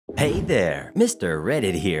Hey there, Mr.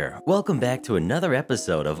 Reddit here. Welcome back to another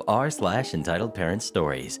episode of r/Entitled Parent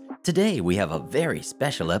Stories. Today we have a very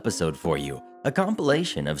special episode for you, a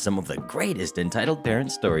compilation of some of the greatest entitled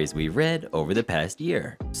parent stories we read over the past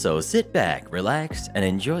year. So sit back, relax, and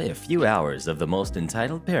enjoy a few hours of the most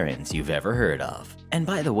entitled parents you've ever heard of. And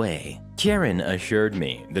by the way, Karen assured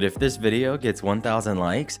me that if this video gets 1,000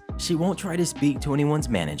 likes, she won't try to speak to anyone's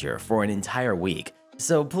manager for an entire week.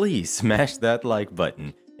 So please smash that like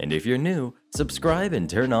button. And if you're new, subscribe and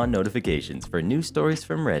turn on notifications for new stories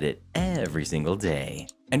from Reddit every single day.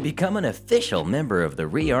 And become an official member of the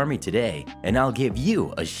Re-Army today, and I'll give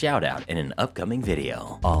you a shout out in an upcoming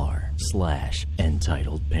video.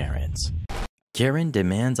 r/Entitled Parents. Karen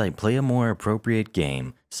demands I play a more appropriate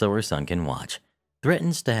game so her son can watch.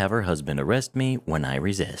 Threatens to have her husband arrest me when I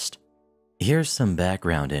resist. Here's some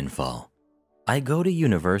background info. I go to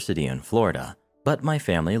university in Florida, but my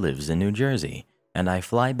family lives in New Jersey, and I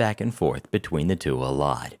fly back and forth between the two a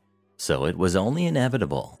lot. So it was only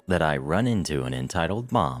inevitable that I run into an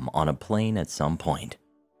entitled mom on a plane at some point.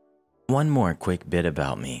 One more quick bit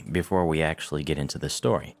about me before we actually get into the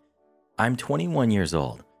story. I'm 21 years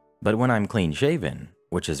old, but when I'm clean shaven,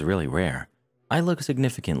 which is really rare, I look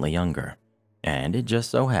significantly younger. And it just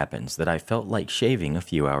so happens that I felt like shaving a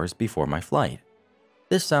few hours before my flight.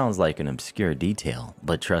 This sounds like an obscure detail,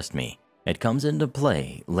 but trust me, it comes into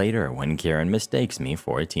play later when Karen mistakes me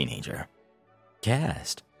for a teenager.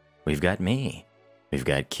 Cast. We've got me. We've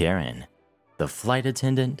got Karen, the flight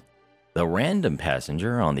attendant, the random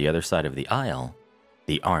passenger on the other side of the aisle,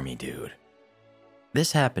 the army dude.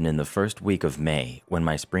 This happened in the first week of May when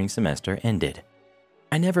my spring semester ended.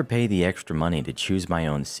 I never pay the extra money to choose my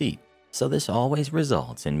own seat, so this always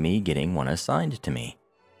results in me getting one assigned to me.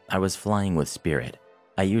 I was flying with Spirit.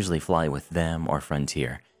 I usually fly with them or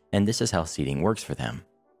Frontier, and this is how seating works for them.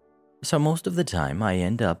 So most of the time I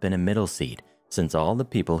end up in a middle seat, since all the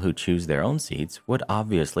people who choose their own seats would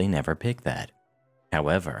obviously never pick that.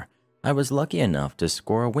 However, I was lucky enough to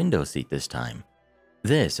score a window seat this time.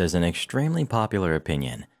 This is an extremely popular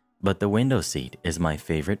opinion, but the window seat is my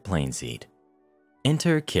favorite plane seat.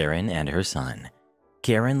 Enter Karen and her son.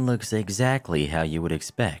 Karen looks exactly how you would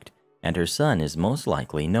expect, and her son is most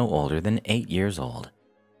likely no older than 8 years old.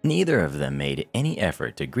 Neither of them made any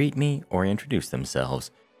effort to greet me or introduce themselves,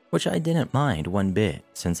 which I didn't mind one bit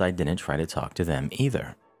since I didn't try to talk to them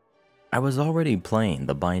either. I was already playing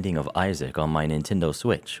The Binding of Isaac on my Nintendo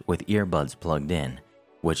Switch with earbuds plugged in,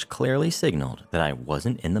 which clearly signaled that I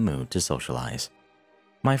wasn't in the mood to socialize.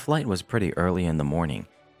 My flight was pretty early in the morning,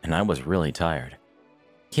 and I was really tired.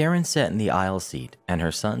 Karen sat in the aisle seat, and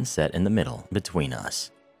her son sat in the middle between us.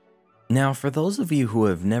 Now, for those of you who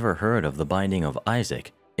have never heard of The Binding of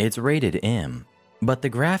Isaac, it's rated M, but the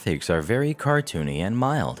graphics are very cartoony and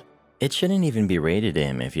mild. It shouldn't even be rated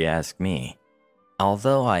M if you ask me.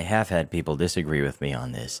 Although I have had people disagree with me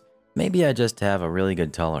on this, maybe I just have a really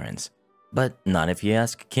good tolerance, but not if you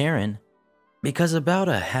ask Karen. Because about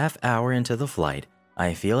a half hour into the flight,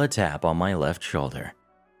 I feel a tap on my left shoulder.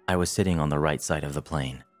 I was sitting on the right side of the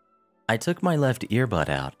plane. I took my left earbud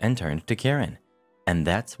out and turned to Karen, and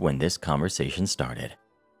that's when this conversation started.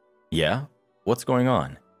 Yeah? What's going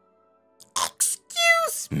on?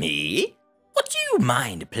 Excuse me? Would you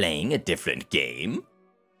mind playing a different game?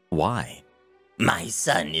 Why? My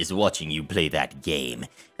son is watching you play that game,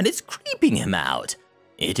 and it's creeping him out.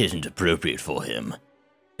 It isn't appropriate for him.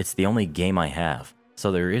 It's the only game I have,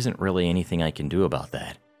 so there isn't really anything I can do about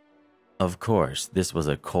that. Of course, this was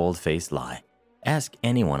a cold-faced lie. Ask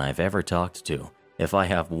anyone I've ever talked to. If I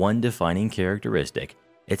have one defining characteristic,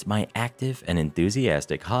 it's my active and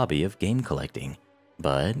enthusiastic hobby of game collecting.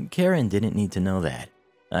 But Karen didn't need to know that.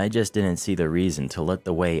 I just didn't see the reason to let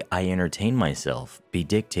the way I entertain myself be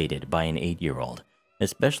dictated by an 8-year-old,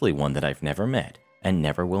 especially one that I've never met and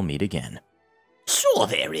never will meet again. Sure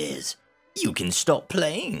there is. You can stop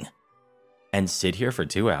playing. And sit here for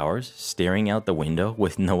 2 hours, staring out the window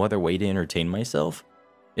with no other way to entertain myself?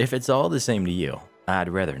 If it's all the same to you, I'd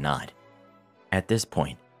rather not. At this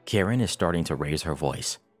point, Karen is starting to raise her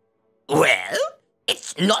voice. Well,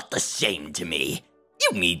 it's not the same to me.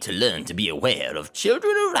 You need to learn to be aware of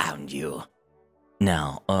children around you.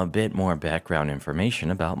 Now, a bit more background information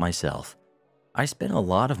about myself. I spent a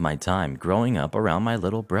lot of my time growing up around my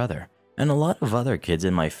little brother and a lot of other kids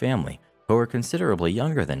in my family who were considerably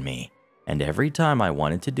younger than me. And every time I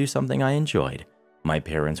wanted to do something I enjoyed, my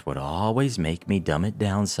parents would always make me dumb it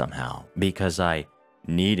down somehow because I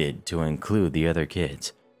needed to include the other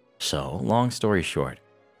kids. So, long story short,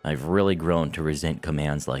 I've really grown to resent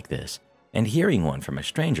commands like this, and hearing one from a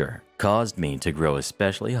stranger caused me to grow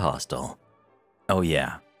especially hostile. Oh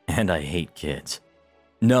yeah, and I hate kids.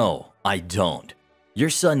 No, I don't. Your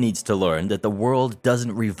son needs to learn that the world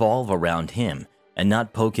doesn't revolve around him and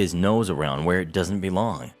not poke his nose around where it doesn't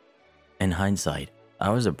belong. In hindsight, I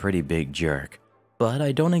was a pretty big jerk, but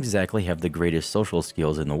I don't exactly have the greatest social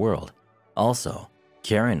skills in the world. Also,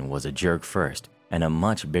 Karen was a jerk first and a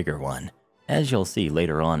much bigger one, as you'll see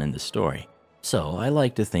later on in the story, so I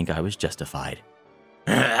like to think I was justified.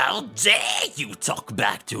 How dare you talk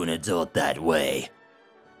back to an adult that way?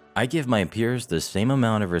 I give my peers the same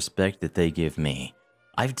amount of respect that they give me.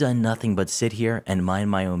 I've done nothing but sit here and mind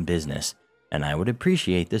my own business, and I would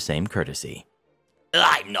appreciate the same courtesy.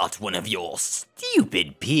 I'm not one of your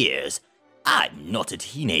stupid peers. I'm not a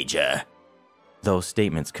teenager. Those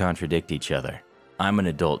statements contradict each other. I'm an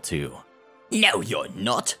adult too. No, you're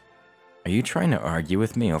not. Are you trying to argue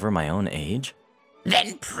with me over my own age?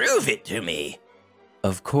 Then prove it to me.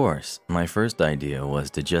 Of course, my first idea was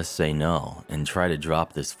to just say no and try to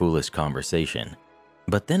drop this foolish conversation.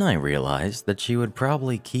 But then I realized that she would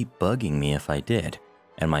probably keep bugging me if I did,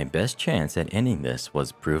 and my best chance at ending this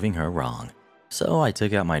was proving her wrong. So I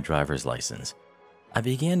took out my driver's license. I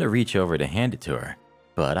began to reach over to hand it to her,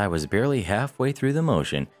 but I was barely halfway through the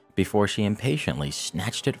motion before she impatiently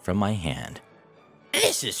snatched it from my hand.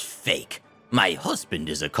 This is fake. My husband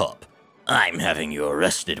is a cop. I'm having you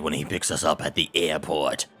arrested when he picks us up at the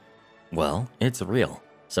airport. Well, it's real,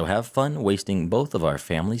 so have fun wasting both of our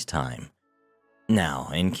family's time. Now,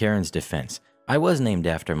 in Karen's defense, I was named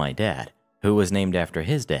after my dad, who was named after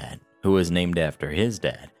his dad, who was named after his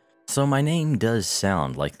dad. So my name does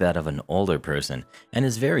sound like that of an older person and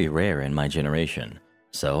is very rare in my generation.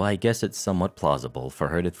 So I guess it's somewhat plausible for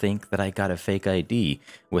her to think that I got a fake ID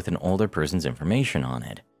with an older person's information on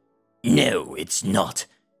it. No, it's not.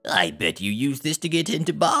 I bet you use this to get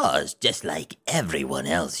into bars, just like everyone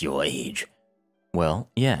else your age. Well,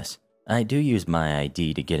 yes, I do use my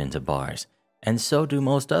ID to get into bars, and so do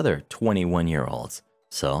most other 21-year-olds.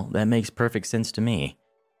 So that makes perfect sense to me.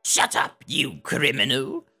 Shut up, you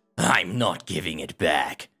criminal. I'm not giving it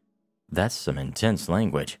back. That's some intense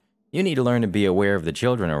language. You need to learn to be aware of the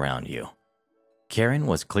children around you. Karen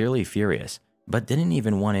was clearly furious, but didn't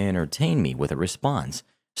even want to entertain me with a response,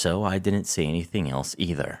 so I didn't say anything else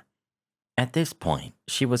either. At this point,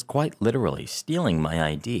 she was quite literally stealing my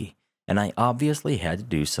ID, and I obviously had to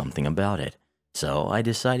do something about it. So I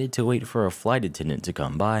decided to wait for a flight attendant to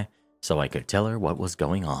come by so I could tell her what was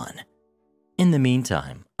going on. In the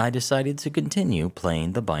meantime, I decided to continue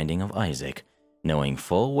playing The Binding of Isaac, knowing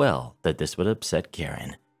full well that this would upset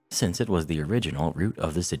Karen, since it was the original root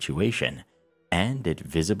of the situation, and it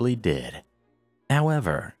visibly did.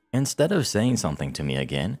 However, instead of saying something to me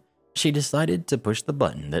again, she decided to push the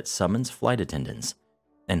button that summons flight attendants.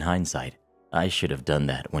 In hindsight, I should have done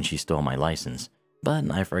that when she stole my license,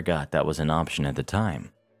 but I forgot that was an option at the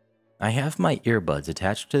time. I have my earbuds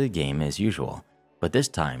attached to the game as usual, but this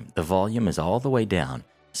time the volume is all the way down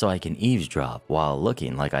so I can eavesdrop while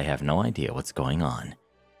looking like I have no idea what's going on.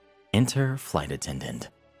 Enter flight attendant.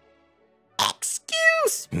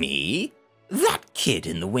 Excuse me? That kid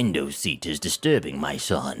in the window seat is disturbing my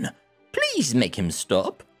son. Please make him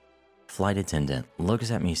stop. Flight attendant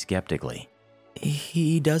looks at me skeptically.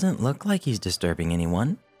 He doesn't look like he's disturbing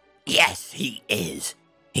anyone. Yes, he is.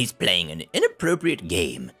 He's playing an inappropriate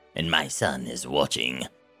game, and my son is watching.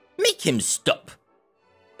 Make him stop.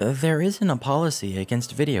 There isn't a policy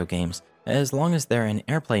against video games as long as they're in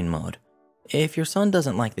airplane mode. If your son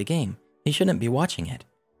doesn't like the game, he shouldn't be watching it.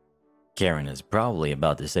 Karen is probably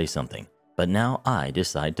about to say something, but now I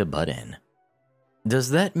decide to butt in. Does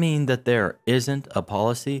that mean that there isn't a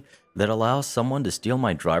policy that allows someone to steal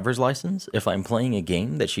my driver's license if I'm playing a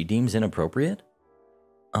game that she deems inappropriate?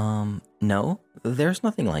 No, there's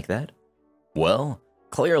nothing like that. Well,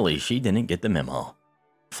 clearly she didn't get the memo.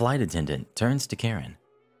 Flight attendant turns to Karen.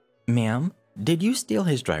 Ma'am, did you steal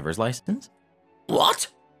his driver's license? What?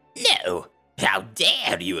 No. How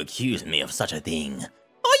dare you accuse me of such a thing?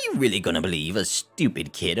 Are you really gonna believe a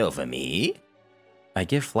stupid kid over me? I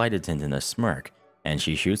give flight attendant a smirk, and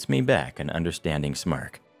she shoots me back an understanding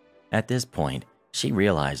smirk. At this point, she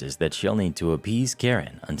realizes that she'll need to appease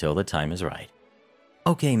Karen until the time is right.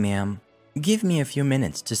 Okay, ma'am. Give me a few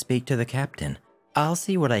minutes to speak to the captain. I'll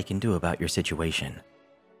see what I can do about your situation.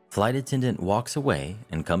 Flight attendant walks away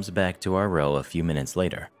and comes back to our row a few minutes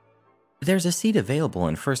later. There's a seat available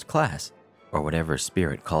in first class, or whatever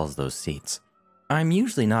Spirit calls those seats. I'm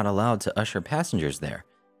usually not allowed to usher passengers there,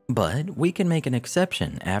 but we can make an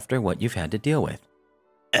exception after what you've had to deal with.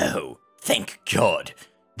 Oh, thank God.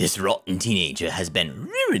 This rotten teenager has been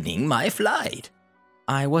ruining my flight.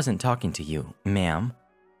 I wasn't talking to you, ma'am.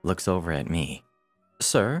 Looks over at me.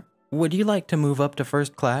 Sir, would you like to move up to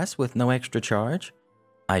first class with no extra charge?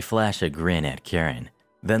 I flash a grin at Karen,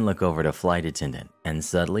 then look over to flight attendant and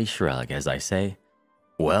subtly shrug as I say,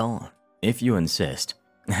 "Well, if you insist,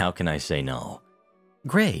 how can I say no?"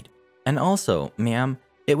 "Great. And also, ma'am,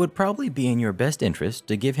 it would probably be in your best interest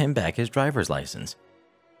to give him back his driver's license."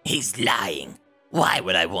 He's lying. Why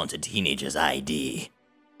would I want a teenager's ID?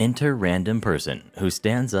 Enter random person who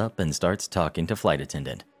stands up and starts talking to flight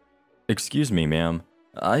attendant. "Excuse me, ma'am.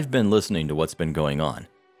 I've been listening to what's been going on.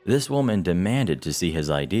 This woman demanded to see his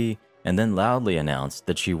ID and then loudly announced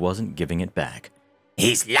that she wasn't giving it back."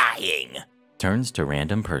 He's lying. Turns to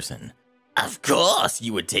random person. Of course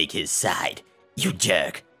you would take his side, you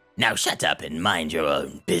jerk. Now shut up and mind your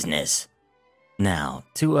own business. Now,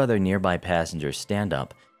 two other nearby passengers stand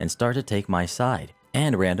up and start to take my side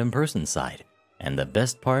and random person's side. And the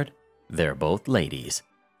best part, they're both ladies.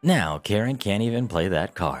 Now Karen can't even play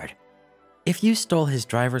that card. "If you stole his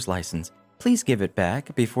driver's license, please give it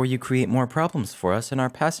back before you create more problems for us and our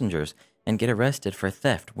passengers and get arrested for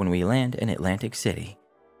theft when we land in Atlantic City."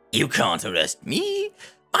 You can't arrest me.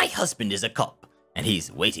 My husband is a cop, and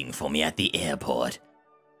he's waiting for me at the airport.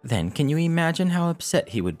 Then can you imagine how upset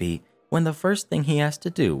he would be when the first thing he has to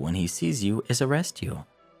do when he sees you is arrest you?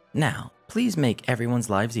 Now, please make everyone's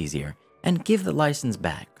lives easier and give the license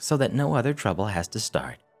back so that no other trouble has to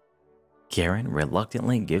start. Karen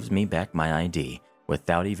reluctantly gives me back my ID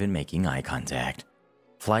without even making eye contact.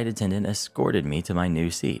 Flight attendant escorted me to my new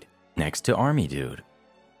seat, next to Army Dude.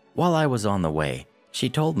 While I was on the way, she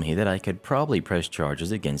told me that I could probably press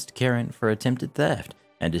charges against Karen for attempted theft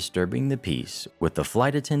and disturbing the peace with the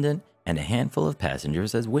flight attendant and a handful of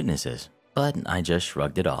passengers as witnesses, but I just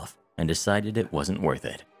shrugged it off and decided it wasn't worth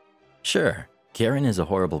it. Sure, Karen is a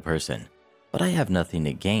horrible person, but I have nothing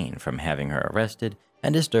to gain from having her arrested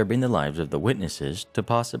and disturbing the lives of the witnesses to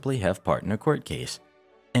possibly have part in a court case.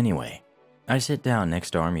 Anyway, I sit down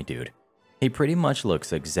next to Army Dude. He pretty much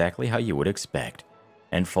looks exactly how you would expect.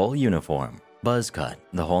 In full uniform, buzz cut,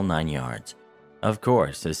 the whole 9 yards. Of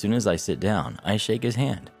course, as soon as I sit down, I shake his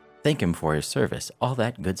hand, thank him for his service, all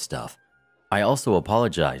that good stuff. I also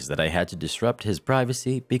apologize that I had to disrupt his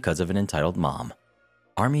privacy because of an entitled mom.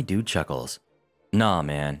 Army Dude chuckles. "Nah,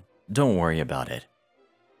 man, don't worry about it."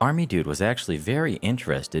 Army Dude was actually very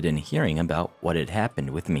interested in hearing about what had happened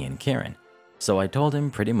with me and Karen, so I told him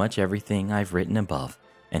pretty much everything I've written above,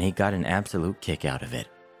 and he got an absolute kick out of it.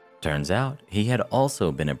 Turns out, he had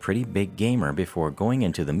also been a pretty big gamer before going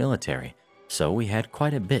into the military, so we had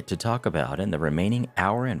quite a bit to talk about in the remaining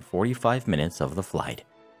hour and 45 minutes of the flight.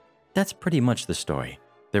 That's pretty much the story.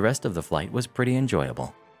 The rest of the flight was pretty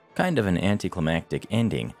enjoyable. Kind of an anticlimactic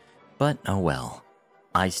ending, but oh well.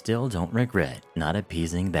 I still don't regret not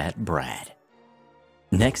appeasing that brat.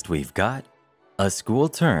 Next we've got a school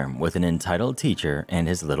term with an entitled teacher and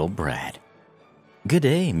his little brat. Good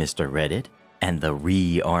day, Mr. Reddit and the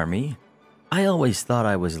Re-Army. I always thought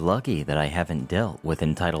I was lucky that I haven't dealt with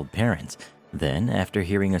entitled parents. Then, after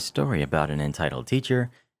hearing a story about an entitled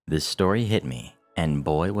teacher, this story hit me, and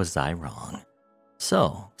boy was I wrong.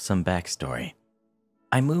 So, some backstory.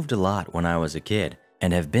 I moved a lot when I was a kid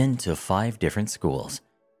and have been to 5 different schools.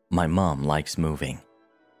 My mom likes moving.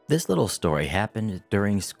 This little story happened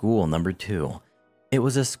during school number 2. It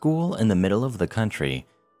was a school in the middle of the country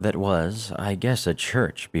that was, I guess, a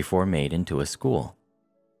church before made into a school.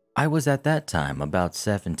 I was at that time about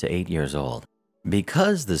 7 to 8 years old.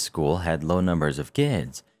 Because the school had low numbers of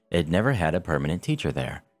kids, it never had a permanent teacher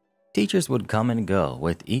there. Teachers would come and go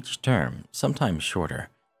with each term, sometimes shorter.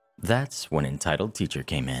 That's when entitled teacher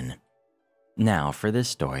came in. Now, for this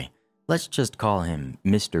story, let's just call him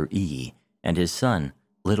Mr. E and his son,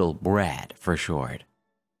 Little Brat for short.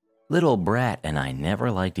 Little Brat and I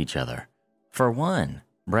never liked each other. For one,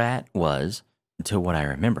 Brat was, to what I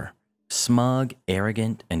remember, smug,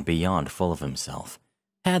 arrogant, and beyond full of himself.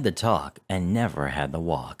 Had the talk and never had the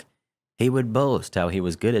walk. He would boast how he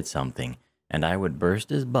was good at something, and I would burst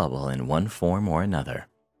his bubble in one form or another.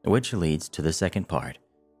 Which leads to the second part,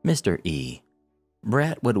 Mr. E.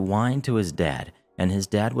 Brat would whine to his dad, and his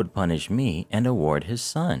dad would punish me and award his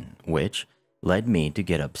son, which led me to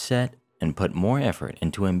get upset and put more effort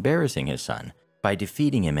into embarrassing his son by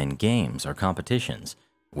defeating him in games or competitions,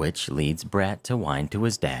 which leads Brat to whine to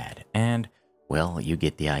his dad, and, well, you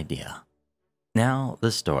get the idea. Now,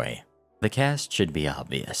 the story. The cast should be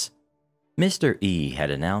obvious. Mr. E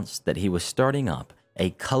had announced that he was starting up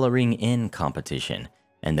a coloring in competition,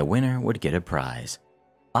 and the winner would get a prize.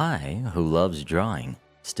 I, who loves drawing,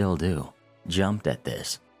 still do, jumped at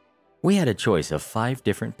this. We had a choice of 5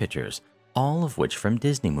 different pictures, all of which from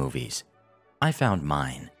Disney movies. I found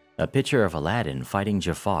mine, a picture of Aladdin fighting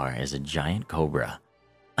Jafar as a giant cobra.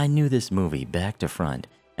 I knew this movie back to front,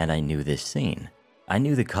 and I knew this scene. I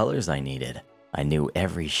knew the colors I needed. I knew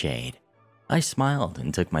every shade. I smiled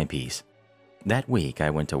and took my piece. That week,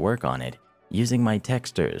 I went to work on it, using my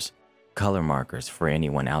texters, color markers for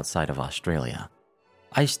anyone outside of Australia.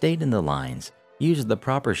 I stayed in the lines, used the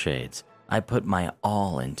proper shades. I put my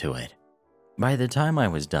all into it. By the time I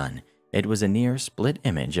was done, it was a near split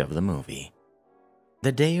image of the movie.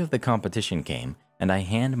 The day of the competition came, and I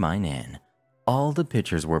hand mine in. All the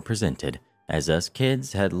pictures were presented, as us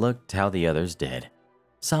kids had looked how the others did.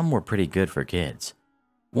 Some were pretty good for kids.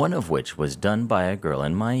 One of which was done by a girl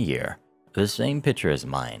in my year. The same picture as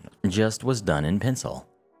mine, just was done in pencil.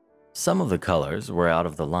 Some of the colors were out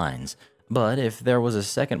of the lines, but if there was a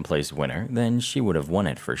second place winner, then she would have won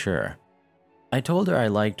it for sure. I told her I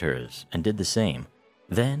liked hers and did the same.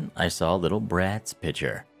 Then I saw little Brad's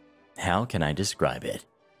picture. How can I describe it?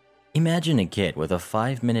 Imagine a kid with a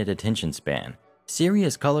 5-minute attention span,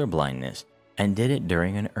 serious color blindness, and did it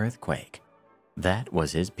during an earthquake. That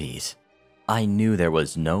was his piece. I knew there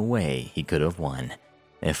was no way he could have won.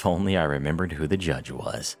 If only I remembered who the judge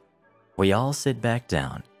was. We all sit back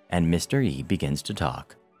down, and Mr. E begins to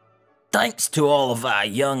talk. Thanks to all of our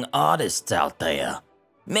young artists out there.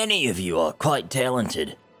 Many of you are quite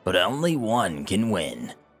talented, but only one can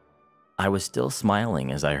win. I was still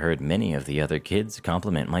smiling as I heard many of the other kids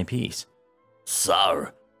compliment my piece. So,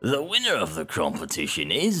 the winner of the competition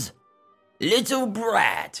is Little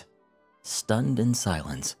Brat. Stunned in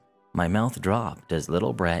silence, my mouth dropped as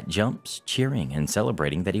little Brat jumps, cheering and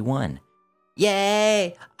celebrating that he won.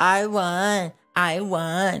 Yay! I won! I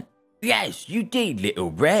won! Yes, you did,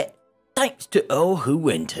 Little Brat. Thanks to all who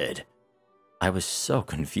entered. I was so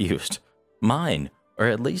confused. Mine, or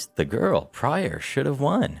at least the girl prior, should have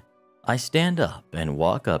won. I stand up and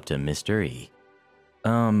walk up to Mr. E.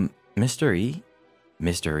 Mr. E?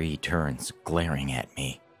 Mr. E turns, glaring at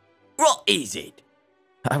me. What is it?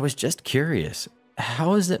 I was just curious.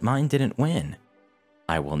 How is it mine didn't win?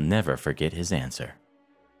 I will never forget his answer.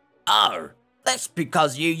 Oh, that's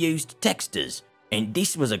because you used texters, and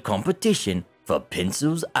this was a competition for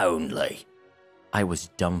pencils only. I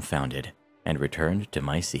was dumbfounded and returned to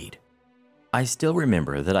my seat. I still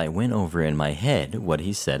remember that I went over in my head what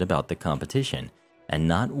he said about the competition, and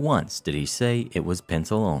not once did he say it was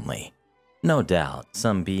pencil only. No doubt,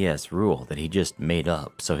 some BS rule that he just made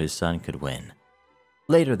up so his son could win.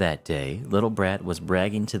 Later that day, little Brat was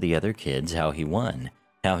bragging to the other kids how he won,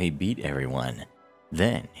 how he beat everyone.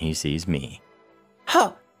 Then he sees me.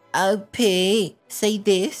 Ha! Oh, P, see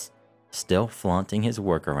this? Still flaunting his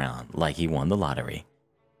work around like he won the lottery.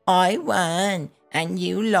 I won, and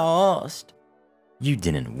you lost. You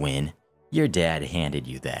didn't win. Your dad handed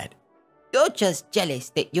you that. You're just jealous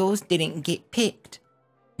that yours didn't get picked.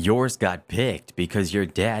 Yours got picked because your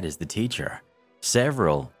dad is the teacher.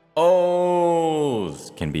 Several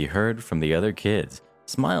ohs can be heard from the other kids,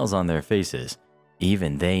 smiles on their faces.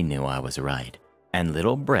 Even they knew I was right, and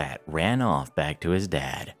little Brat ran off back to his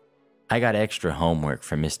dad. I got extra homework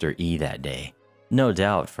from Mr. E that day, no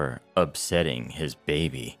doubt for upsetting his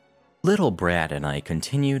baby. Little Brat and I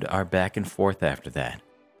continued our back and forth after that.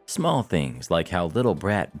 Small things like how little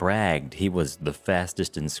Brat bragged he was the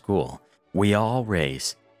fastest in school. We all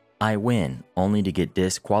race. I win, only to get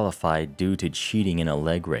disqualified due to cheating in a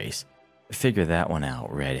leg race. Figure that one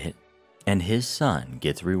out, Reddit. And his son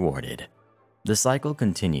gets rewarded. The cycle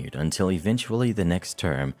continued until eventually the next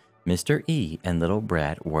term, Mr. E and little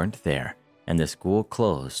Brat weren't there, and the school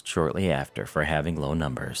closed shortly after for having low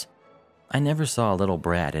numbers. I never saw little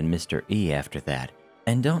Brat and Mr. E after that,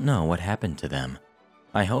 and don't know what happened to them.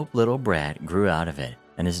 I hope little Brat grew out of it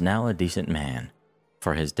and is now a decent man.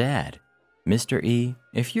 For his dad, Mr. E,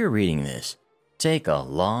 if you're reading this, take a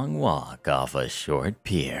long walk off a short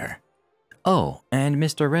pier. Oh, and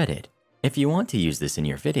Mr. Reddit, if you want to use this in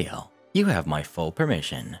your video, you have my full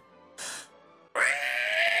permission.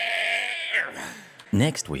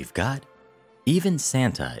 Next we've got, even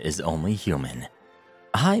Santa is only human.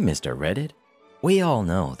 Hi, Mr. Reddit. We all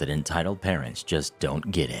know that entitled parents just don't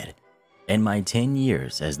get it. In my 10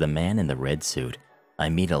 years as the man in the red suit, I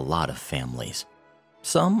meet a lot of families.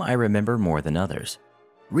 Some I remember more than others.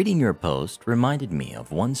 Reading your post reminded me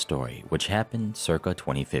of one story which happened circa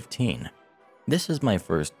 2015. This is my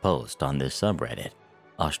first post on this subreddit.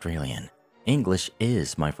 Australian. English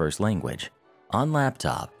is my first language. On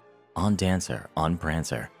laptop, on Dancer, on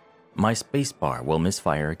Prancer. My spacebar will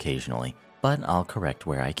misfire occasionally, but I'll correct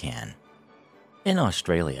where I can. In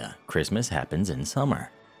Australia, Christmas happens in summer.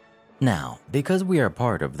 Now, because we are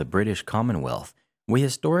part of the British Commonwealth, we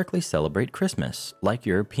historically celebrate Christmas like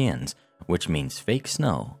Europeans, which means fake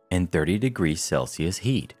snow and 30 degrees Celsius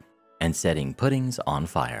heat, and setting puddings on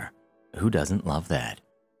fire. Who doesn't love that?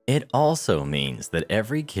 It also means that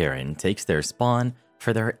every Karen takes their spawn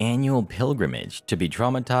for their annual pilgrimage to be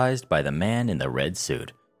traumatized by the man in the red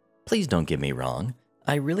suit. Please don't get me wrong,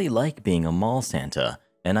 I really like being a mall Santa,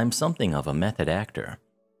 and I'm something of a method actor.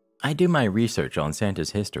 I do my research on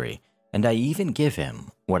Santa's history, and I even give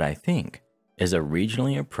him what I think is a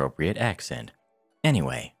regionally appropriate accent.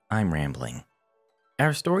 Anyway, I'm rambling.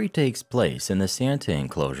 Our story takes place in the Santa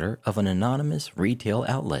enclosure of an anonymous retail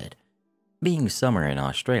outlet. Being summer in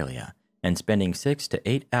Australia and spending 6 to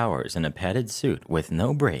 8 hours in a padded suit with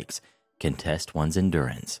no breaks can test one's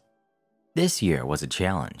endurance. This year was a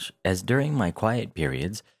challenge, as during my quiet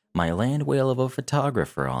periods, my land whale of a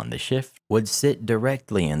photographer on the shift would sit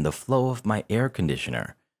directly in the flow of my air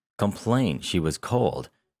conditioner, complain she was cold,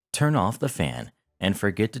 turn off the fan, and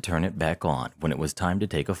forget to turn it back on when it was time to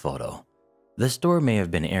take a photo. The store may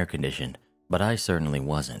have been air conditioned, but I certainly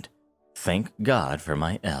wasn't. Thank God for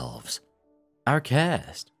my elves. Our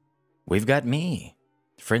cast. We've got me,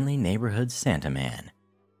 friendly neighborhood Santa man.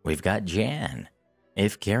 We've got Jan.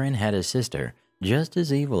 If Karen had a sister just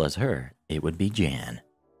as evil as her, it would be Jan.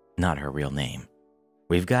 Not her real name.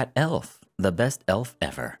 We've got Elf, the best elf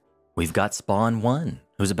ever. We've got Spawn 1,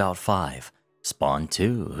 who's about 5, Spawn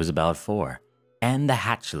 2, who's about 4, and the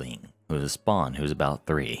Hatchling, who's a Spawn who's about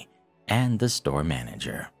 3, and the store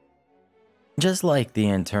manager. Just like the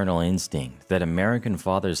internal instinct that American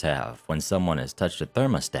fathers have when someone has touched a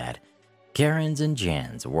thermostat, Karens and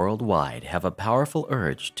Jans worldwide have a powerful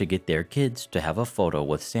urge to get their kids to have a photo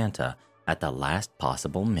with Santa at the last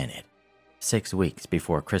possible minute. 6 weeks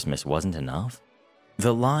before Christmas wasn't enough?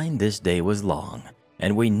 The line this day was long,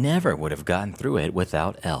 and we never would have gotten through it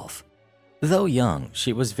without Elf. Though young,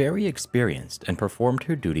 she was very experienced and performed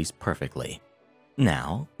her duties perfectly.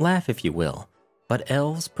 Now, laugh if you will, but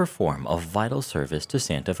elves perform a vital service to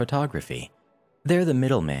Santa photography. They're the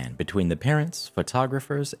middleman between the parents,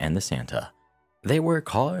 photographers, and the Santa. They work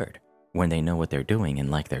hard when they know what they're doing and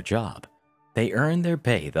like their job. They earn their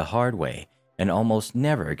pay the hard way and almost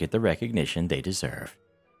never get the recognition they deserve.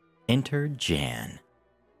 Enter Jan.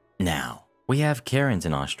 Now, we have Karens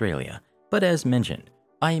in Australia, but as mentioned,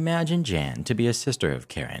 I imagine Jan to be a sister of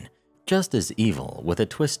Karen, just as evil with a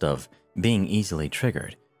twist of being easily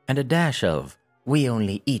triggered and a dash of "we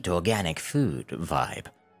only eat organic food" vibe.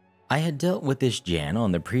 I had dealt with this Jan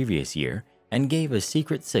on the previous year and gave a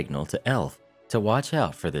secret signal to Elf to watch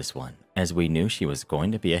out for this one, as we knew she was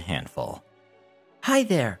going to be a handful. Hi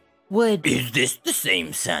there. Is this the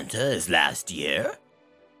same Santa as last year?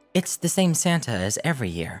 It's the same Santa as every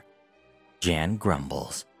year. Jan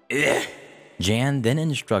grumbles. Ugh. Jan then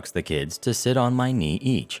instructs the kids to sit on my knee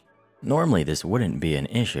each. Normally this wouldn't be an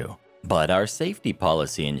issue, but our safety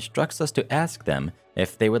policy instructs us to ask them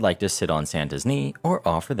if they would like to sit on Santa's knee or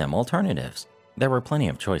offer them alternatives. There were plenty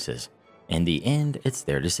of choices. In the end, it's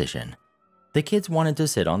their decision. The kids wanted to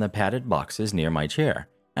sit on the padded boxes near my chair,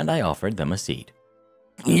 and I offered them a seat.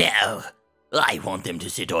 No, I want them to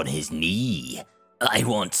sit on his knee. I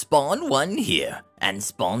want Spawn 1 here and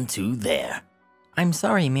Spawn 2 there. I'm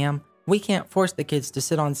sorry, ma'am. We can't force the kids to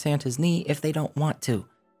sit on Santa's knee if they don't want to.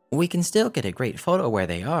 We can still get a great photo where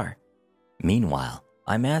they are. Meanwhile,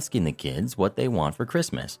 I'm asking the kids what they want for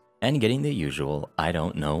Christmas and getting the usual I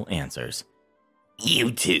don't know answers.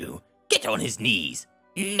 You two, get on his knees.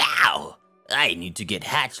 Now! I need to get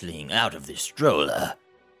Hatchling out of the stroller.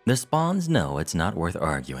 The Spawns know it's not worth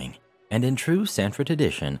arguing, and in true Santa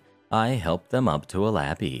tradition, I help them up to a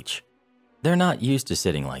lap each. They're not used to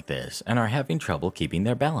sitting like this and are having trouble keeping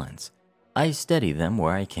their balance. I steady them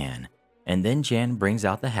where I can, and then Jan brings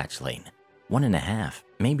out the hatchling, 1.5,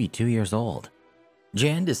 maybe 2 years old.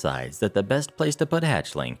 Jan decides that the best place to put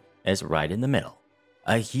hatchling is right in the middle.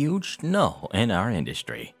 A huge no in our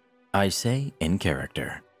industry. I say in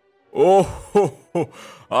character. Oh,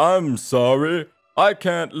 I'm sorry. I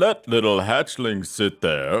can't let little hatchlings sit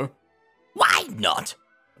there. Why not?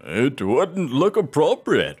 It wouldn't look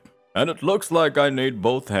appropriate. And it looks like I need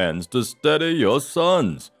both hands to steady your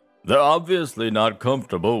sons. They're obviously not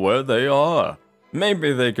comfortable where they are.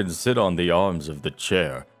 Maybe they can sit on the arms of the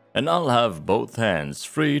chair, and I'll have both hands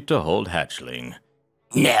free to hold hatchling.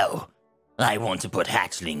 No, I want to put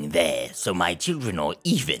Hatchling there so my children are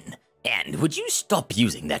even. And would you stop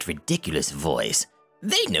using that ridiculous voice?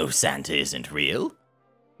 They know Santa isn't real.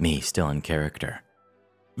 Me still in character.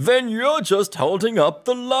 Then you're just holding up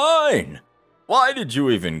the line. Why did you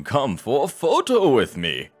even come for a photo with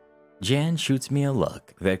me? Jan shoots me a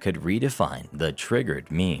look that could redefine the triggered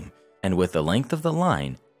meme, and with the length of the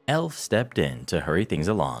line, Elf stepped in to hurry things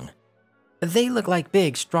along. They look like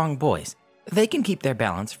big, strong boys. They can keep their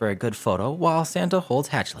balance for a good photo while Santa holds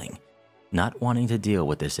hatchling. Not wanting to deal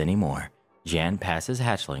with this anymore, Jan passes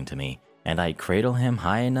Hatchling to me, and I cradle him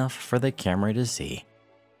high enough for the camera to see.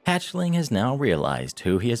 Hatchling has now realized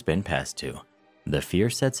who he has been passed to. The fear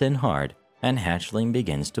sets in hard, and Hatchling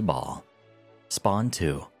begins to bawl. Spawn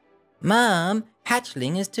 2. Mom,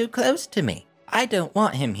 Hatchling is too close to me. I don't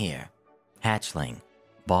want him here. Hatchling.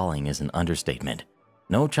 Bawling is an understatement.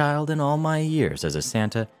 No child in all my years as a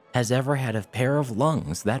Santa has ever had a pair of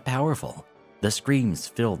lungs that powerful. The screams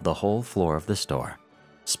filled the whole floor of the store.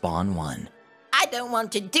 Spawn 1. I don't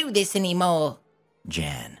want to do this anymore.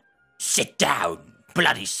 Jan. Sit down,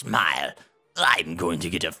 bloody smile. I'm going to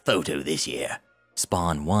get a photo this year.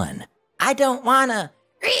 Spawn 1. I don't wanna.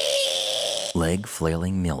 Leg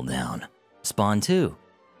flailing Milldown. Spawn 2.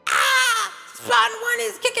 Ah! Spawn 1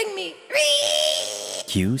 is kicking me.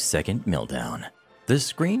 Cue second Milldown. The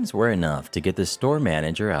screams were enough to get the store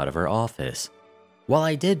manager out of her office. While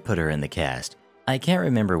I did put her in the cast, I can't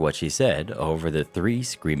remember what she said over the 3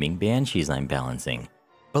 screaming banshees I'm balancing.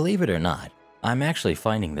 Believe it or not, I'm actually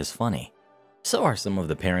finding this funny. So are some of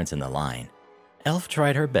the parents in the line. Elf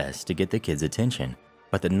tried her best to get the kids' attention,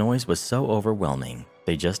 but the noise was so overwhelming,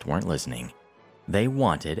 they just weren't listening. They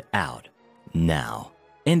wanted out. Now.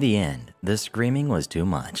 In the end, the screaming was too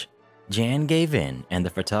much. Jan gave in, and the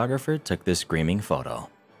photographer took the screaming photo.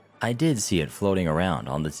 I did see it floating around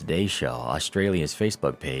on the Today Show Australia's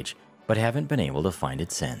Facebook page, but haven't been able to find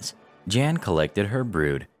it since. Jan collected her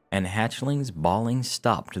brood, and Hatchling's bawling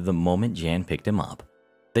stopped the moment Jan picked him up.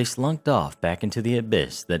 They slunked off back into the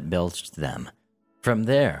abyss that belched them. From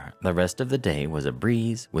there, the rest of the day was a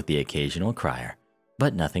breeze with the occasional crier,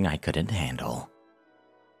 but nothing I couldn't handle.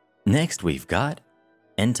 Next we've got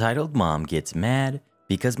Entitled Mom Gets Mad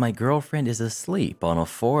because my girlfriend is asleep on a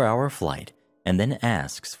 4-hour flight and then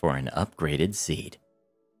asks for an upgraded seat.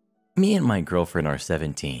 Me and my girlfriend are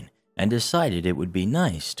 17 and decided it would be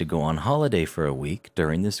nice to go on holiday for a week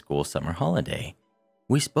during the school summer holiday.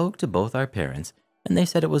 We spoke to both our parents and they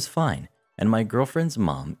said it was fine, and my girlfriend's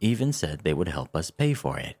mom even said they would help us pay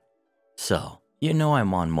for it. So, you know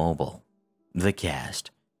I'm on mobile. The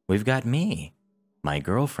cast. We've got me, my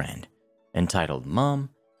girlfriend, entitled mom,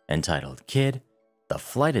 entitled kid, the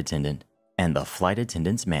flight attendant, and the flight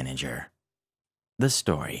attendant's manager. The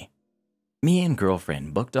story. Me and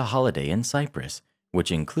girlfriend booked a holiday in Cyprus,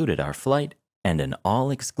 which included our flight and an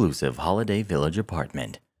all-exclusive holiday village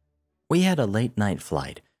apartment. We had a late-night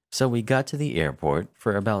flight, so we got to the airport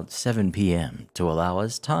for about 7 p.m. to allow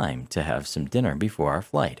us time to have some dinner before our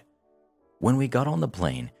flight. When we got on the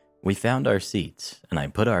plane, we found our seats, and I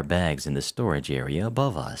put our bags in the storage area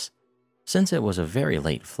above us. Since it was a very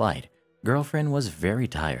late flight, girlfriend was very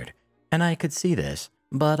tired, and I could see this,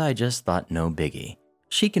 but I just thought no biggie.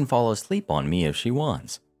 She can fall asleep on me if she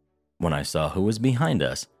wants. When I saw who was behind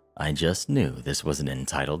us, I just knew this was an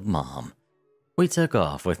entitled mom. We took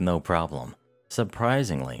off with no problem,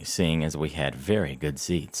 surprisingly seeing as we had very good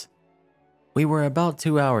seats. We were about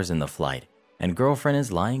 2 hours in the flight, and girlfriend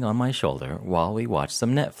is lying on my shoulder while we watch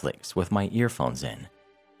some Netflix with my earphones in.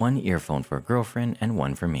 One earphone for girlfriend and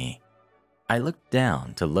one for me. I looked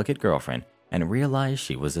down to look at girlfriend and realized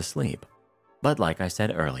she was asleep. But like I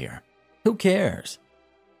said earlier, who cares?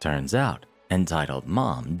 Turns out, entitled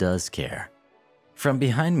mom does care. From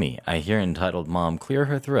behind me, I hear entitled mom clear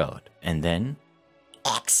her throat, and then,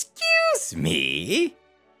 Excuse me?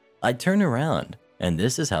 I turn around, and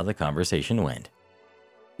this is how the conversation went.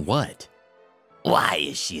 What? Why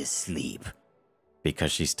is she asleep?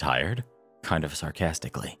 Because she's tired? Kind of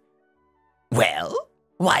sarcastically. Well,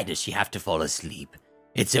 why does she have to fall asleep?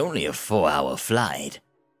 It's only a 4-hour flight.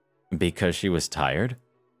 Because she was tired?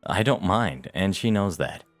 I don't mind, and she knows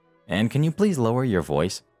that. And can you please lower your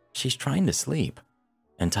voice? She's trying to sleep.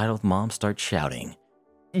 Entitled mom starts shouting.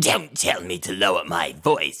 Don't tell me to lower my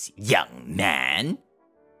voice, young man.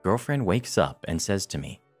 Girlfriend wakes up and says to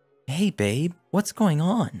me, Hey babe, what's going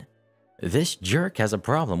on? This jerk has a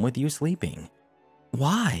problem with you sleeping.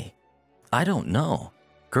 Why? I don't know.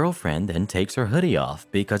 Girlfriend then takes her hoodie off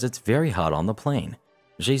because it's very hot on the plane.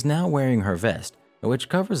 She's now wearing her vest, which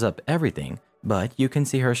covers up everything, but you can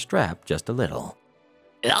see her strap just a little.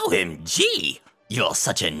 OMG! You're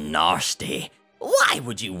such a nasty. Why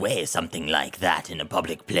would you wear something like that in a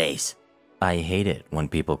public place? I hate it when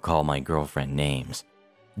people call my girlfriend names.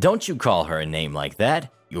 Don't you call her a name like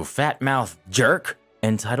that, you fat-mouthed jerk!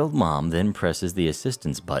 Entitled mom then presses the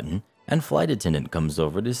assistance button, and flight attendant comes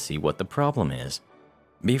over to see what the problem is.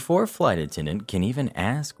 Before flight attendant can even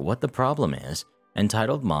ask what the problem is,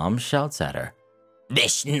 entitled mom shouts at her.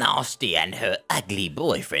 This nasty and her ugly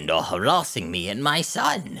boyfriend are harassing me and my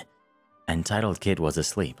son. Entitled kid was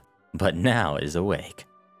asleep, but now is awake.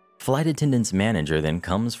 Flight attendant's manager then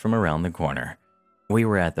comes from around the corner. We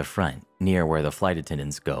were at the front, near where the flight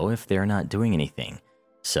attendants go if they're not doing anything,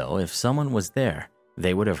 so if someone was there,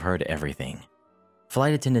 they would have heard everything.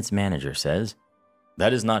 Flight attendant's manager says,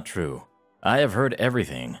 "That is not true. I have heard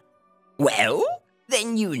everything." Well,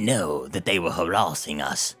 then you know that they were harassing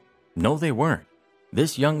us. No, they weren't.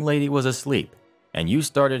 This young lady was asleep, and you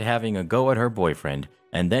started having a go at her boyfriend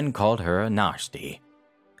and then called her a nasty.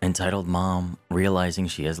 Entitled mom, realizing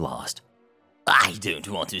she has lost. I don't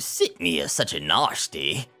want to sit near such a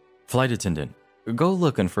nasty. Flight attendant, go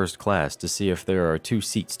look in first class to see if there are 2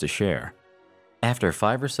 seats to share. After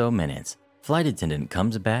 5 or so minutes, flight attendant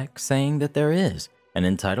comes back saying that there is, and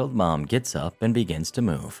entitled mom gets up and begins to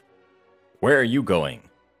move. Where are you going?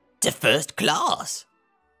 To first class.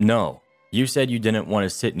 No, you said you didn't want to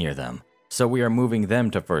sit near them, so we are moving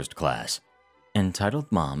them to first class.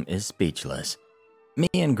 Entitled mom is speechless. Me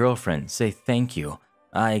and girlfriend say thank you.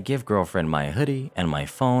 I give girlfriend my hoodie and my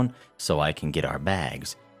phone so I can get our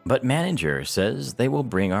bags, but manager says they will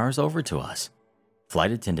bring ours over to us.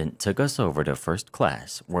 Flight attendant took us over to first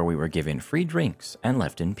class where we were given free drinks and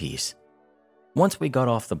left in peace. Once we got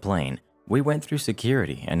off the plane, we went through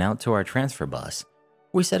security and out to our transfer bus.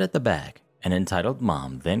 We sat at the back, and entitled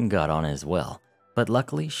mom then got on as well, but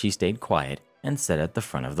luckily she stayed quiet and sat at the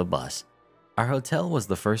front of the bus. Our hotel was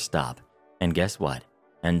the first stop, and guess what?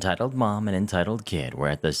 Entitled mom and entitled kid were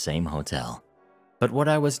at the same hotel. But what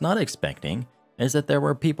I was not expecting is that there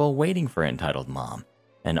were people waiting for entitled mom,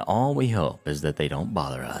 and all we hope is that they don't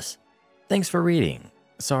bother us. Thanks for reading.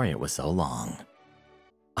 Sorry it was so long.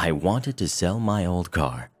 I wanted to sell my old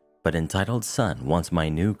car, but entitled son wants my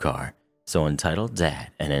new car, so entitled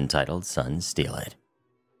dad and entitled son steal it.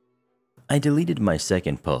 I deleted my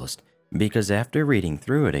second post because after reading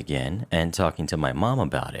through it again and talking to my mom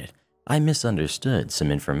about it, I misunderstood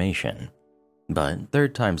some information. But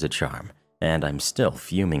third time's a charm, and I'm still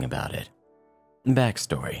fuming about it.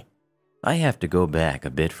 Backstory. I have to go back a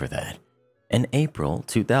bit for that. In April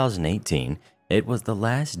 2018, it was the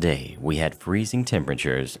last day we had freezing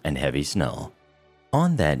temperatures and heavy snow.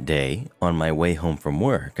 On that day, on my way home from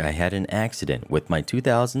work, I had an accident with my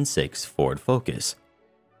 2006 Ford Focus.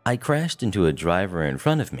 I crashed into a driver in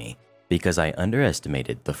front of me because I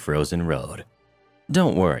underestimated the frozen road.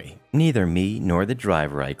 Don't worry, neither me nor the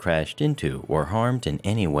driver I crashed into were harmed in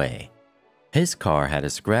any way. His car had a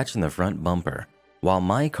scratch in the front bumper, while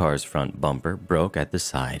my car's front bumper broke at the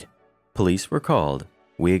side. Police were called,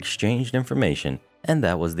 we exchanged information, and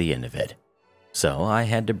that was the end of it. So I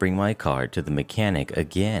had to bring my car to the mechanic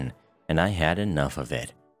again, and I had enough of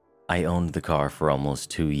it. I owned the car for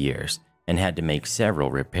almost 2 years and had to make several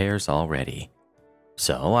repairs already.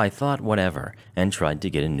 So I thought whatever and tried to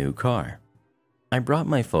get a new car. I brought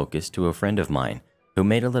my Focus to a friend of mine who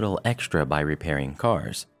made a little extra by repairing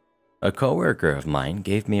cars. A coworker of mine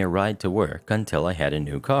gave me a ride to work until I had a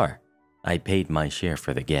new car. I paid my share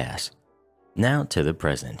for the gas. Now to the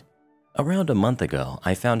present. Around a month ago,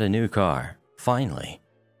 I found a new car, finally.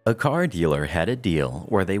 A car dealer had a deal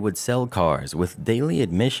where they would sell cars with daily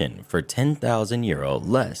admission for €10,000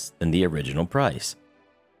 less than the original price.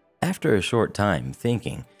 After a short time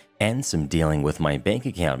thinking and some dealing with my bank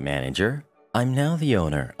account manager, I'm now the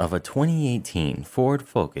owner of a 2018 Ford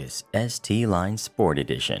Focus ST Line Sport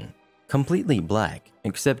Edition, completely black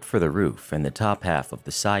except for the roof and the top half of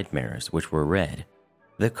the side mirrors, which were red.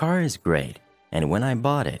 The car is great, and when I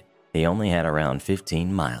bought it, they only had around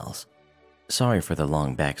 15 miles. Sorry for the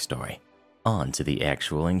long backstory. On to the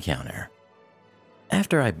actual encounter.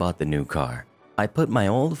 After I bought the new car, I put my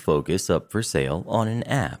old Focus up for sale on an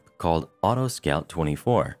app called Auto Scout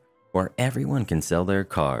 24, where everyone can sell their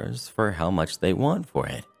cars for how much they want for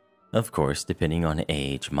it. Of course, depending on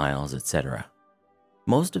age, miles, etc.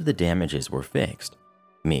 Most of the damages were fixed.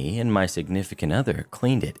 Me and my significant other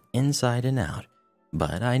cleaned it inside and out,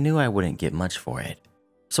 but I knew I wouldn't get much for it.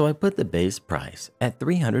 So I put the base price at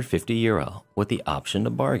 €350 with the option to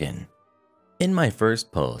bargain. In my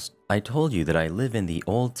first post, I told you that I live in the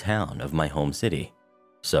old town of my home city.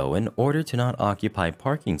 So in order to not occupy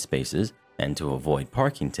parking spaces and to avoid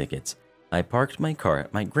parking tickets, I parked my car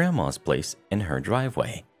at my grandma's place in her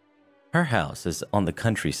driveway. Her house is on the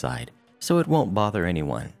countryside, so it won't bother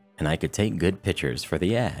anyone, and I could take good pictures for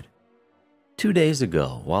the ad. 2 days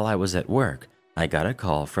ago, while I was at work, I got a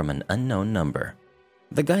call from an unknown number.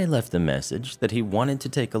 The guy left a message that he wanted to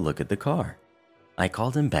take a look at the car. I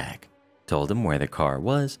called him back, told him where the car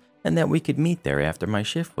was, and that we could meet there after my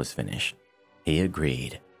shift was finished. He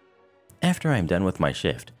agreed. After I'm done with my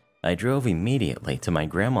shift, I drove immediately to my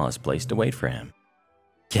grandma's place to wait for him.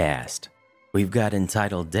 Cast. We've got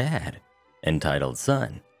entitled dad, entitled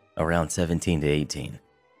son, around 17 to 18,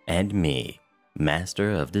 and me,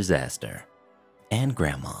 master of disaster. and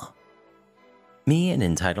Grandma. Me and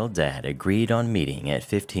Entitled Dad agreed on meeting at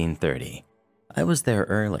 15:30. I was there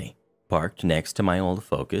early, parked next to my old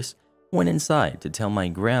Focus, went inside to tell my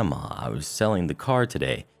grandma I was selling the car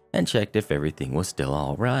today and checked if everything was still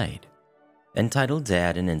all right. Entitled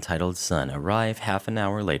Dad and Entitled Son arrived half an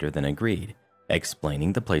hour later than agreed,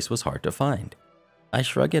 explaining the place was hard to find. I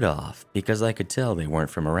shrug it off because I could tell they weren't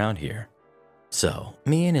from around here. So,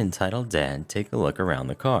 me and Entitled Dad take a look around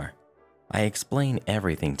the car. I explain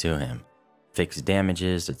everything to him, fix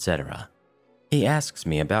damages, etc. He asks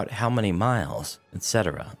me about how many miles,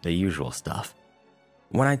 etc., the usual stuff.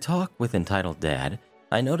 When I talk with Entitled Dad,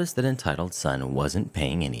 I notice that Entitled Son wasn't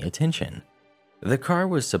paying any attention. The car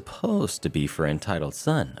was supposed to be for Entitled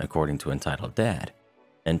Son, according to Entitled Dad.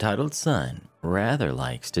 Entitled Son rather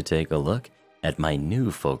likes to take a look at my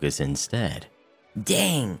new Focus instead.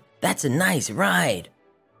 Dang, that's a nice ride.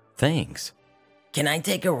 Thanks. Can I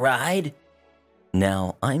take a ride?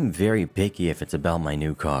 Now, I'm very picky if it's about my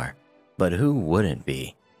new car, but who wouldn't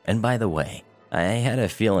be? And by the way, I had a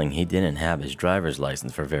feeling he didn't have his driver's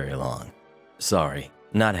license for very long. Sorry,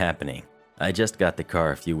 not happening. I just got the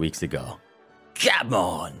car a few weeks ago. Come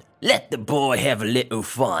on, let the boy have a little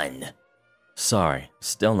fun. Sorry,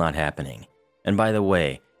 still not happening. And by the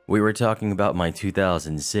way, we were talking about my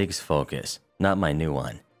 2006 Focus, not my new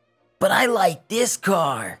one. But I like this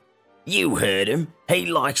car. You heard him. He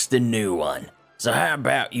likes the new one. So how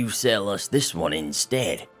about you sell us this one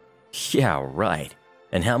instead? Yeah, right.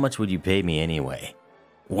 And how much would you pay me anyway?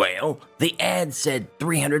 Well, the ad said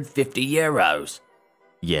 350 euros.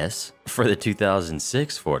 Yes, for the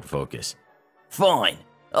 2006 Ford Focus. Fine,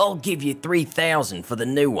 I'll give you 3,000 for the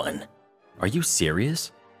new one. Are you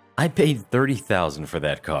serious? I paid 30,000 for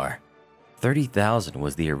that car. 30,000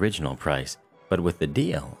 was the original price, but with the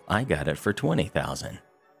deal, I got it for 20,000.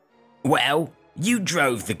 Well, you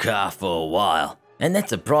drove the car for a while, and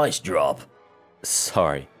that's a price drop.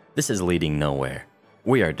 Sorry, this is leading nowhere.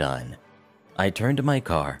 We are done. I turned to my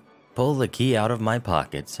car, pulled the key out of my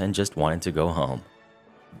pockets, and just wanted to go home.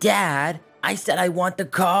 Dad, I said I want the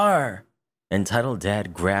car. Entitled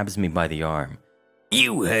Dad grabs me by the arm.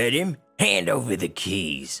 You heard him. Hand over the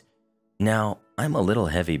keys. Now, I'm a little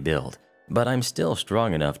heavy build, but I'm still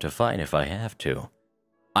strong enough to fight if I have to.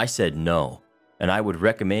 I said no, and I would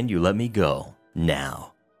recommend you let me go,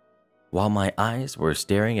 now. While my eyes were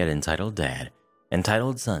staring at Entitled Dad,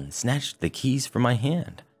 Entitled Son snatched the keys from my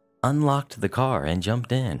hand, unlocked the car, and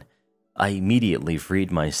jumped in. I immediately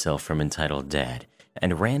freed myself from Entitled Dad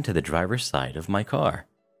and ran to the driver's side of my car.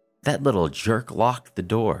 That little jerk locked the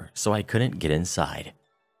door so I couldn't get inside.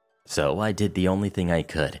 So I did the only thing I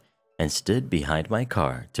could and stood behind my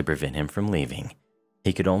car to prevent him from leaving.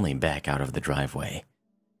 He could only back out of the driveway.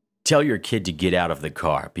 Tell your kid to get out of the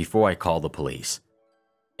car before I call the police.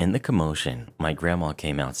 In the commotion, my grandma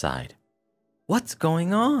came outside. What's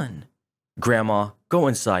going on? Grandma, go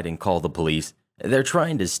inside and call the police. They're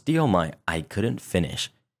trying to steal my... I couldn't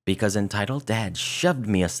finish because Entitled Dad shoved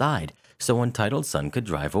me aside so Entitled Son could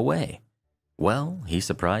drive away. Well, he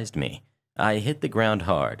surprised me. I hit the ground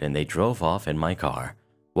hard and they drove off in my car,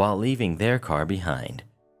 while leaving their car behind.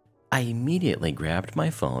 I immediately grabbed my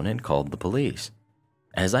phone and called the police.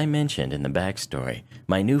 As I mentioned in the backstory,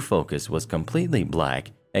 my new Focus was completely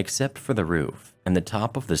black except for the roof and the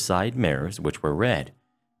top of the side mirrors, which were red,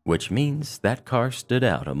 which means that car stood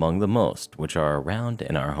out among the most which are around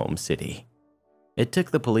in our home city. It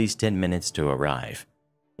took the police 10 minutes to arrive.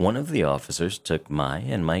 One of the officers took my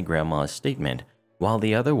and my grandma's statement, while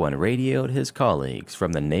the other one radioed his colleagues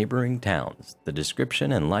from the neighboring towns the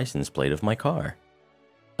description and license plate of my car.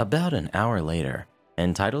 About an hour later,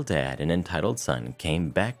 Entitled Dad and Entitled Son came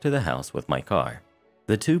back to the house with my car.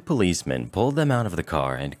 The two policemen pulled them out of the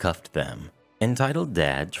car and cuffed them. Entitled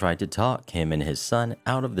Dad tried to talk him and his son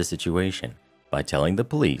out of the situation by telling the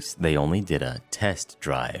police they only did a test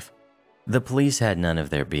drive. The police had none of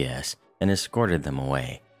their BS and escorted them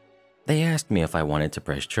away. They asked me if I wanted to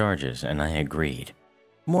press charges, and I agreed.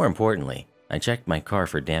 More importantly, I checked my car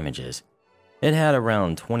for damages. It had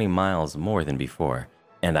around 20 miles more than before,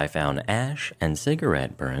 and I found ash and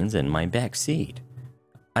cigarette burns in my back seat.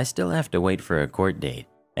 I still have to wait for a court date,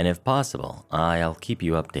 and if possible, I'll keep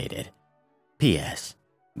you updated. P.S.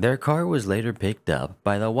 Their car was later picked up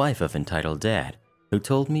by the wife of Entitled Dad, who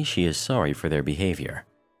told me she is sorry for their behavior.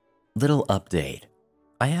 Little update.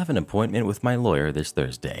 I have an appointment with my lawyer this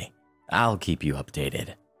Thursday. I'll keep you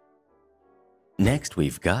updated. Next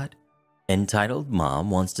we've got Entitled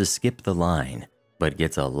Mom wants to skip the line, but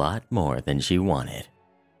gets a lot more than she wanted.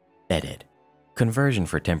 Edit. Conversion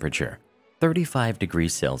for temperature. 35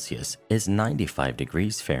 degrees Celsius is 95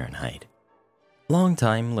 degrees Fahrenheit.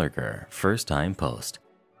 Long-time lurker, first-time post.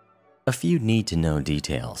 A few need-to-know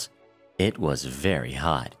details. It was very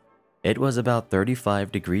hot. It was about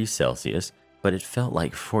 35 degrees Celsius, but it felt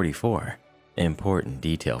like 44. Important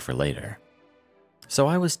detail for later. So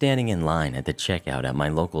I was standing in line at the checkout at my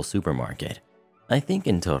local supermarket. I think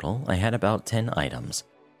in total I had about 10 items,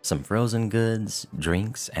 some frozen goods,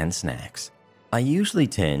 drinks, and snacks. I usually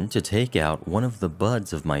tend to take out one of the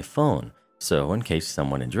buds of my phone, so in case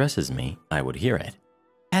someone addresses me, I would hear it.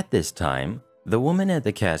 At this time, the woman at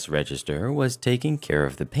the cash register was taking care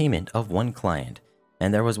of the payment of one client,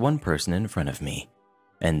 and there was one person in front of me.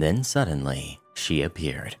 And then suddenly, she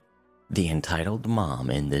appeared. The entitled mom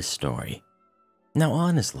in this story. Now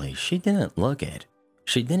honestly, she didn't look it.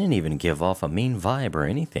 She didn't even give off a mean vibe or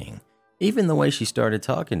anything. Even the way she started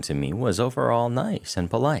talking to me was overall nice and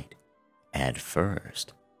polite. At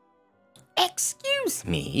first. Excuse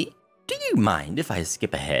me, do you mind if I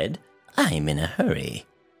skip ahead? I'm in a hurry.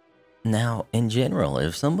 Now, in general,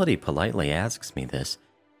 if somebody politely asks me this,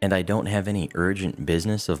 and I don't have any urgent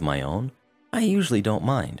business of my own, I usually don't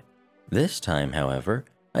mind. This time, however,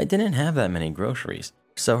 I didn't have that many groceries,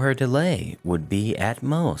 so her delay would be at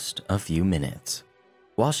most a few minutes,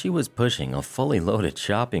 while she was pushing a fully loaded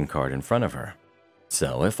shopping cart in front of her.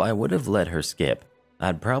 So if I would have let her skip,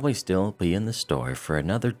 I'd probably still be in the store for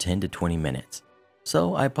another 10 to 20 minutes.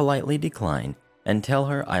 So I politely decline and tell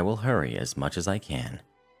her I will hurry as much as I can.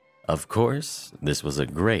 Of course, this was a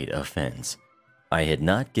great offense. I had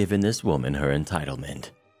not given this woman her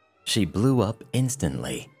entitlement. She blew up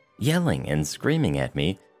instantly, yelling and screaming at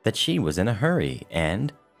me that she was in a hurry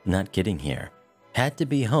and, not kidding here, had to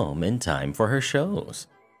be home in time for her shows.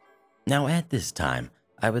 Now at this time,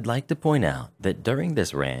 I would like to point out that during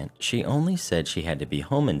this rant, she only said she had to be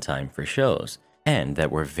home in time for shows and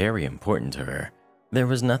that were very important to her. There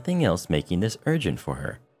was nothing else making this urgent for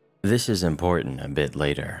her. This is important a bit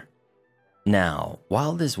later. Now,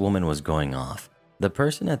 while this woman was going off, the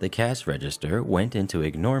person at the cash register went into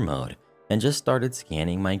ignore mode and just started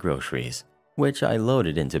scanning my groceries, which I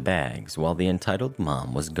loaded into bags while the entitled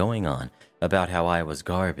mom was going on about how I was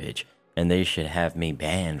garbage and they should have me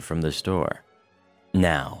banned from the store.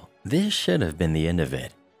 Now, this should have been the end of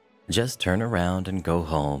it. Just turn around and go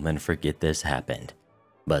home and forget this happened.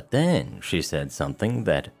 But then she said something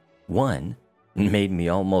that, 1, made me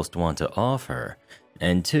almost want to off her,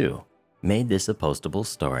 and 2, made this a postable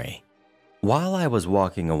story. While I was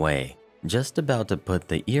walking away, just about to put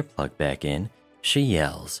the earplug back in, she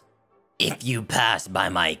yells, If you pass by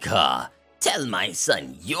my car, tell my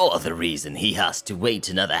son you're the reason he has to wait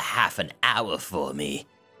another half an hour for me.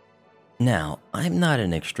 Now, I'm not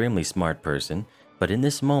an extremely smart person, but in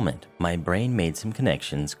this moment, my brain made some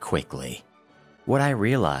connections quickly. What I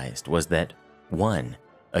realized was that 1,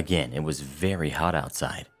 again, it was very hot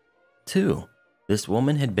outside. 2, this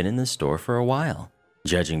woman had been in the store for a while,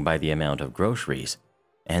 judging by the amount of groceries.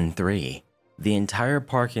 And 3, the entire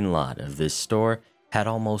parking lot of this store had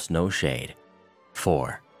almost no shade.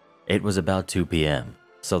 4, it was about 2 p.m.,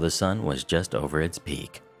 so the sun was just over its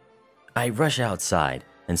peak. I rush outside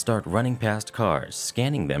and start running past cars,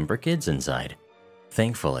 scanning them for kids inside.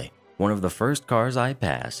 Thankfully, one of the first cars I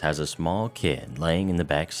pass has a small kid laying in the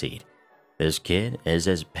back seat. This kid is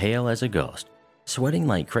as pale as a ghost, sweating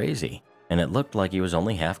like crazy, and it looked like he was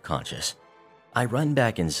only half conscious. I run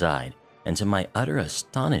back inside, and to my utter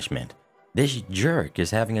astonishment, this jerk is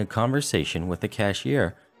having a conversation with the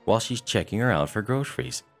cashier while she's checking her out for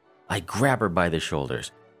groceries. I grab her by the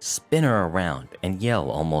shoulders, spin her around, and yell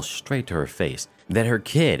almost straight to her face that her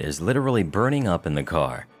kid is literally burning up in the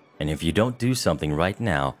car, and if you don't do something right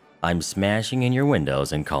now, I'm smashing in your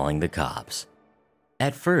windows and calling the cops.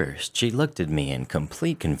 At first, she looked at me in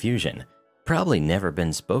complete confusion, probably never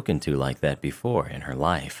been spoken to like that before in her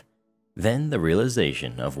life. Then the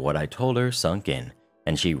realization of what I told her sunk in,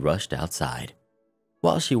 and she rushed outside.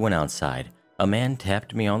 While she went outside, a man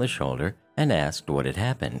tapped me on the shoulder and asked what had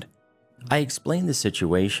happened. I explained the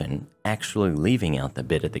situation, actually leaving out the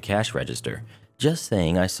bit at the cash register, just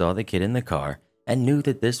saying I saw the kid in the car and knew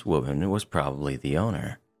that this woman was probably the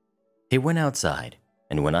owner. He went outside,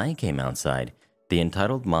 and when I came outside, the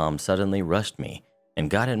entitled mom suddenly rushed me and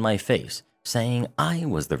got in my face, saying I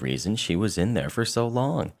was the reason she was in there for so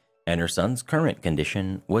long, and her son's current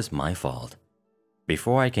condition was my fault.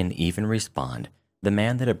 Before I can even respond, the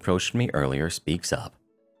man that approached me earlier speaks up.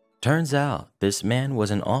 Turns out, this man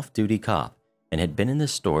was an off-duty cop and had been in the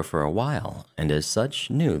store for a while, and as such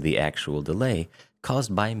knew the actual delay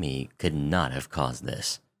caused by me could not have caused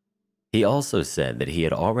this. He also said that he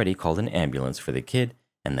had already called an ambulance for the kid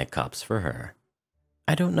and the cops for her.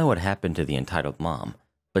 I don't know what happened to the entitled mom,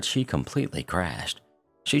 but she completely crashed.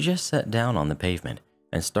 She just sat down on the pavement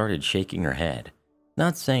and started shaking her head,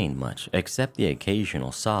 not saying much except the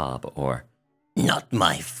occasional sob or, "Not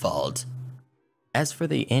my fault." As for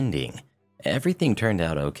the ending, everything turned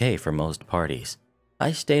out okay for most parties.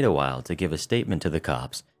 I stayed a while to give a statement to the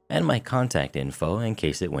cops and my contact info in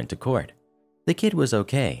case it went to court. The kid was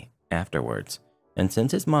okay afterwards, and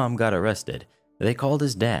since his mom got arrested, they called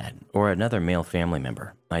his dad or another male family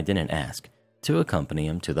member, I didn't ask, to accompany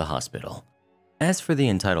him to the hospital. As for the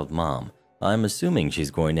entitled mom, I'm assuming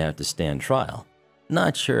she's going to have to stand trial.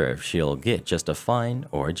 Not sure if she'll get just a fine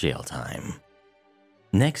or jail time.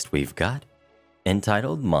 Next we've got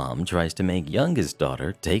entitled mom tries to make youngest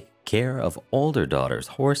daughter take care of older daughter's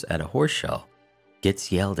horse at a horse show.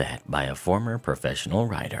 Gets yelled at by a former professional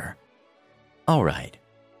rider. Alright,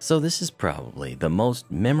 so this is probably the most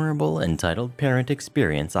memorable entitled parent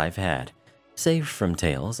experience I've had, save from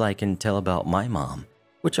tales I can tell about my mom,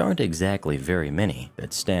 which aren't exactly very many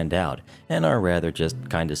that stand out and are rather just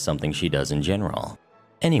kinda something she does in general.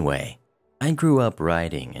 Anyway, I grew up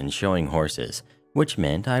riding and showing horses, which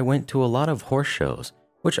meant I went to a lot of horse shows,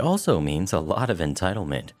 which also means a lot of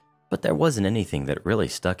entitlement, but there wasn't anything that really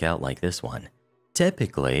stuck out like this one.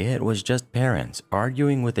 Typically, it was just parents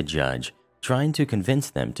arguing with a judge, trying to convince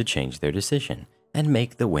them to change their decision and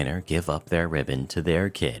make the winner give up their ribbon to their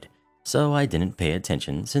kid, so I didn't pay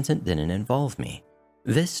attention since it didn't involve me.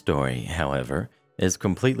 This story, however, is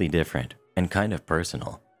completely different and kind of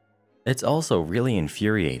personal. It's also really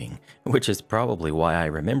infuriating, which is probably why I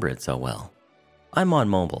remember it so well. I'm on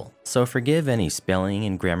mobile, so forgive any spelling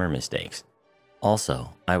and grammar mistakes.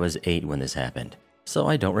 Also, I was 8 when this happened, so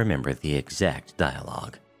I don't remember the exact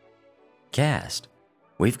dialogue. Cast.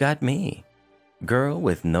 We've got me. Girl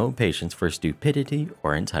with no patience for stupidity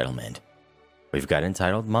or entitlement. We've got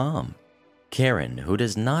entitled mom. Karen, who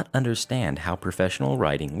does not understand how professional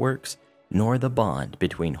riding works, nor the bond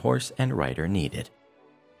between horse and rider needed.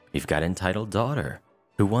 We've got entitled daughter,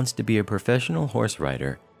 who wants to be a professional horse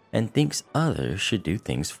rider and thinks others should do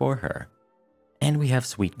things for her. And we have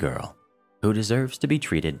sweet girl, who deserves to be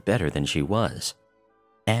treated better than she was.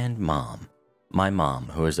 And mom, my mom,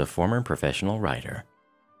 who is a former professional rider.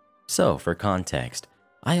 So, for context,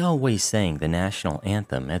 I always sang the national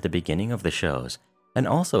anthem at the beginning of the shows and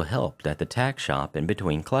also helped at the tack shop in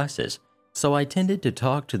between classes, so I tended to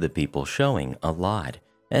talk to the people showing a lot,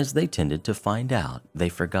 as they tended to find out they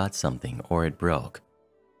forgot something or it broke.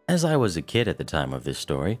 As I was a kid at the time of this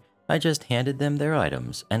story, I just handed them their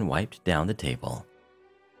items and wiped down the table.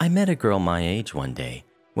 I met a girl my age one day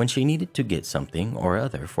when she needed to get something or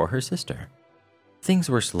other for her sister. Things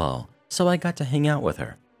were slow, so I got to hang out with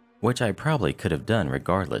her, which I probably could have done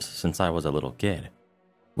regardless since I was a little kid.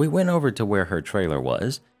 We went over to where her trailer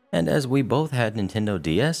was, and as we both had Nintendo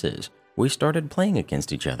DS's, we started playing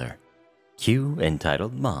against each other. Cue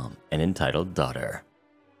entitled mom and entitled daughter.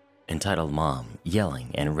 Entitled mom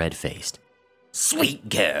yelling and red-faced. "Sweet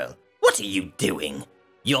girl, what are you doing?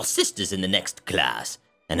 Your sister's in the next class,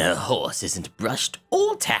 and her horse isn't brushed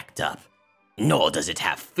or tacked up, nor does it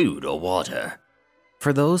have food or water."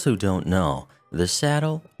 For those who don't know, the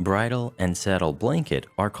saddle, bridle, and saddle blanket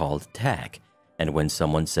are called tack, and when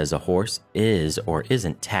someone says a horse is or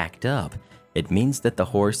isn't tacked up, it means that the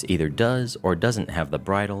horse either does or doesn't have the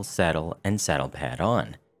bridle, saddle, and saddle pad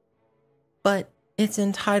on. But it's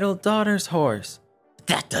entitled daughter's horse.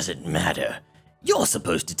 That doesn't matter. You're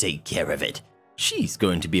supposed to take care of it. She's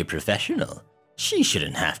going to be a professional. She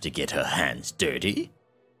shouldn't have to get her hands dirty.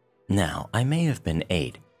 Now, I may have been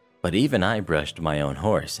 8, but even I brushed my own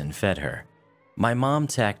horse and fed her. My mom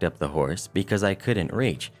tacked up the horse because I couldn't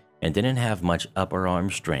reach and didn't have much upper arm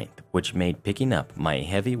strength, which made picking up my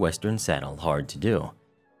heavy western saddle hard to do.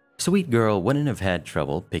 Sweet girl wouldn't have had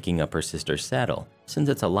trouble picking up her sister's saddle since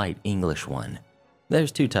it's a light English one.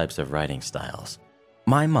 There's 2 types of riding styles.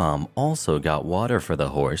 My mom also got water for the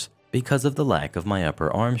horse because of the lack of my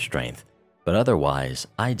upper arm strength, but otherwise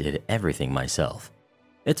I did everything myself.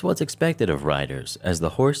 It's what's expected of riders, as the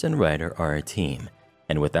horse and rider are a team,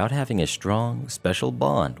 and without having a strong, special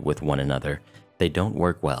bond with one another, they don't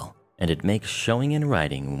work well, and it makes showing and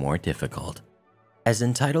riding more difficult. As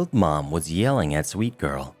entitled mom was yelling at sweet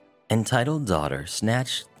girl, entitled daughter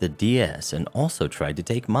snatched the DS and also tried to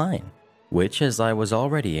take mine, which, as I was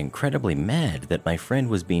already incredibly mad that my friend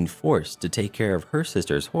was being forced to take care of her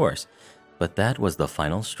sister's horse, but that was the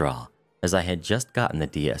final straw, as I had just gotten the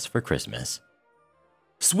DS for Christmas.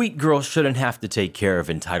 Sweet girl shouldn't have to take care of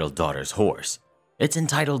entitled daughter's horse. It's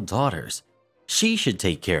entitled daughter's. She should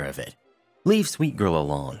take care of it. Leave sweet girl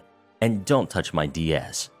alone, and don't touch my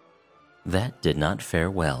DS. That did not fare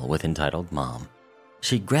well with entitled mom.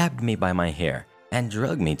 She grabbed me by my hair and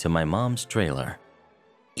dragged me to my mom's trailer.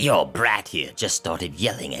 Your brat here just started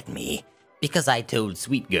yelling at me because I told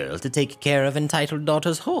Sweet Girl to take care of Entitled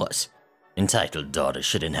Daughter's horse. Entitled Daughter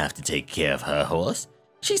shouldn't have to take care of her horse.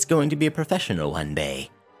 She's going to be a professional one day,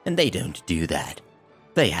 and they don't do that.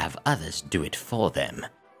 They have others do it for them.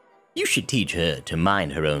 You should teach her to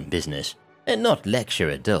mind her own business and not lecture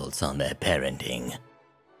adults on their parenting.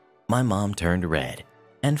 My mom turned red,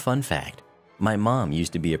 and fun fact, my mom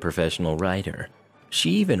used to be a professional rider.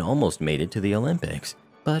 She even almost made it to the Olympics,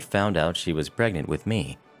 but found out she was pregnant with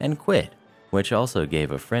me and quit, which also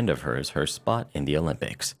gave a friend of hers her spot in the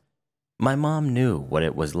Olympics. My mom knew what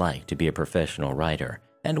it was like to be a professional rider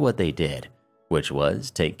and what they did, which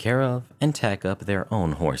was take care of and tack up their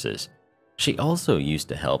own horses. She also used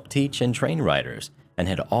to help teach and train riders and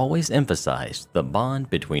had always emphasized the bond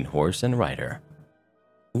between horse and rider.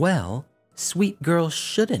 Well, Sweet Girl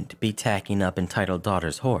shouldn't be tacking up Entitled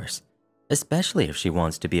Daughter's horse, especially if she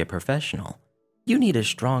wants to be a professional. You need a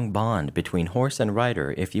strong bond between horse and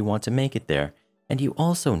rider if you want to make it there, and you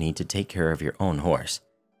also need to take care of your own horse.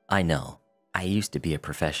 I know, I used to be a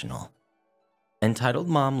professional. Entitled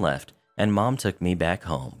Mom left, and Mom took me back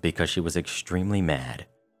home because she was extremely mad.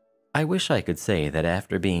 I wish I could say that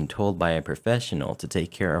after being told by a professional to take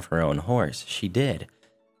care of her own horse, she did,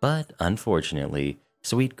 but unfortunately,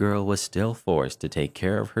 Sweet Girl was still forced to take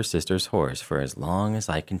care of her sister's horse for as long as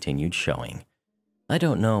I continued showing. I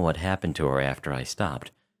don't know what happened to her after I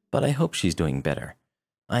stopped, but I hope she's doing better.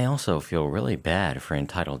 I also feel really bad for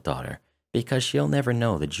Entitled Daughter because she'll never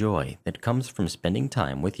know the joy that comes from spending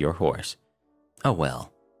time with your horse. Oh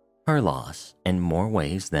well, her loss in more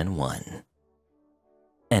ways than one.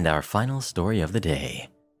 And our final story of the day.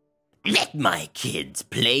 Let my kids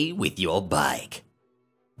play with your bike.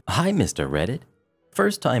 Hi, Mr. Reddit.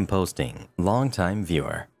 First time posting, long time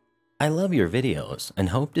viewer. I love your videos and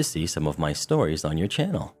hope to see some of my stories on your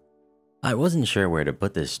channel. I wasn't sure where to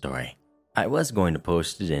put this story. I was going to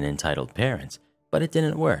post it in Entitled Parents, but it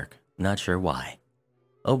didn't work, not sure why.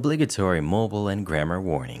 Obligatory mobile and grammar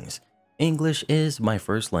warnings. English is my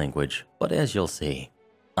first language, but as you'll see,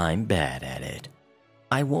 I'm bad at it.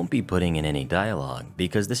 I won't be putting in any dialogue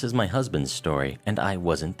because this is my husband's story and I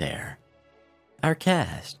wasn't there. Our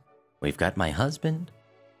cast. We've got my husband,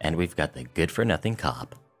 and we've got the good-for-nothing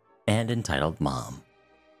cop, and Entitled Mom.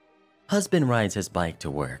 Husband rides his bike to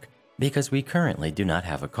work because we currently do not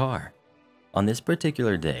have a car. On this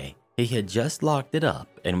particular day, he had just locked it up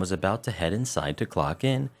and was about to head inside to clock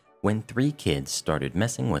in when 3 kids started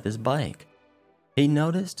messing with his bike. He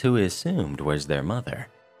noticed who he assumed was their mother,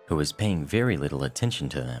 who was paying very little attention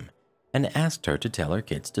to them, and asked her to tell her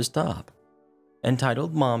kids to stop.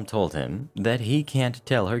 Entitled Mom told him that he can't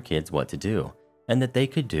tell her kids what to do and that they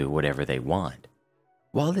could do whatever they want.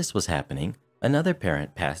 While this was happening, another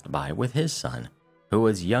parent passed by with his son, who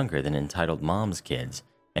was younger than Entitled Mom's kids,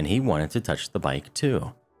 and he wanted to touch the bike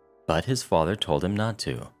too, but his father told him not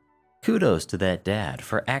to. Kudos to that dad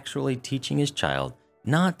for actually teaching his child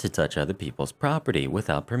not to touch other people's property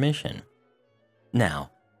without permission. Now,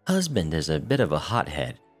 husband is a bit of a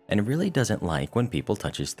hothead and really doesn't like when people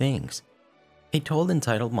touch his things. He told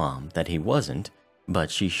Entitled Mom that he wasn't, but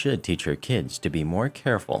she should teach her kids to be more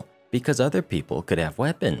careful because other people could have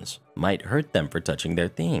weapons, might hurt them for touching their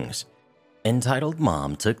things. Entitled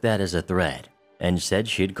Mom took that as a threat and said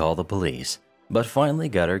she'd call the police, but finally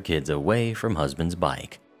got her kids away from husband's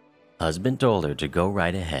bike. Husband told her to go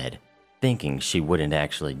right ahead, thinking she wouldn't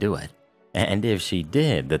actually do it, and if she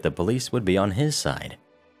did, that the police would be on his side.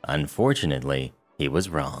 Unfortunately, he was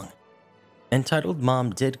wrong. Entitled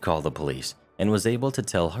Mom did call the police and was able to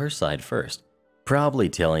tell her side first, probably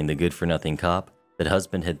telling the good-for-nothing cop that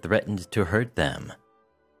husband had threatened to hurt them.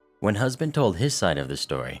 When husband told his side of the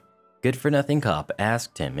story, good-for-nothing cop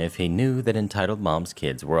asked him if he knew that Entitled Mom's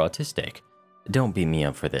kids were autistic. Don't beat me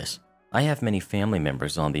up for this. I have many family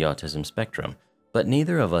members on the autism spectrum, but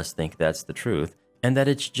neither of us think that's the truth and that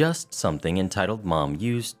it's just something Entitled Mom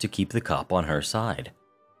used to keep the cop on her side.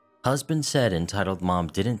 Husband said Entitled Mom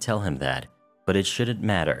didn't tell him that, but it shouldn't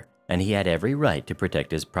matter, and he had every right to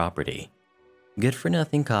protect his property.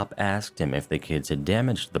 Good-for-nothing cop asked him if the kids had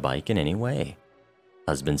damaged the bike in any way.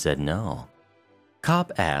 Husband said no.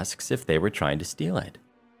 Cop asks if they were trying to steal it.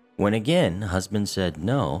 When again husband said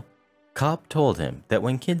no, cop told him that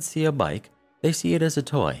when kids see a bike, they see it as a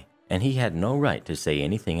toy, and he had no right to say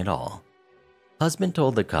anything at all. Husband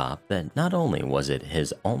told the cop that not only was it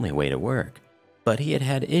his only way to work, but he had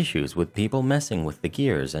had issues with people messing with the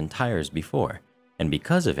gears and tires before, and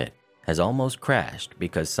because of it, has almost crashed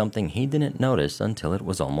because something he didn't notice until it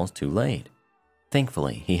was almost too late.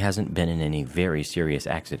 Thankfully, he hasn't been in any very serious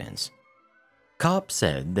accidents. Cop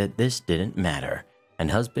said that this didn't matter, and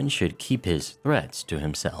husband should keep his threats to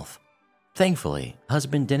himself. Thankfully,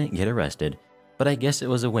 husband didn't get arrested, but I guess it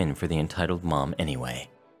was a win for the entitled mom anyway.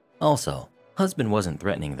 Also, husband wasn't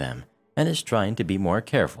threatening them and is trying to be more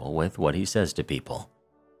careful with what he says to people.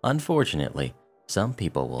 Unfortunately, some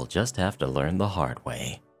people will just have to learn the hard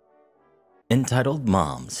way. Entitled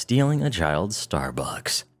mom stealing a child's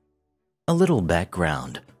Starbucks. A little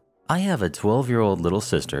background. I have a 12-year-old little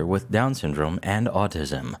sister with Down syndrome and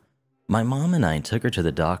autism. My mom and I took her to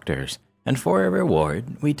the doctors, and for a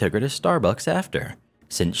reward, we took her to Starbucks after,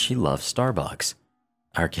 since she loves Starbucks.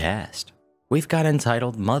 Our cast. We've got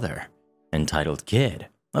entitled mother, entitled kid,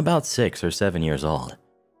 about 6 or 7 years old,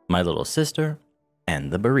 my little sister,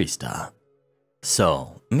 and the barista.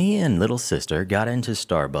 So, me and little sister got into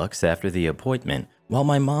Starbucks after the appointment while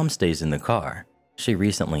my mom stays in the car. She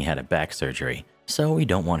recently had a back surgery, so we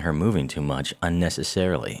don't want her moving too much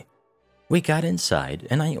unnecessarily. We got inside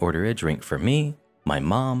and I ordered a drink for me, my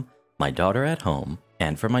mom, my daughter at home,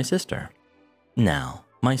 and for my sister. Now,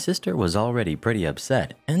 my sister was already pretty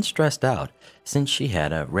upset and stressed out since she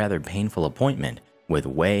had a rather painful appointment with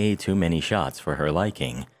way too many shots for her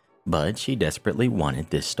liking, but she desperately wanted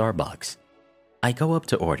this Starbucks. I go up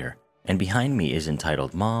to order, and behind me is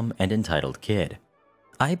entitled mom and entitled kid.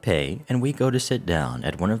 I pay and we go to sit down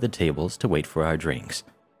at one of the tables to wait for our drinks,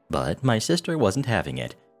 but my sister wasn't having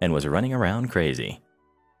it and was running around crazy.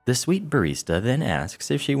 The sweet barista then asks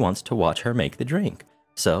if she wants to watch her make the drink,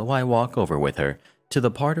 so I walk over with her to the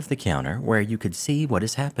part of the counter where you could see what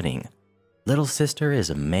is happening. Little sister is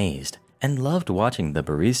amazed and loved watching the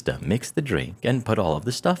barista mix the drink and put all of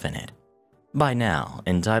the stuff in it. By now,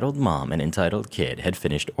 entitled mom and entitled kid had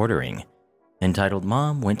finished ordering. Entitled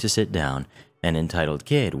mom went to sit down, and entitled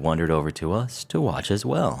kid wandered over to us to watch as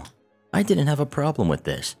well. I didn't have a problem with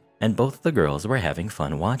this, and both the girls were having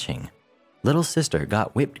fun watching. Little sister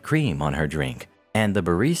got whipped cream on her drink, and the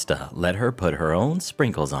barista let her put her own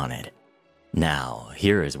sprinkles on it. Now,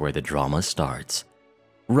 here is where the drama starts.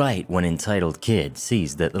 Right when entitled kid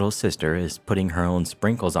sees that little sister is putting her own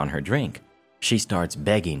sprinkles on her drink, she starts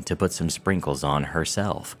begging to put some sprinkles on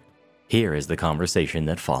herself. Here is the conversation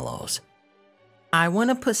that follows. I want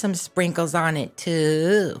to put some sprinkles on it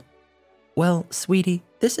too. Well, sweetie,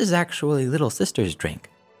 this is actually little sister's drink,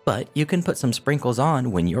 but you can put some sprinkles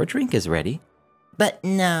on when your drink is ready. But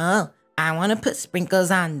no, I want to put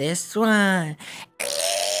sprinkles on this one.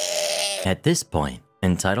 At this point,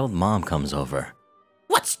 entitled mom comes over.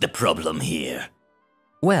 What's the problem here?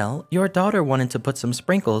 Well, your daughter wanted to put some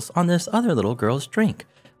sprinkles on this other little girl's drink,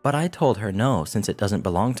 but I told her no since it doesn't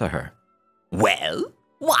belong to her. Well,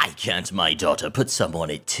 why can't my daughter put some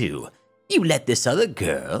on it too? You let this other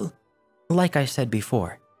girl... Like I said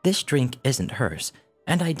before, this drink isn't hers,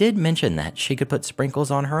 and I did mention that she could put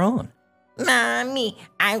sprinkles on her own. Mommy,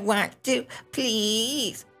 I want to,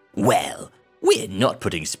 please. Well, we're not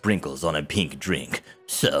putting sprinkles on a pink drink,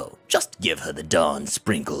 so just give her the darn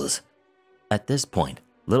sprinkles. At this point,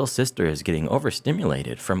 little sister is getting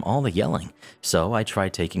overstimulated from all the yelling, so I try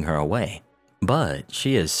taking her away. But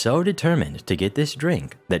she is so determined to get this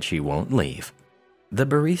drink that she won't leave. The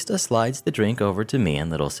barista slides the drink over to me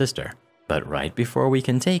and little sister, but right before we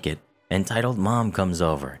can take it, entitled mom comes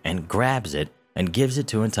over and grabs it and gives it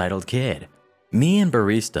to entitled kid. Me and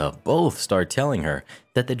barista both start telling her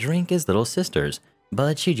that the drink is little sister's,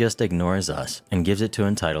 but she just ignores us and gives it to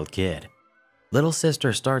entitled kid. Little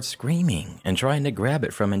sister starts screaming and trying to grab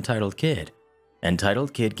it from entitled kid.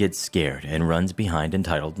 Entitled kid gets scared and runs behind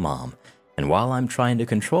entitled mom, and while I'm trying to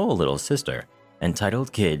control little sister,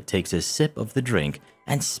 entitled kid takes a sip of the drink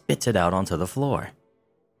and spits it out onto the floor.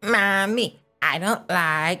 Mommy, I don't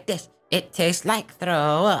like this. It tastes like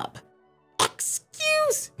throw up.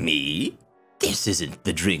 Excuse me? This isn't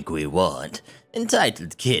the drink we want.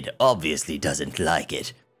 Entitled kid obviously doesn't like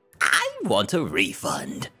it. I want a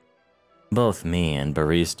refund. Both me and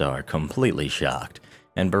barista are completely shocked,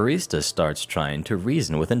 and barista starts trying to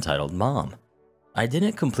reason with entitled mom. I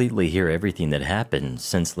didn't completely hear everything that happened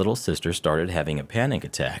since little sister started having a panic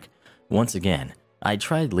attack. Once again, I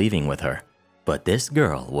tried leaving with her, but this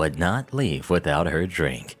girl would not leave without her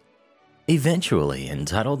drink. Eventually,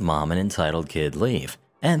 entitled mom and entitled kid leave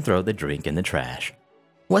and throw the drink in the trash.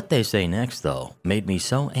 What they say next, though, made me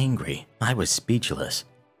so angry I was speechless.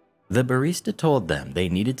 The barista told them they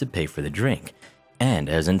needed to pay for the drink, and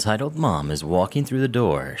as entitled mom is walking through the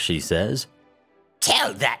door, she says,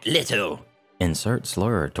 Tell that little... Insert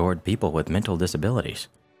slur toward people with mental disabilities.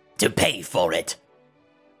 To pay for it.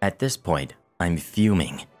 At this point, I'm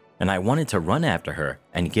fuming, and I wanted to run after her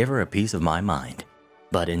and give her a piece of my mind.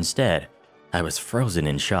 But instead, I was frozen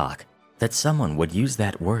in shock that someone would use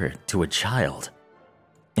that word to a child.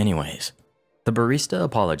 Anyways, The barista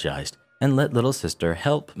apologized and let little sister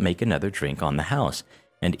help make another drink on the house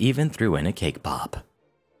and even threw in a cake pop.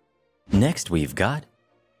 Next we've got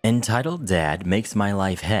Entitled Dad Makes My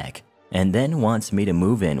Life Heck and then wants me to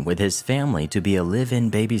move in with his family to be a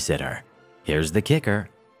live-in babysitter. Here's the kicker,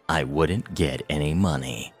 I wouldn't get any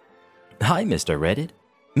money. Hi, Mr. Reddit.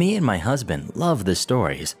 Me and my husband love the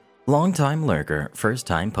stories. Long-time lurker,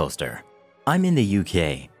 first-time poster. I'm in the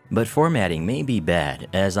UK, but formatting may be bad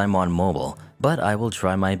as I'm on mobile, but I will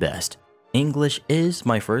try my best. English is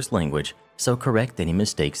my first language, so correct any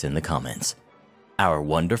mistakes in the comments. Our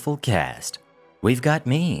wonderful cast. We've got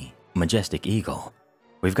me, Majestic Eagle.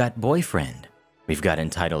 We've got Boyfriend. We've got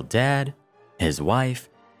Entitled Dad, his wife,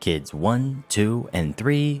 kids 1, 2, and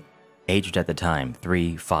 3, aged at the time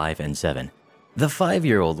 3, 5, and 7. The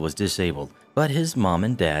 5-year-old was disabled, but his mom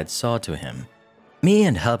and dad saw to him. Me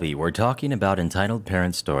and hubby were talking about entitled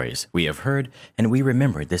parent stories we have heard, and we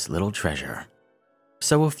remembered this little treasure.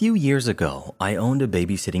 So a few years ago, I owned a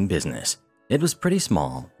babysitting business. It was pretty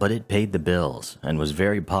small, but it paid the bills and was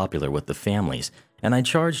very popular with the families, and I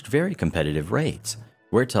charged very competitive rates.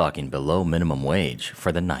 We're talking below minimum wage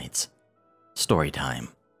for the nights. Story time.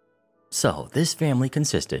 So this family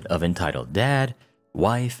consisted of entitled dad,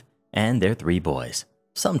 wife, and their 3 boys.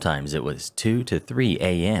 Sometimes it was 2 to 3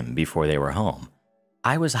 a.m. before they were home.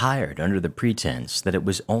 I was hired under the pretense that it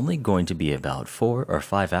was only going to be about 4 or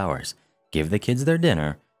 5 hours, give the kids their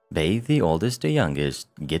dinner, bathe the oldest to youngest,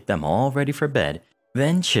 get them all ready for bed,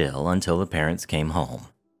 then chill until the parents came home.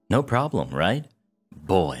 No problem, right?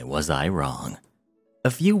 Boy, was I wrong.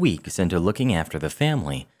 A few weeks into looking after the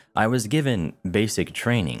family, I was given basic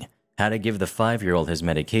training, how to give the 5-year-old his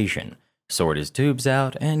medication, sort his tubes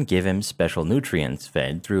out, and give him special nutrients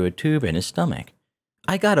fed through a tube in his stomach.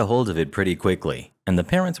 I got a hold of it pretty quickly, and the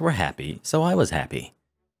parents were happy, so I was happy.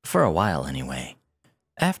 For a while anyway.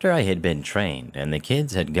 After I had been trained and the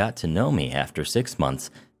kids had got to know me after 6 months,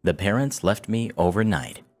 the parents left me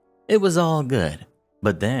overnight. It was all good,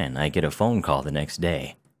 but then I get a phone call the next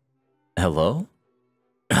day. Hello?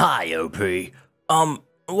 Hi, OP.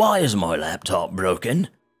 Why is my laptop broken?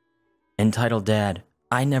 Entitled Dad,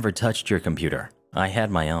 I never touched your computer. I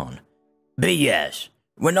had my own. BS.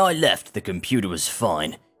 When I left, the computer was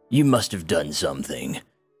fine. You must have done something.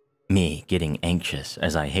 Me getting anxious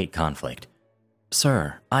as I hate conflict.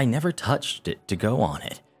 Sir, I never touched it to go on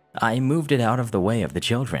it. I moved it out of the way of the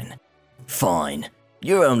children. Fine.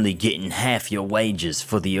 You're only getting half your wages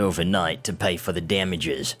for the overnight to pay for the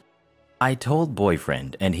damages. I told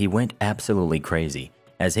Boyfriend and he went absolutely crazy,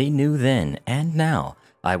 as he knew then and now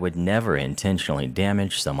I would never intentionally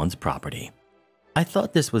damage someone's property. I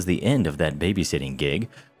thought this was the end of that babysitting gig,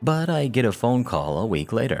 but I get a phone call a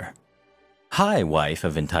week later. Hi, wife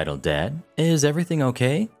of Entitled Dad. Is everything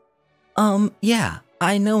okay? Yeah.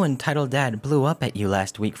 I know Entitled Dad blew up at you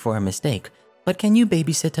last week for a mistake, but can you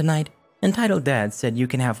babysit tonight? Entitled Dad said you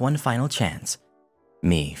can have one final chance.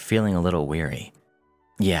 Me, feeling a little weary.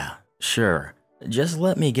 Yeah, sure. Just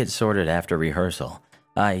let me get sorted after rehearsal.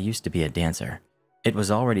 I used to be a dancer. It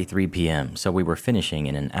was already 3 p.m., so we were finishing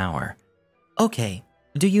in an hour. Okay.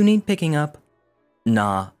 Do you need picking up?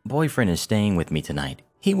 Nah, Boyfriend is staying with me tonight.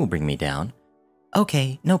 He will bring me down.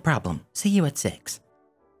 Okay, no problem. See you at 6.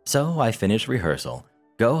 So I finish rehearsal,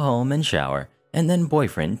 go home and shower, and then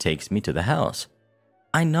Boyfriend takes me to the house.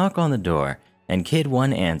 I knock on the door, and Kid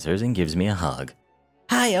 1 answers and gives me a hug.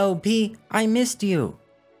 Hi, OP. I missed you.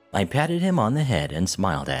 I patted him on the head and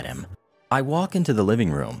smiled at him. I walk into the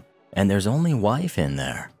living room, and there's only wife in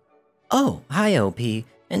there. Oh, hi, OP.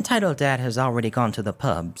 Entitled Dad has already gone to the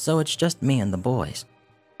pub, so it's just me and the boys.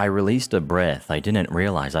 I released a breath I didn't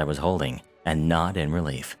realize I was holding, and nod in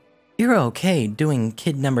relief. You're okay doing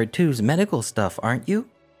kid number 2's medical stuff, aren't you?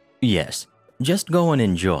 Yes, just go and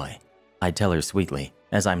enjoy, I tell her sweetly,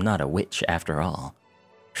 as I'm not a witch after all.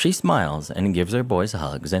 She smiles and gives her boys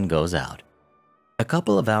hugs and goes out. A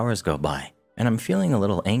couple of hours go by, and I'm feeling a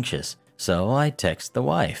little anxious, so I text the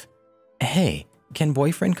wife. Hey, can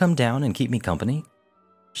Boyfriend come down and keep me company?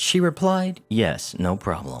 She replied, yes, no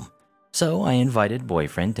problem. So I invited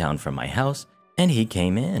Boyfriend down from my house, and he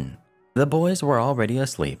came in. The boys were already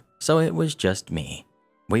asleep, so it was just me.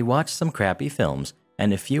 We watched some crappy films,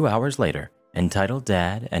 and a few hours later, Entitled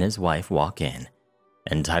Dad and his wife walk in.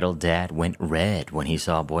 Entitled Dad went red when he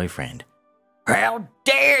saw Boyfriend. How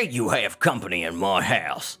dare you have company in my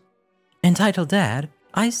house? Entitled Dad,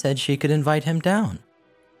 I said she could invite him down.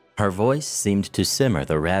 Her voice seemed to simmer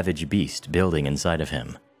the ravaged beast building inside of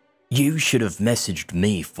him. You should have messaged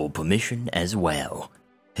me for permission as well.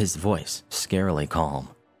 His voice scarily calm.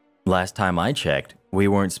 Last time I checked, we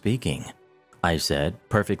weren't speaking, I said,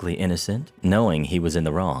 perfectly innocent, knowing he was in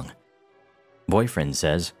the wrong. Boyfriend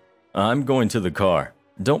says, I'm going to the car.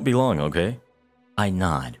 Don't be long, okay? I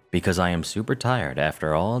nod because I am super tired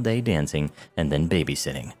after all day dancing and then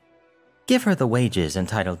babysitting. Give her the wages,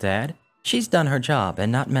 Entitled Dad. She's done her job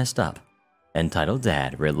and not messed up. Entitled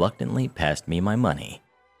Dad reluctantly passed me my money.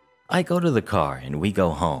 I go to the car and we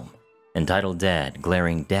go home. Entitled Dad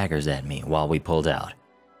glaring daggers at me while we pulled out.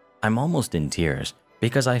 I'm almost in tears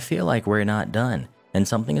because I feel like we're not done and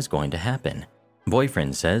something is going to happen.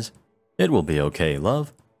 Boyfriend says, It will be okay,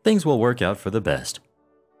 love. Things will work out for the best.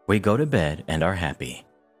 We go to bed and are happy.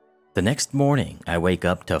 The next morning, I wake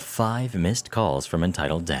up to 5 missed calls from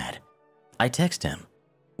Entitled Dad. I text him,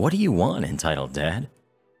 What do you want, Entitled Dad?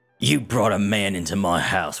 You brought a man into my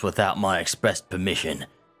house without my express permission.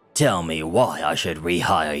 Tell me why I should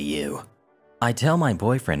rehire you. I tell my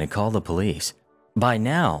boyfriend to call the police. By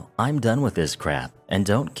now, I'm done with this crap and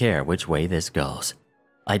don't care which way this goes.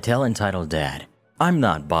 I tell Entitled Dad, I'm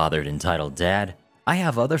not bothered, Entitled Dad. I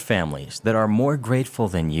have other families that are more grateful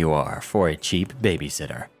than you are for a cheap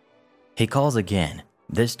babysitter. He calls again.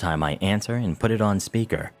 This time I answer and put it on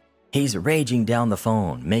speaker. He's raging down the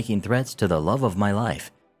phone, making threats to the love of my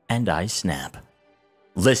life, and I snap.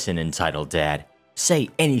 Listen, Entitled Dad, say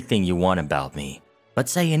anything you want about me, but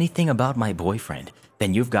say anything about my boyfriend,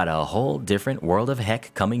 then you've got a whole different world of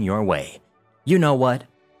heck coming your way. You know what?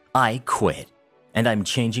 I quit, and I'm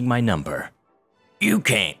changing my number. You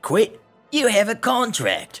can't quit. You have a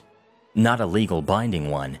contract. Not a legal binding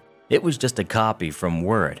one. It was just a copy from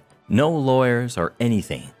Word. No lawyers or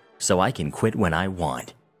anything, so I can quit when I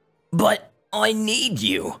want. But I need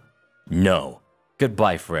you. No.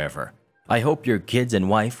 Goodbye forever. I hope your kids and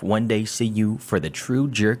wife one day see you for the true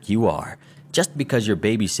jerk you are, just because your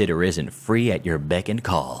babysitter isn't free at your beck and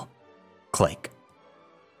call. Click.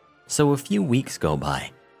 So a few weeks go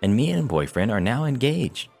by, and me and boyfriend are now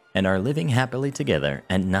engaged and are living happily together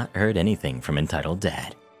and not heard anything from Entitled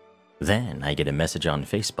Dad. Then I get a message on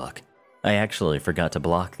Facebook. I actually forgot to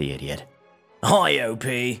block the idiot. Hi, OP.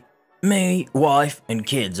 Me, wife, and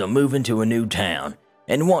kids are moving to a new town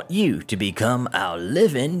and want you to become our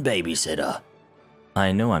live-in babysitter.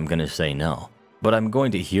 I know I'm gonna say no, but I'm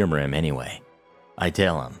going to humor him anyway. I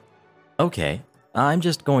tell him, okay, I'm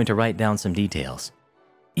just going to write down some details.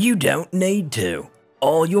 You don't need to.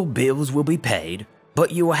 All your bills will be paid,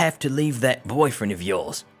 but you will have to leave that boyfriend of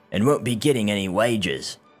yours and won't be getting any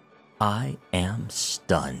wages. I am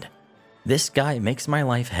stunned. This guy makes my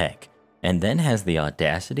life heck, and then has the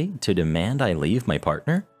audacity to demand I leave my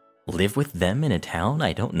partner, live with them in a town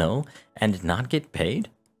I don't know, and not get paid?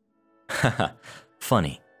 Haha,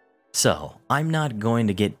 funny. So, I'm not going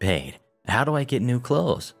to get paid. How do I get new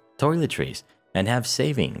clothes, toiletries, and have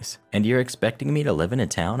savings, and you're expecting me to live in a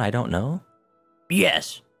town I don't know?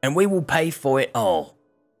 Yes, and we will pay for it all.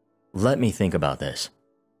 Let me think about this.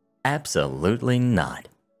 Absolutely not.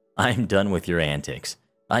 I'm done with your antics.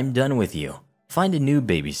 I'm done with you. Find a new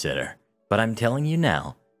babysitter. But I'm telling you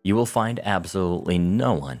now, you will find absolutely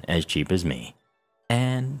no one as cheap as me.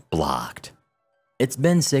 And blocked. It's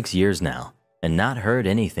been 6 years now, and not heard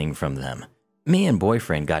anything from them. Me and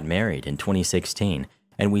boyfriend got married in 2016,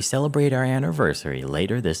 and we celebrate our anniversary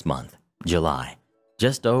later this month, July.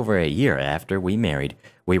 Just over a year after we married,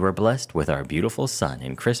 we were blessed with our beautiful son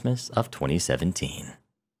in Christmas of 2017.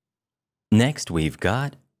 Next we've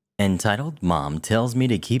got Entitled Mom tells me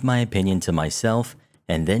to keep my opinion to myself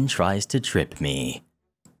and then tries to trip me.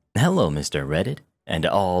 Hello, Mr. Reddit and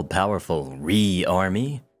all-powerful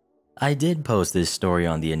Re-Army. I did post this story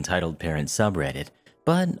on the Entitled Parent subreddit,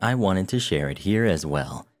 but I wanted to share it here as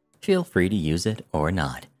well. Feel free to use it or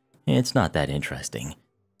not. It's not that interesting.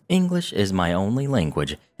 English is my only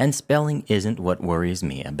language, and spelling isn't what worries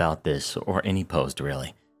me about this or any post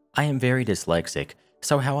really. I am very dyslexic,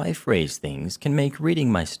 so how I phrase things can make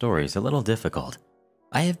reading my stories a little difficult.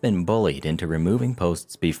 I have been bullied into removing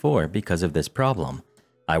posts before because of this problem.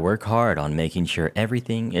 I work hard on making sure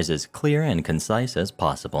everything is as clear and concise as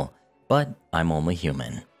possible, but I'm only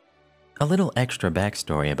human. A little extra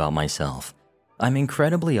backstory about myself. I'm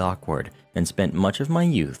incredibly awkward and spent much of my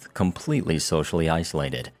youth completely socially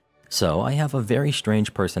isolated, so I have a very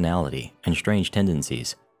strange personality and strange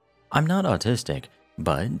tendencies. I'm not autistic,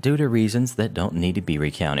 but due to reasons that don't need to be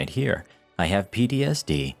recounted here, I have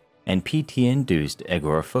PTSD and PT-induced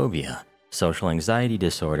agoraphobia, social anxiety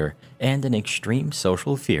disorder, and an extreme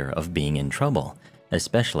social fear of being in trouble,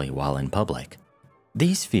 especially while in public.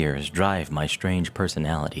 These fears drive my strange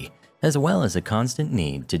personality, as well as a constant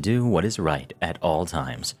need to do what is right at all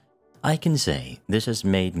times. I can say this has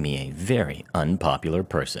made me a very unpopular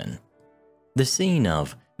person. The scene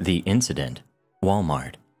of The Incident,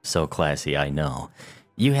 Walmart, so classy I know.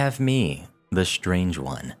 You have me, the strange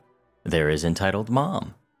one. There is entitled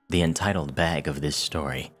mom, the entitled bag of this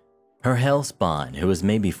story, her hellspawn who is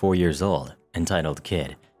maybe 4 years old, entitled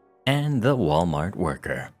kid, and the Walmart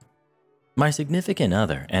worker. My significant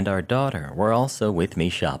other and our daughter were also with me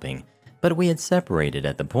shopping, but we had separated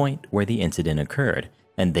at the point where the incident occurred,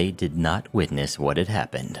 and they did not witness what had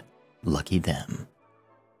happened. Lucky them.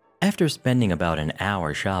 After spending about an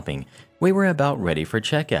hour shopping, we were about ready for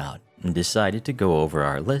checkout and decided to go over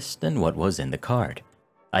our list and what was in the cart.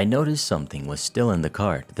 I noticed something was still in the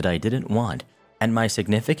cart that I didn't want, and my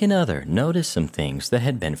significant other noticed some things that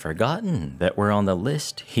had been forgotten that were on the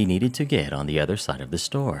list he needed to get on the other side of the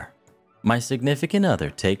store. My significant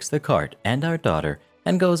other takes the cart and our daughter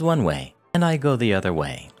and goes one way, and I go the other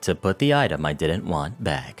way to put the item I didn't want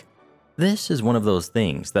back. This is one of those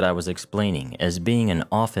things that I was explaining as being an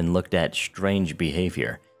often looked at strange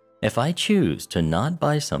behavior. If I choose to not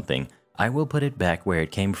buy something, I will put it back where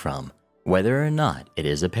it came from, whether or not it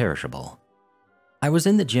is a perishable. I was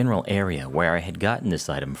in the general area where I had gotten this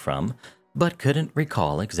item from, but couldn't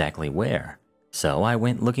recall exactly where, so I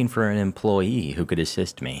went looking for an employee who could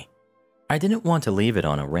assist me. I didn't want to leave it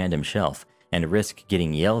on a random shelf and risk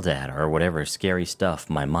getting yelled at or whatever scary stuff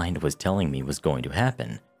my mind was telling me was going to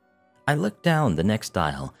happen. I look down the next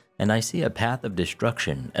aisle and I see a path of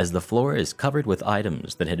destruction as the floor is covered with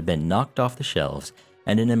items that had been knocked off the shelves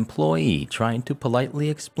and an employee trying to politely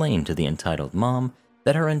explain to the entitled mom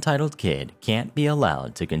that her entitled kid can't be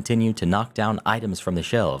allowed to continue to knock down items from the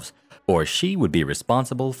shelves or she would be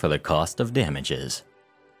responsible for the cost of damages.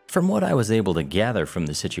 From what I was able to gather from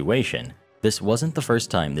the situation, this wasn't the first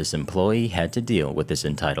time this employee had to deal with this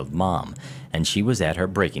entitled mom, and she was at her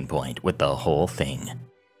breaking point with the whole thing.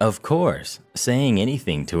 Of course, saying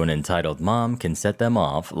anything to an entitled mom can set them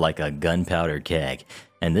off like a gunpowder keg,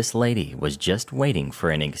 and this lady was just waiting for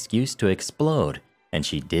an excuse to explode, and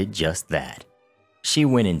she did just that. She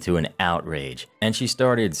went into an outrage, and she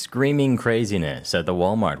started screaming craziness at the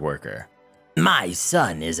Walmart worker. My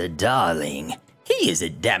son is a darling. He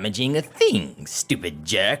isn't damaging a thing, stupid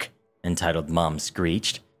jerk, entitled mom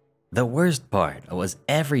screeched. The worst part was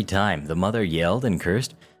every time the mother yelled and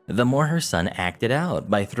cursed, the more her son acted out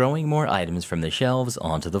by throwing more items from the shelves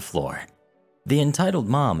onto the floor. The entitled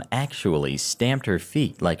mom actually stamped her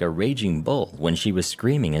feet like a raging bull when she was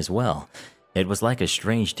screaming as well. It was like a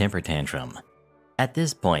strange temper tantrum. At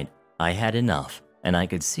this point, I had enough, and I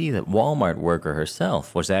could see that Walmart worker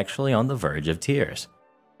herself was actually on the verge of tears.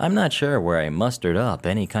 I'm not sure where I mustered up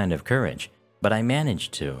any kind of courage, but I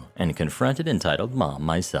managed to and confronted entitled mom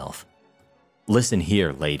myself. Listen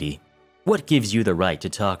here, lady. What gives you the right to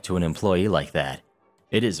talk to an employee like that?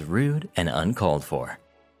 It is rude and uncalled for.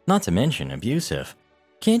 Not to mention abusive.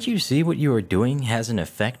 Can't you see what you are doing has an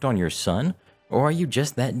effect on your son, or are you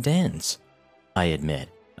just that dense? I admit,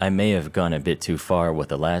 I may have gone a bit too far with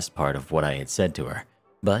the last part of what I had said to her,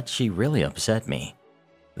 but she really upset me.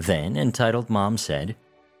 Then entitled mom said,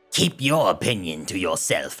 "Keep your opinion to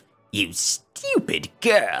yourself, you stupid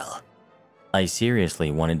girl." I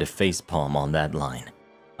seriously wanted to facepalm on that line.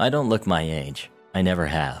 I don't look my age. I never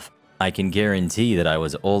have. I can guarantee that I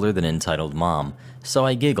was older than entitled mom, so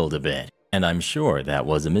I giggled a bit, and I'm sure that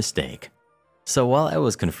was a mistake. So while I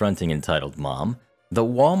was confronting entitled mom, the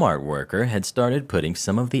Walmart worker had started putting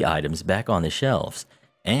some of the items back on the shelves,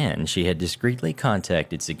 and she had discreetly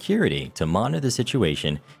contacted security to monitor the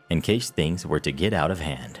situation in case things were to get out of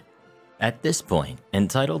hand. At this point,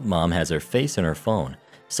 entitled mom has her face in her phone,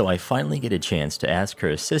 so I finally get a chance to ask her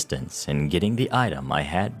assistance in getting the item I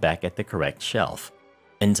had back at the correct shelf.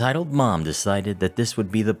 Entitled mom decided that this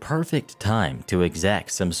would be the perfect time to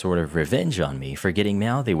exact some sort of revenge on me for getting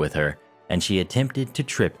mouthy with her, and she attempted to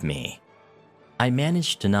trip me. I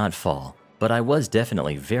managed to not fall, but I was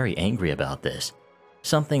definitely very angry about this.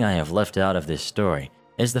 Something I have left out of this story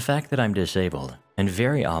is the fact that I'm disabled, and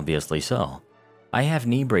very obviously so. I have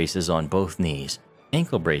knee braces on both knees,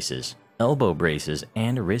 ankle braces, elbow braces,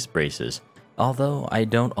 and wrist braces. Although I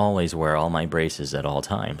don't always wear all my braces at all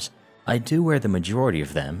times, I do wear the majority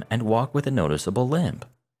of them and walk with a noticeable limp.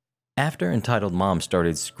 After entitled mom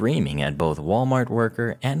started screaming at both Walmart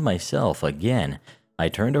worker and myself again, I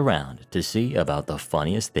turned around to see about the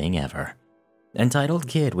funniest thing ever. Entitled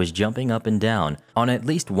kid was jumping up and down on at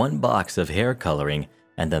least one box of hair coloring,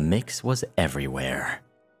 and the mix was everywhere.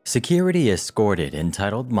 Security escorted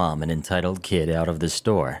entitled mom and entitled kid out of the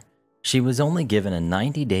store. She was only given a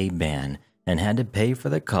 90-day ban and had to pay for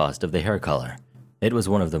the cost of the hair color. It was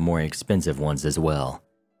one of the more expensive ones as well.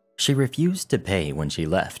 She refused to pay when she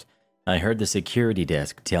left. I heard the security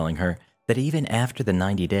desk telling her that even after the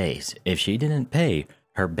 90 days, if she didn't pay,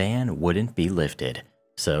 her ban wouldn't be lifted.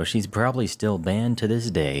 So she's probably still banned to this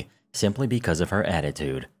day simply because of her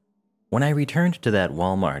attitude. When I returned to that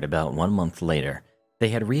Walmart about 1 month later, they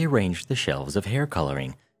had rearranged the shelves of hair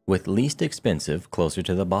coloring, with least expensive closer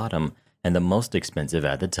to the bottom and the most expensive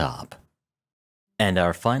at the top. And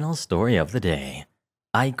our final story of the day.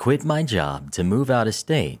 I quit my job to move out of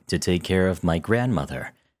state to take care of my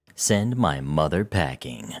grandmother. Send my mother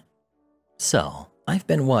packing. So, I've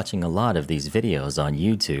been watching a lot of these videos on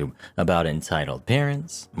YouTube about entitled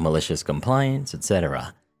parents, malicious compliance,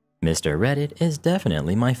 etc. Mr. Reddit is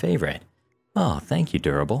definitely my favorite. Oh, thank you,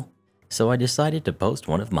 Durable. So I decided to post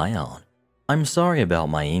one of my own. I'm sorry about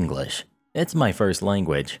my English. It's my first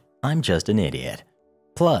language. I'm just an idiot.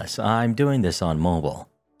 Plus, I'm doing this on mobile.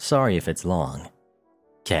 Sorry if it's long.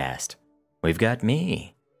 Cast. We've got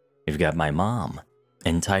me. We've got my mom,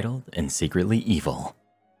 entitled and secretly evil.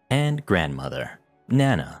 And grandmother,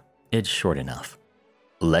 Nana. It's short enough.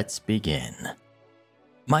 Let's begin.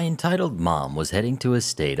 My entitled mom was heading to a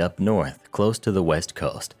state up north, close to the west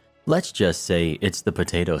coast. Let's just say it's the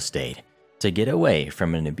potato state, to get away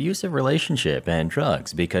from an abusive relationship and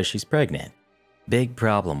drugs because she's pregnant. Big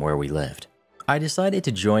problem where we lived. I decided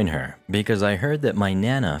to join her because I heard that my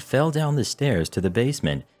Nana fell down the stairs to the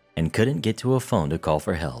basement and couldn't get to a phone to call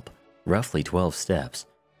for help, roughly 12 steps.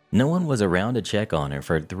 No one was around to check on her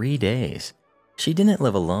for 3 days. She didn't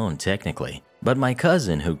live alone technically, but my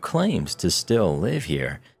cousin, who claims to still live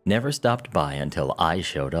here, never stopped by until I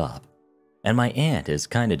showed up. And my aunt is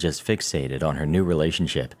kinda just fixated on her new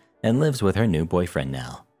relationship and lives with her new boyfriend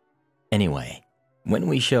now. Anyway, when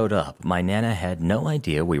we showed up, my Nana had no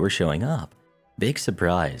idea we were showing up. Big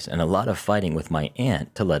surprise and a lot of fighting with my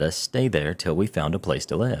aunt to let us stay there till we found a place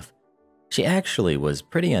to live. She actually was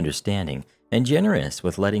pretty understanding and generous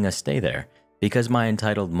with letting us stay there because my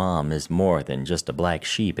entitled mom is more than just a black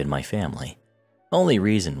sheep in my family. Only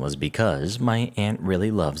reason was because my aunt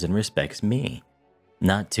really loves and respects me.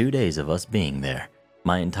 Not 2 days of us being there,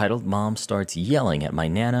 my entitled mom starts yelling at my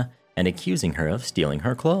Nana and accusing her of stealing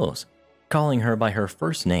her clothes, calling her by her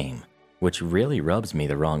first name, which really rubs me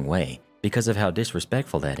the wrong way because of how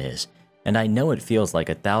disrespectful that is, and I know it feels like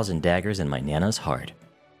 1,000 daggers in my Nana's heart.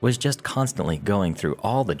 Was just constantly going through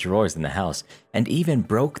all the drawers in the house and even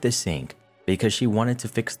broke the sink because she wanted to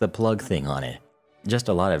fix the plug thing on it. Just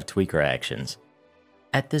a lot of tweaker actions.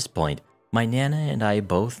 At this point, my Nana and I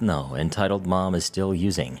both know entitled mom is still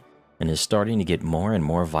using and is starting to get more and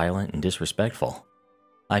more violent and disrespectful.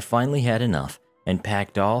 I finally had enough and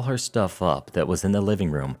packed all her stuff up that was in the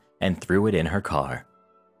living room and threw it in her car.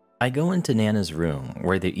 I go into Nana's room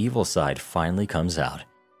where the evil side finally comes out.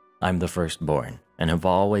 I'm the firstborn and have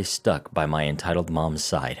always stuck by my entitled mom's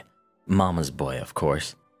side. Mama's boy, of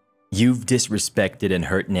course. You've disrespected and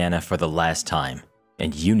hurt Nana for the last time,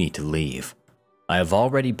 and you need to leave. I have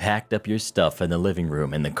already packed up your stuff in the living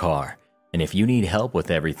room and the car, and if you need help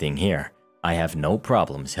with everything here, I have no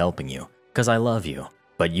problems helping you, cause I love you,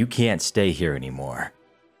 but you can't stay here anymore.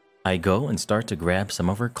 I go and start to grab some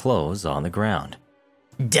of her clothes on the ground.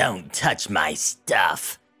 Don't touch my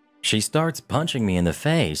stuff. She starts punching me in the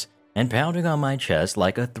face and pounding on my chest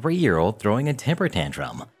like a 3-year-old throwing a temper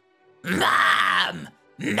tantrum. Mom!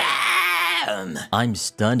 Mom! I'm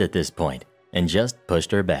stunned at this point and just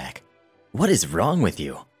pushed her back. What is wrong with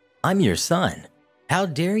you? I'm your son. How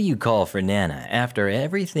dare you call for Nana after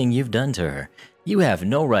everything you've done to her? You have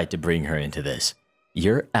no right to bring her into this.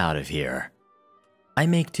 You're out of here. I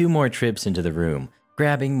make 2 more trips into the room,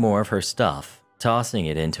 grabbing more of her stuff, tossing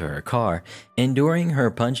it into her car, enduring her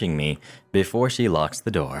punching me before she locks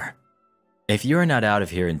the door. If you're not out of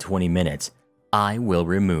here in 20 minutes, I will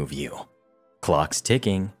remove you. Clock's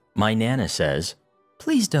ticking. My Nana says,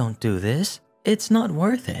 please don't do this. It's not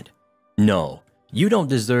worth it. No, you don't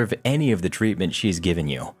deserve any of the treatment she's given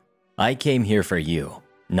you. I came here for you,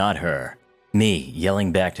 not her. Me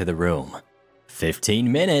yelling back to the room.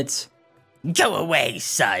 15 minutes. Go away,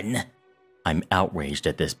 son. I'm outraged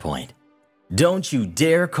at this point. Don't you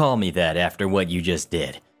dare call me that after what you just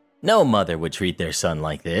did. No mother would treat their son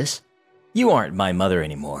like this. You aren't my mother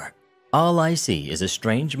anymore. All I see is a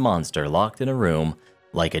strange monster locked in a room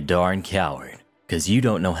like a darn coward, cause you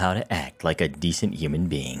don't know how to act like a decent human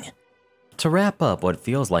being. To wrap up what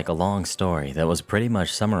feels like a long story that was pretty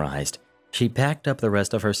much summarized, she packed up the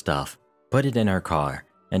rest of her stuff, put it in her car,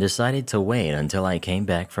 and decided to wait until I came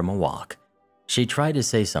back from a walk. She tried to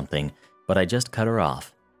say something, but I just cut her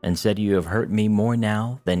off and said, you have hurt me more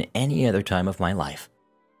now than any other time of my life.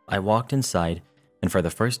 I walked inside and for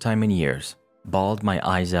the first time in years, bawled my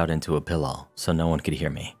eyes out into a pillow so no one could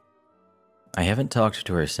hear me. I haven't talked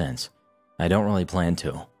to her since. I don't really plan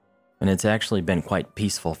to, and it's actually been quite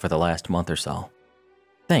peaceful for the last month or so.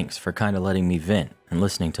 Thanks for kinda letting me vent and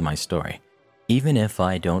listening to my story, even if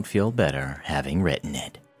I don't feel better having written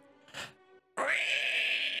it.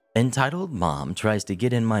 Entitled Mom tries to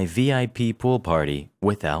get in my VIP pool party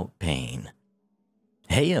without paying.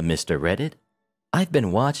 Hey, Mr. Reddit. I've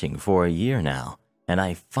been watching for a year now, and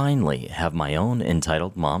I finally have my own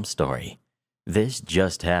Entitled Mom story. This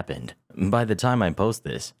just happened, by the time I post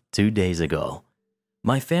this, 2 days ago.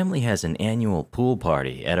 My family has an annual pool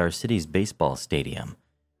party at our city's baseball stadium.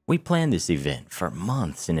 We planned this event for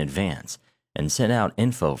months in advance and sent out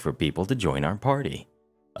info for people to join our party.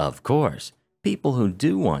 Of course, people who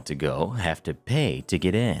do want to go have to pay to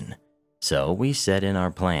get in. So we set in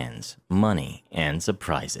our plans, money, and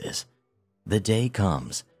surprises. The day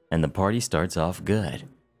comes, and the party starts off good.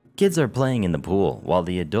 Kids are playing in the pool while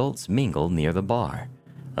the adults mingle near the bar.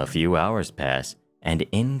 A few hours pass, and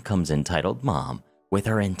in comes Entitled Mom with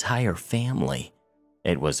her entire family.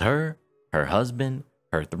 It was her husband,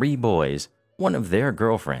 her 3 boys, one of their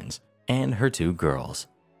girlfriends, and her 2 girls.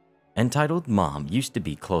 Entitled Mom used to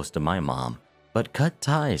be close to my mom, but cut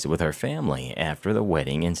ties with her family after the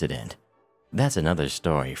wedding incident. That's another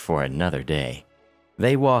story for another day.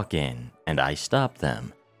 They walk in, and I stop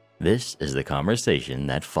them. This is the conversation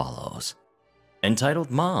that follows.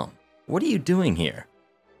 Entitled Mom, what are you doing here?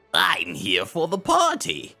 I'm here for the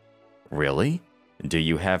party. Really? Do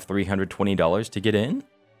you have $320 to get in?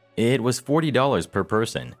 It was $40 per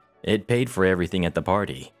person. It paid for everything at the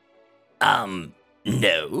party.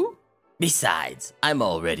 No. Besides, I'm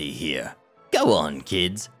already here. Go on,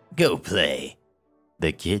 kids. Go play.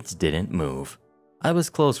 The kids didn't move. I was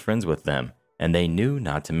close friends with them, and they knew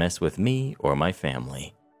not to mess with me or my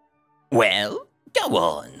family. Well, go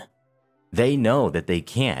on. They know that they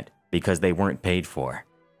can't because they weren't paid for.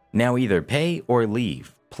 Now either pay or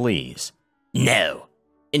leave, please. No.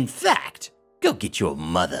 In fact, go get your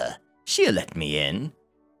mother. She'll let me in.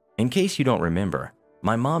 In case you don't remember,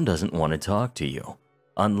 my mom doesn't want to talk to you,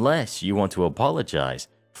 unless you want to apologize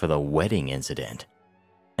for the wedding incident.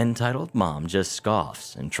 Entitled Mom just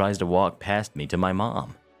scoffs and tries to walk past me to my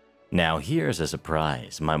mom. Now here's a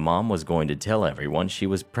surprise. My mom was going to tell everyone she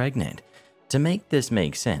was pregnant. To make this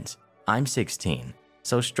make sense, I'm 16,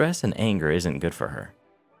 so stress and anger isn't good for her.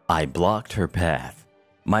 I blocked her path.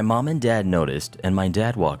 My mom and dad noticed, and my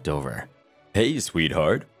dad walked over. Hey,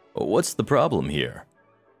 sweetheart, what's the problem here?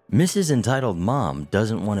 Mrs. Entitled Mom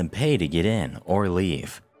doesn't want to pay to get in or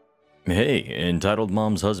leave. Hey, Entitled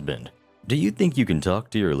Mom's husband, do you think you can talk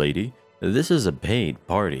to your lady? This is a paid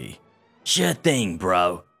party. Sure thing,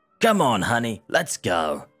 bro. Come on, honey, let's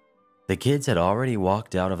go. The kids had already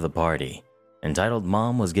walked out of the party. Entitled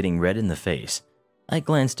Mom was getting red in the face. I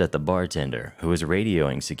glanced at the bartender, who was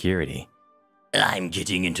radioing security. I'm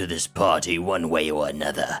getting into this party one way or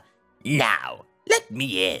another. Now, let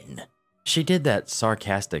me in. She did that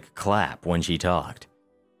sarcastic clap when she talked.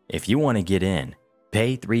 If you want to get in,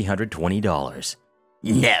 pay $320.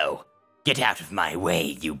 No. Get out of my way,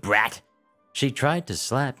 you brat. She tried to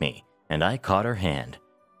slap me, and I caught her hand.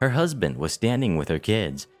 Her husband was standing with her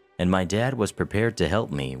kids, and my dad was prepared to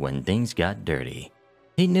help me when things got dirty.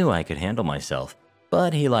 He knew I could handle myself,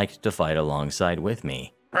 but he liked to fight alongside with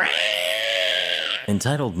me.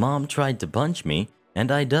 Entitled Mom tried to punch me,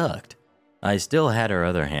 and I ducked. I still had her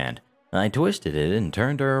other hand. I twisted it and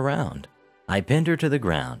turned her around. I pinned her to the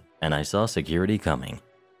ground, and I saw security coming.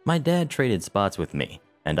 My dad traded spots with me,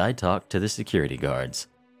 and I talked to the security guards.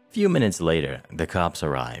 Few minutes later, the cops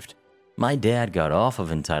arrived. My dad got off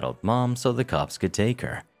of Entitled Mom so the cops could take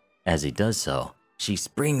her. As he does so, she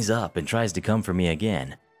springs up and tries to come for me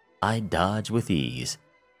again. I dodge with ease.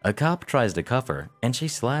 A cop tries to cuff her, and she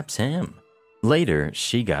slaps him. Later,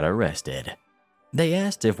 she got arrested. They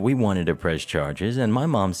asked if we wanted to press charges, and my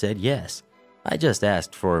mom said yes. I just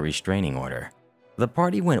asked for a restraining order. The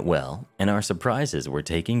party went well, and our surprises were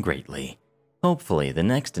taken greatly. Hopefully, the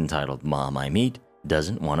next Entitled Mom I meet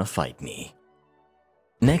doesn't want to fight me.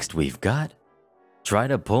 Next we've got, try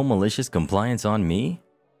to pull malicious compliance on me?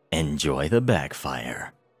 Enjoy the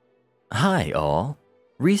backfire. Hi all.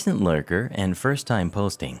 Recent lurker and first time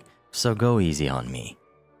posting, so go easy on me.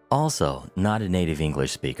 Also, not a native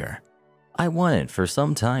English speaker. I wanted for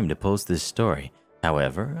some time to post this story.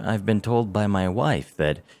 However, I've been told by my wife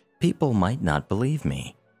that people might not believe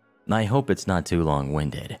me. I hope it's not too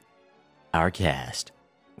long-winded. Our cast.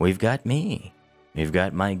 We've got me. We've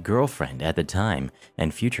got my girlfriend at the time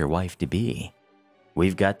and future wife-to-be.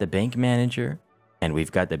 We've got the bank manager, and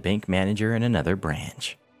we've got the bank manager in another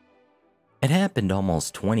branch. It happened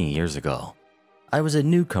almost 20 years ago. I was a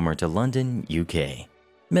newcomer to London, UK.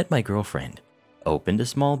 Met my girlfriend. Opened a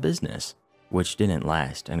small business, which didn't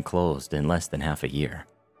last and closed in less than half a year.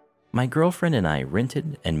 My girlfriend and I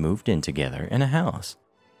rented and moved in together in a house.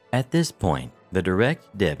 At this point, the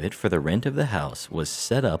direct debit for the rent of the house was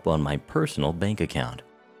set up on my personal bank account.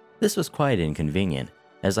 This was quite inconvenient,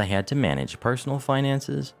 as I had to manage personal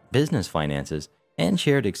finances, business finances, and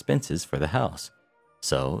shared expenses for the house.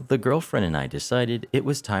 So the girlfriend and I decided it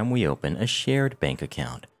was time we open a shared bank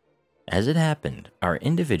account. As it happened, our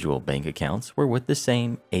individual bank accounts were with the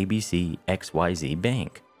same ABC XYZ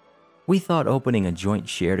bank. We thought opening a joint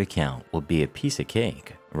shared account would be a piece of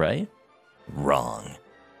cake, right? Wrong.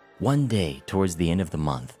 One day towards the end of the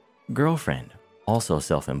month, girlfriend, also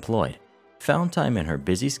self-employed, found time in her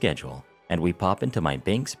busy schedule, and we pop into my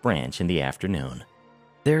bank's branch in the afternoon.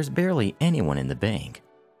 There's barely anyone in the bank.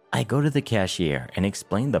 I go to the cashier and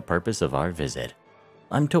explain the purpose of our visit.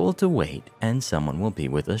 I'm told to wait and someone will be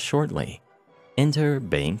with us shortly. Enter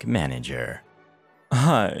bank manager.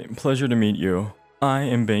 Hi, pleasure to meet you. I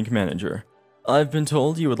am bank manager. I've been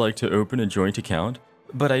told you would like to open a joint account,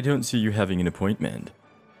 but I don't see you having an appointment.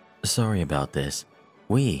 Sorry about this.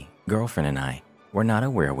 We, girlfriend and I, were not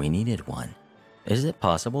aware we needed one. Is it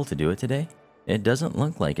possible to do it today? It doesn't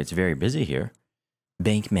look like it's very busy here.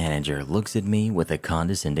 Bank manager looks at me with a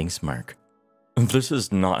condescending smirk. This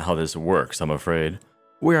is not how this works, I'm afraid.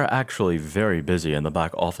 We are actually very busy in the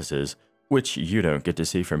back offices, which you don't get to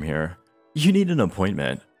see from here. You need an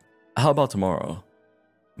appointment. How about tomorrow?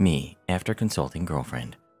 Me, after consulting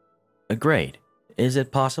girlfriend. Great. Is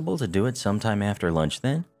it possible to do it sometime after lunch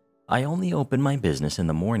then? I only open my business in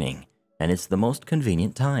the morning, and it's the most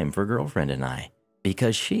convenient time for girlfriend and I,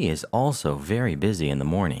 because she is also very busy in the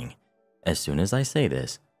morning. As soon as I say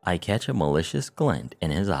this, I catch a malicious glint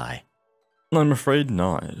in his eye. I'm afraid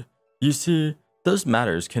not. You see, those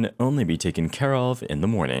matters can only be taken care of in the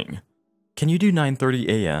morning. Can you do 9:30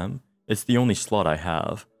 a.m.? It's the only slot I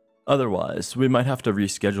have. Otherwise, we might have to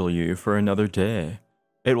reschedule you for another day.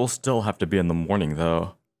 It will still have to be in the morning,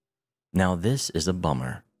 though. Now this is a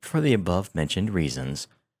bummer, for the above-mentioned reasons.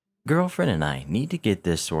 Girlfriend and I need to get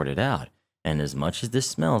this sorted out, and as much as this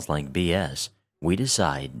smells like BS, we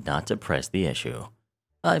decide not to press the issue.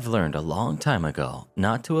 I've learned a long time ago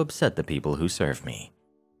not to upset the people who serve me.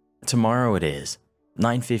 Tomorrow it is,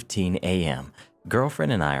 9:15 a.m.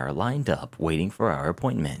 Girlfriend and I are lined up waiting for our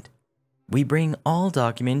appointment. We bring all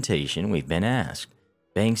documentation we've been asked.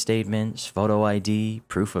 Bank statements, photo ID,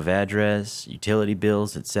 proof of address, utility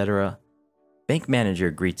bills, etc. Bank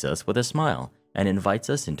manager greets us with a smile and invites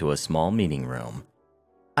us into a small meeting room.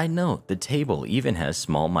 I note the table even has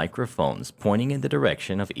small microphones pointing in the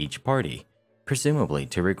direction of each party, presumably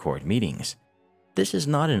to record meetings. This is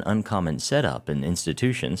not an uncommon setup in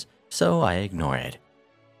institutions, so I ignore it.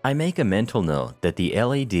 I make a mental note that the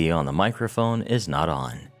LED on the microphone is not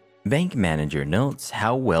on. Bank manager notes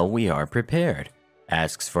how well we are prepared,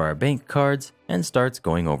 asks for our bank cards, and starts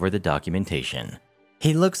going over the documentation.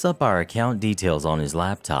 He looks up our account details on his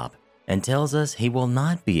laptop and tells us he will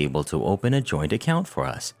not be able to open a joint account for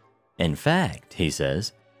us. In fact, he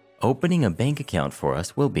says, opening a bank account for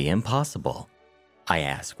us will be impossible. I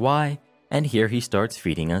ask why, and here he starts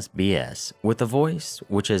feeding us BS with a voice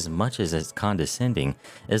which, as much as it's condescending,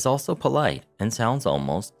 is also polite and sounds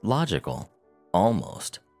almost logical.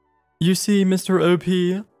 Almost. You see, Mr.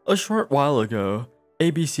 OP, a short while ago,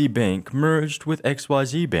 ABC Bank merged with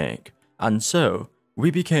XYZ Bank, and so we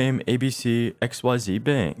became ABC XYZ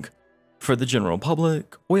Bank. For the general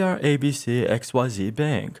public, we are ABC XYZ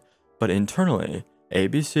Bank, but internally,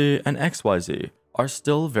 ABC and XYZ are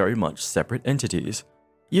still very much separate entities.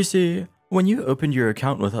 You see, when you opened your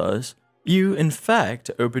account with us, you in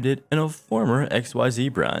fact opened it in a former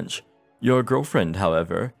XYZ branch. Your girlfriend,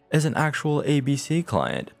 however, is an actual ABC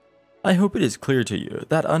client. I hope it is clear to you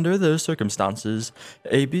that under those circumstances,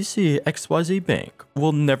 ABC XYZ Bank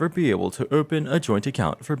will never be able to open a joint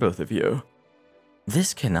account for both of you.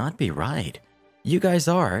 This cannot be right. You guys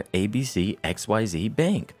are ABC XYZ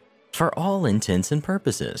Bank, for all intents and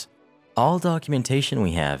purposes. All documentation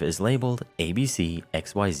we have is labeled ABC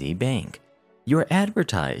XYZ Bank. You're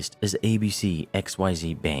advertised as ABC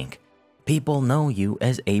XYZ Bank. People know you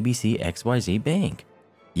as ABC XYZ Bank.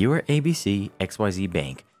 You are ABC XYZ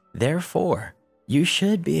Bank. Therefore, you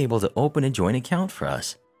should be able to open a joint account for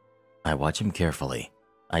us. I watch him carefully.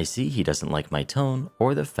 I see he doesn't like my tone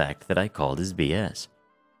or the fact that I called his BS.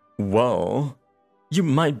 Well, you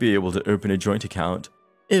might be able to open a joint account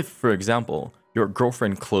if, for example, your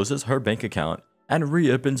girlfriend closes her bank account and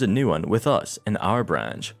reopens a new one with us in our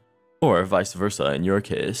branch, or vice versa in your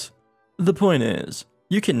case. The point is,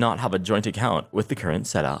 you cannot have a joint account with the current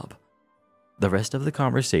setup. The rest of the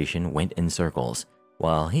conversation went in circles,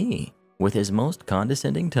 while he, with his most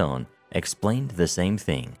condescending tone, explained the same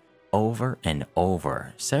thing over and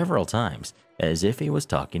over several times as if he was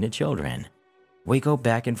talking to children. We go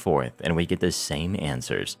back and forth and we get the same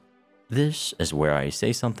answers. This is where I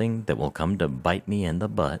say something that will come to bite me in the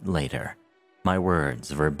butt later. My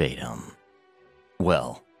words verbatim.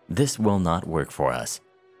 Well, this will not work for us.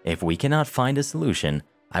 If we cannot find a solution,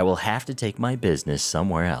 I will have to take my business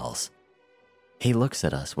somewhere else. He looks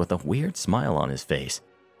at us with a weird smile on his face.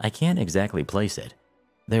 I can't exactly place it.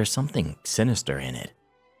 There's something sinister in it.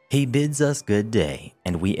 He bids us good day,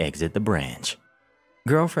 and we exit the branch.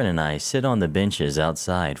 Girlfriend and I sit on the benches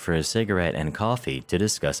outside for a cigarette and coffee to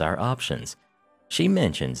discuss our options. She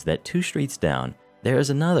mentions that 2 streets down, there is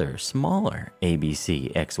another, smaller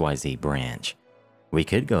ABC XYZ branch. We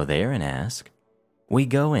could go there and ask. We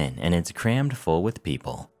go in, and it's crammed full with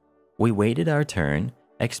people. We waited our turn,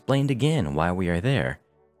 explained again why we are there,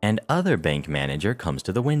 and other bank manager comes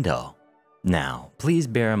to the window. Now, please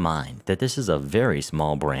bear in mind that this is a very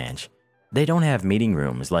small branch. They don't have meeting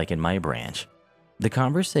rooms like in my branch. The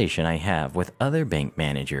conversation I have with other bank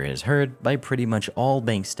manager is heard by pretty much all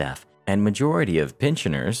bank staff and majority of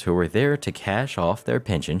pensioners who are there to cash off their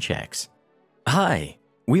pension checks. Hi,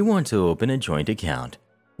 we want to open a joint account.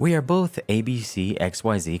 We are both ABC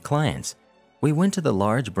XYZ clients. We went to the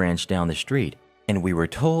large branch down the street and we were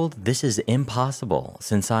told this is impossible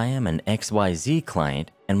since I am an XYZ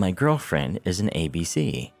client and my girlfriend is an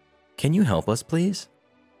ABC. Can you help us, please?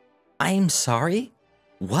 I'm sorry?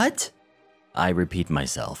 What? I repeat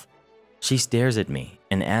myself. She stares at me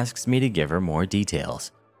and asks me to give her more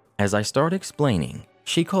details. As I start explaining,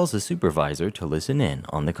 she calls the supervisor to listen in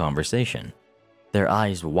on the conversation. Their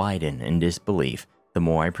eyes widen in disbelief the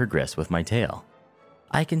more I progress with my tale.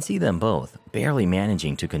 I can see them both barely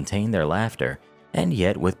managing to contain their laughter, and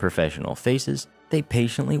yet with professional faces, they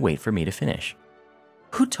patiently wait for me to finish.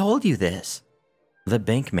 Who told you this? The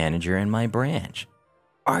bank manager in my branch.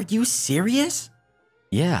 Are you serious?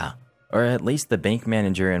 Yeah, or at least the bank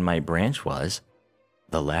manager in my branch was.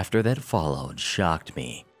 The laughter that followed shocked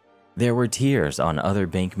me. There were tears on other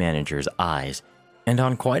bank managers' eyes, and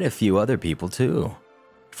on quite a few other people too.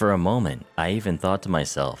 For a moment, I even thought to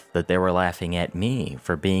myself that they were laughing at me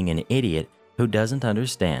for being an idiot who doesn't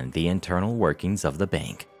understand the internal workings of the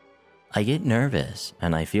bank. I get nervous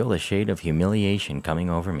and I feel a shade of humiliation coming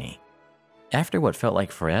over me. After what felt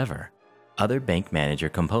like forever, other bank manager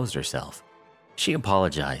composed herself. She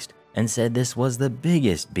apologized and said this was the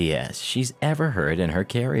biggest BS she's ever heard in her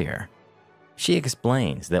career. She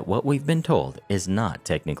explains that what we've been told is not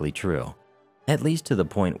technically true, at least to the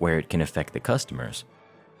point where it can affect the customers.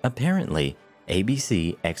 Apparently,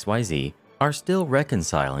 ABC XYZ are still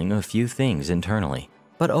reconciling a few things internally,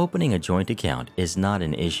 but opening a joint account is not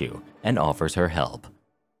an issue and offers her help.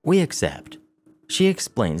 We accept. She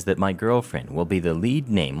explains that my girlfriend will be the lead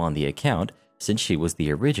name on the account since she was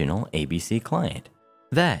the original ABC client.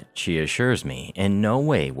 That, she assures me, in no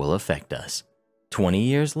way will affect us. 20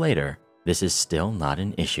 years later, this is still not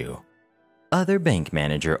an issue. Other bank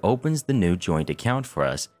manager opens the new joint account for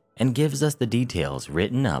us and gives us the details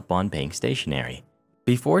written up on bank stationery.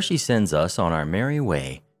 Before she sends us on our merry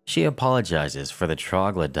way, she apologizes for the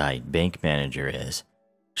troglodyte bank manager is.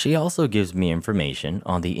 She also gives me information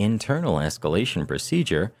on the internal escalation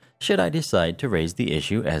procedure should I decide to raise the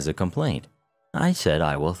issue as a complaint. I said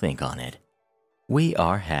I will think on it. We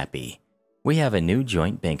are happy. We have a new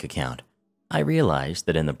joint bank account. I realized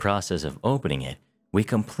that in the process of opening it, we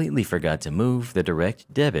completely forgot to move the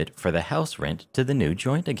direct debit for the house rent to the new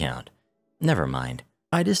joint account. Never mind.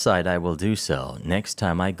 I decide I will do so next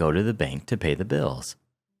time I go to the bank to pay the bills.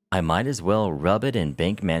 I might as well rub it in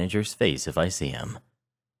bank manager's face if I see him.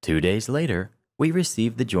 2 days later, we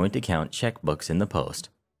receive the joint account checkbooks in the post.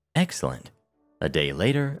 Excellent. A day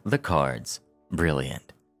later, the cards.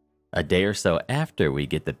 Brilliant. A day or so after, we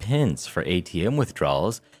get the pins for ATM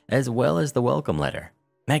withdrawals as well as the welcome letter.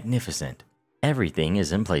 Magnificent. Everything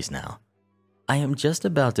is in place now. I am just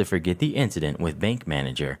about to forget the incident with bank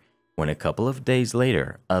manager when a couple of days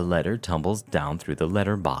later, a letter tumbles down through the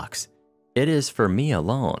letter box. It is for me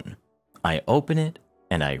alone. I open it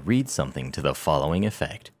and I read something to the following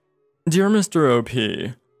effect. Dear Mr.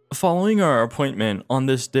 OP, following our appointment on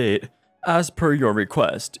this date, as per your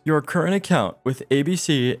request, your current account with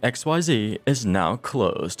ABC XYZ is now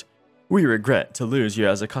closed. We regret to lose you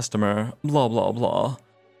as a customer, blah blah blah.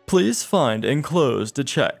 Please find enclosed a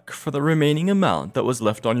check for the remaining amount that was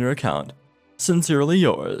left on your account. Sincerely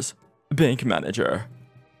yours, Bank Manager.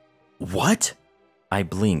 What? I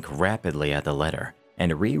blink rapidly at the letter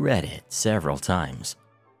and reread it several times.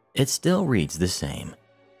 It still reads the same.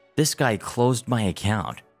 This guy closed my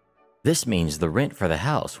account. This means the rent for the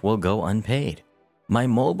house will go unpaid. My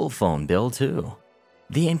mobile phone bill too.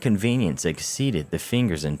 The inconvenience exceeded the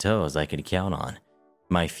fingers and toes I could count on.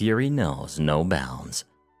 My fury knows no bounds.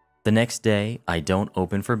 The next day, I don't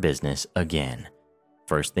open for business again.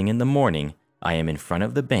 First thing in the morning, I am in front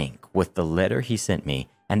of the bank with the letter he sent me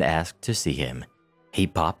and asked to see him. He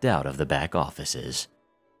popped out of the back offices.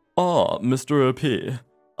 Ah, Mr. OP,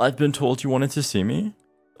 I've been told you wanted to see me,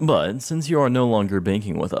 but since you are no longer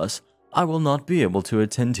banking with us, I will not be able to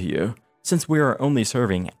attend to you, since we are only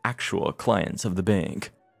serving actual clients of the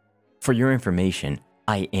bank. For your information,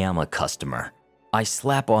 I am a customer. I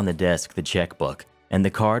slap on the desk the checkbook and the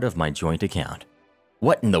card of my joint account.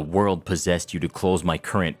 What in the world possessed you to close my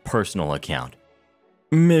current personal account?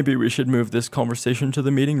 Maybe we should move this conversation to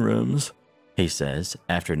the meeting rooms, he says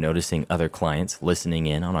after noticing other clients listening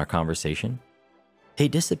in on our conversation. He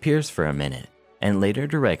disappears for a minute and later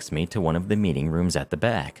directs me to one of the meeting rooms at the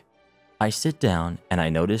back. I sit down and I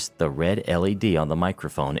notice the red LED on the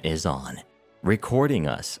microphone is on. Recording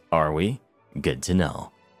us, are we? Good to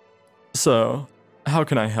know. So, how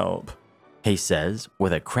can I help? He says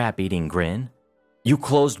with a crap-eating grin. You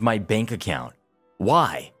closed my bank account.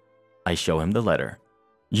 Why? I show him the letter.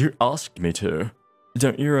 You asked me to.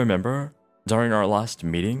 Don't you remember? During our last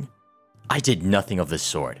meeting? I did nothing of the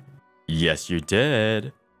sort. Yes, you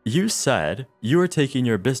did. You said you were taking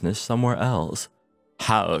your business somewhere else.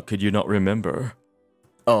 How could you not remember?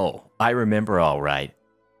 Oh, I remember all right.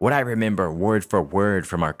 What I remember word for word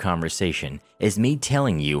from our conversation is me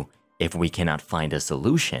telling you, if we cannot find a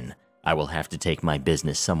solution, I will have to take my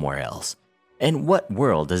business somewhere else. In what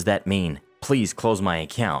world does that mean, please close my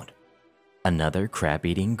account? Another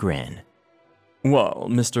crab-eating grin. Well,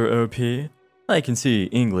 Mr. OP, I can see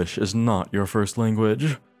English is not your first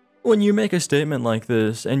language. When you make a statement like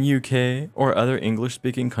this in UK or other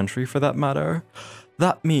English-speaking country for that matter,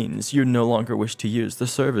 that means you no longer wish to use the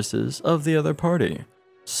services of the other party.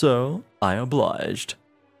 So, I obliged.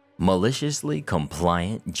 Maliciously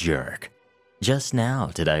compliant jerk. Just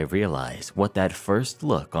now did I realize what that first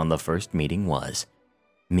look on the first meeting was.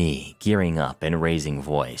 Me gearing up and raising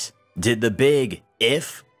voice. Did the big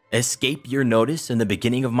if escape your notice in the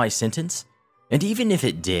beginning of my sentence? And even if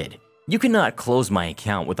it did, you cannot close my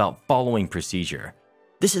account without following procedure.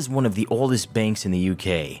 This is one of the oldest banks in the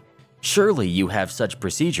UK. Surely you have such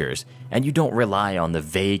procedures, and you don't rely on the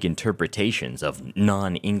vague interpretations of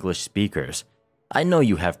non-English speakers. I know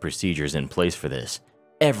you have procedures in place for this.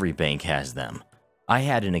 Every bank has them. I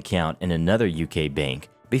had an account in another UK bank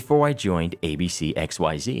before I joined ABC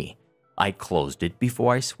XYZ. I closed it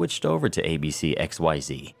before I switched over to ABC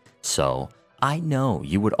XYZ. So, I know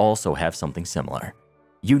you would also have something similar.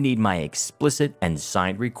 You need my explicit and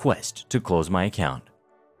signed request to close my account.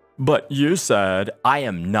 But you said, I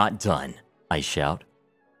am not done, I shout.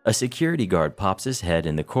 A security guard pops his head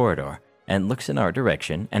in the corridor and looks in our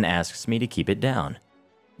direction and asks me to keep it down.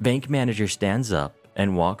 Bank manager stands up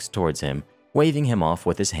and walks towards him, waving him off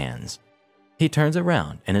with his hands. He turns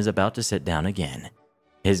around and is about to sit down again.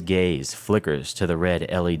 His gaze flickers to the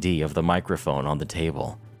red LED of the microphone on the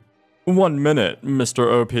table. 1 minute,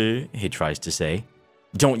 Mr. OP, he tries to say.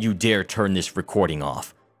 Don't you dare turn this recording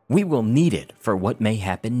off. We will need it for what may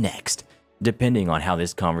happen next, depending on how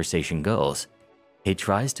this conversation goes. He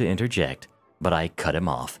tries to interject, but I cut him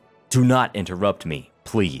off. Do not interrupt me,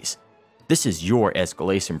 please. This is your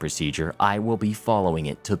escalation procedure. I will be following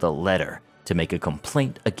it to the letter to make a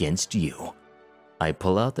complaint against you. I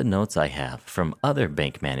pull out the notes I have from other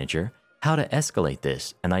bank manager how to escalate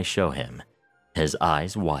this, and I show him. His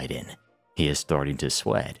eyes widen. He is starting to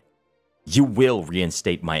sweat. You will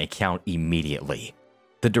reinstate my account immediately.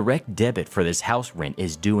 The direct debit for this house rent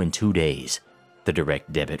is due in 2 days. The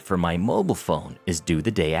direct debit for my mobile phone is due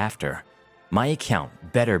the day after. My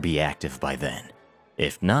account better be active by then.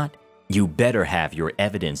 If not, you better have your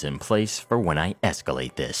evidence in place for when I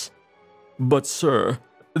escalate this. But sir,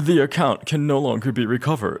 the account can no longer be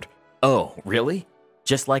recovered. Oh, really?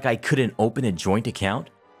 Just like I couldn't open a joint account?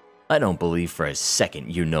 I don't believe for a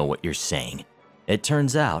second you know what you're saying. It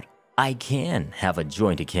turns out I can have a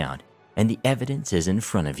joint account, and the evidence is in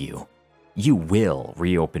front of you. You will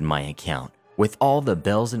reopen my account with all the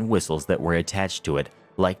bells and whistles that were attached to it,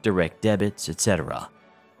 like direct debits, etc.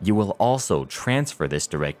 You will also transfer this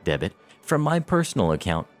direct debit from my personal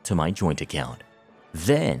account to my joint account.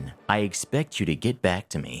 Then I expect you to get back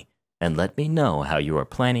to me and let me know how you are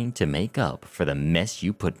planning to make up for the mess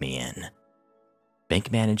you put me in.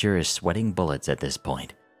 Bank manager is sweating bullets at this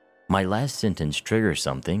point. My last sentence triggers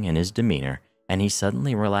something in his demeanor, and he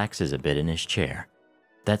suddenly relaxes a bit in his chair.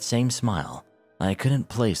 That same smile I couldn't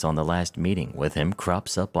place on the last meeting with him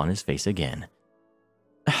crops up on his face again.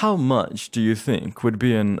 How much do you think would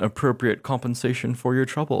be an appropriate compensation for your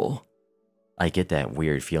trouble? I get that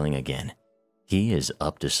weird feeling again. He is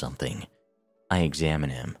up to something. I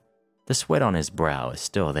examine him. The sweat on his brow is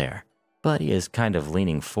still there, but he is kind of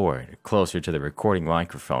leaning forward, closer to the recording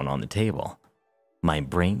microphone on the table. My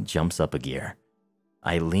brain jumps up a gear.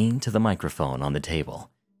 I lean to the microphone on the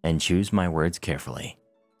table and choose my words carefully.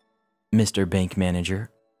 Mr. Bank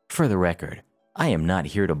Manager, for the record, I am not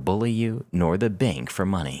here to bully you nor the bank for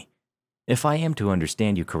money. If I am to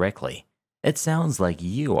understand you correctly, it sounds like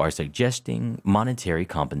you are suggesting monetary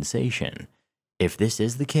compensation. If this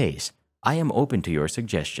is the case, I am open to your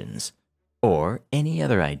suggestions or any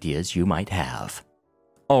other ideas you might have.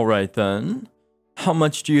 All right then. How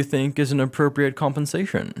much do you think is an appropriate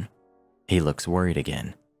compensation? He looks worried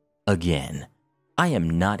again. Again, I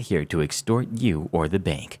am not here to extort you or the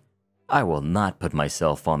bank. I will not put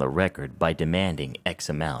myself on the record by demanding X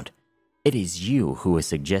amount. It is you who has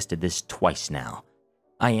suggested this twice now.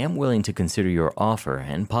 I am willing to consider your offer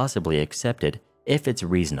and possibly accept it if it's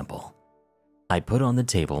reasonable. I put on the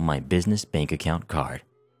table my business bank account card.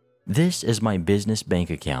 This is my business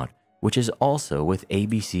bank account, which is also with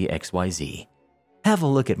ABCXYZ. Have a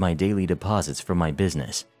look at my daily deposits for my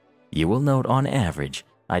business. You will note on average,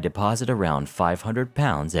 I deposit around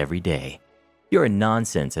 £500 every day. Your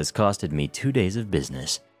nonsense has costed me 2 days of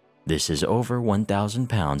business. This is over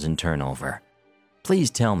 £1,000 in turnover.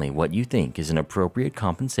 Please tell me what you think is an appropriate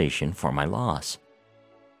compensation for my loss.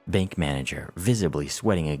 Bank manager, visibly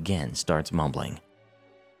sweating again, starts mumbling.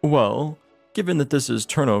 Well, given that this is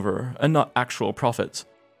turnover and not actual profits,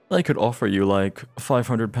 I could offer you like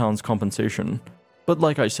 £500 compensation. But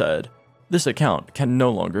like I said, this account can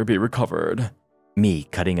no longer be recovered. Me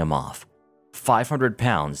cutting him off.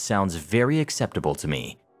 £500 sounds very acceptable to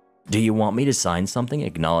me. Do you want me to sign something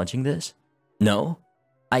acknowledging this? No?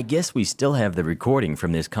 I guess we still have the recording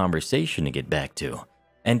from this conversation to get back to.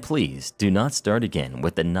 And please do not start again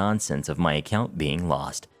with the nonsense of my account being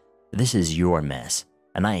lost. This is your mess,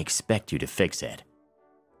 and I expect you to fix it.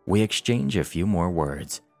 We exchange a few more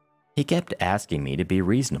words. He kept asking me to be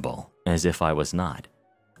reasonable, as if I was not.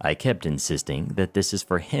 I kept insisting that this is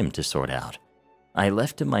for him to sort out. I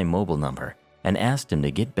left him my mobile number and asked him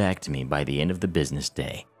to get back to me by the end of the business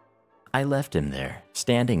day. I left him there,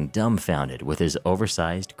 standing dumbfounded with his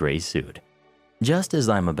oversized gray suit. Just as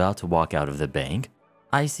I'm about to walk out of the bank,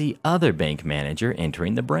 I see other bank manager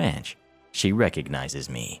entering the branch. She recognizes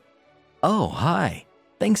me. Oh, hi.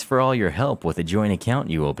 Thanks for all your help with the joint account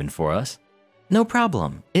you opened for us. No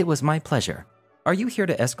problem. It was my pleasure. Are you here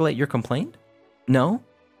to escalate your complaint? No?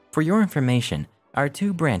 For your information, our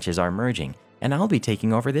 2 branches are merging, and I'll be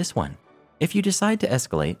taking over this one. If you decide to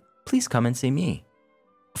escalate, please come and see me.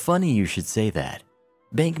 Funny you should say that.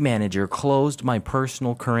 Bank manager closed my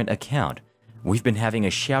personal current account. We've been having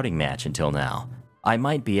a shouting match until now. I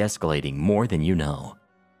might be escalating more than you know.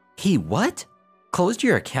 He what? Closed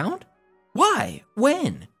your account? Why?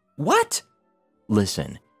 When? What?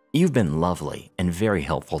 Listen, you've been lovely and very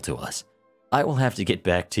helpful to us. I will have to get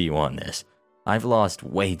back to you on this. I've lost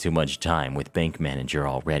way too much time with bank manager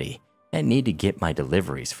already and need to get my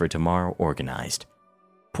deliveries for tomorrow organized.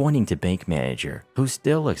 Pointing to bank manager, who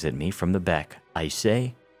still looks at me from the back, I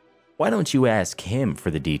say, why don't you ask him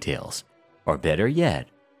for the details? Or better yet,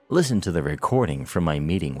 listen to the recording from my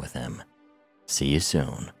meeting with him. See you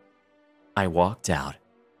soon. I walked out.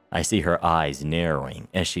 I see her eyes narrowing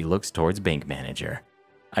as she looks towards bank manager.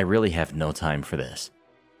 I really have no time for this.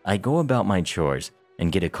 I go about my chores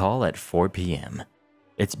and get a call at 4 p.m.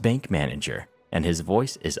 It's bank manager, and his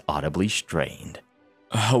voice is audibly strained.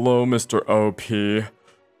 Hello, Mr. OP.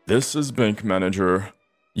 This is bank manager.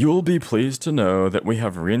 You will be pleased to know that we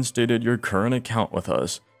have reinstated your current account with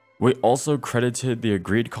us. We also credited the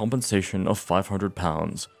agreed compensation of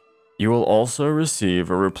 £500. You will also receive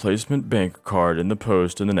a replacement bank card in the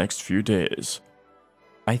post in the next few days.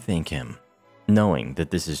 I thank him. Knowing that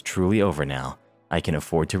this is truly over now, I can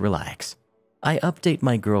afford to relax. I update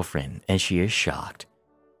my girlfriend and she is shocked.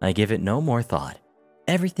 I give it no more thought.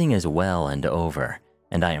 Everything is well and over,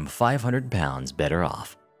 and I am £500 better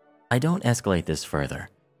off. I don't escalate this further,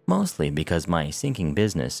 mostly because my sinking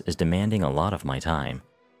business is demanding a lot of my time.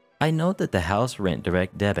 I note that the house rent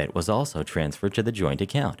direct debit was also transferred to the joint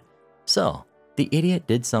account. So, the idiot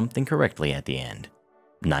did something correctly at the end.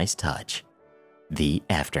 Nice touch. The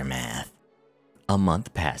aftermath. A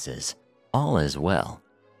month passes. All is well.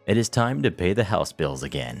 It is time to pay the house bills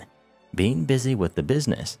again. Being busy with the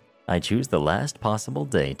business, I choose the last possible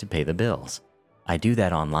day to pay the bills. I do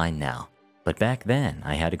that online now, but back then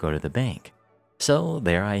I had to go to the bank. So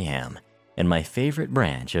there I am, in my favorite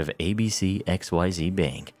branch of ABCXYZ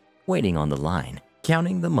Bank, waiting on the line,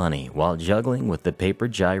 counting the money while juggling with the paper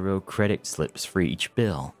gyro credit slips for each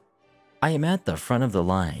bill. I am at the front of the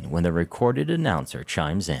line when the recorded announcer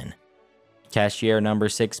chimes in. Cashier number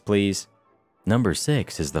 6, please. Number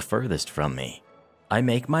 6 is the furthest from me. I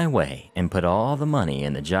make my way and put all the money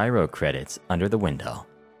in the gyro credits under the window.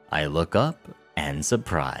 I look up and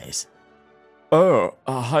surprise. Oh,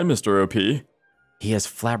 hi, Mr. OP. He is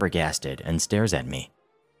flabbergasted and stares at me.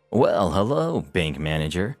 Well, hello, bank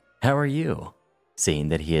manager. How are you? Seeing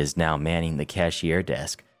that he is now manning the cashier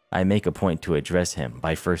desk, I make a point to address him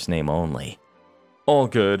by first name only. All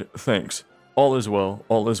good, thanks. All is well,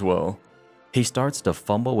 all is well. He starts to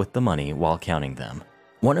fumble with the money while counting them.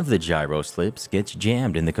 One of the gyro slips gets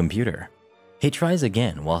jammed in the computer. He tries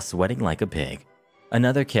again while sweating like a pig.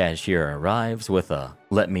 Another cashier arrives with a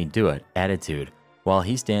 "let me do it" attitude while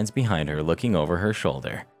he stands behind her looking over her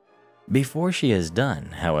shoulder. Before she is done,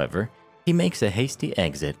 however, he makes a hasty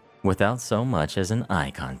exit without so much as an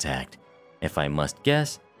eye contact. If I must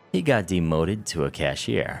guess, he got demoted to a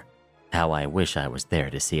cashier. How I wish I was there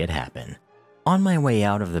to see it happen. On my way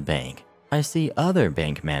out of the bank, I see other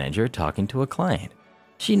bank manager talking to a client.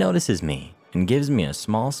 She notices me and gives me a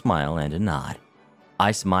small smile and a nod.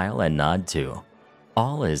 I smile and nod too.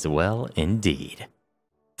 All is well indeed.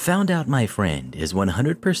 Found out my friend is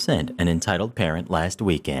 100% an entitled parent last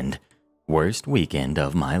weekend. Worst weekend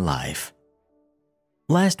of my life.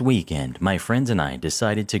 Last weekend, my friends and I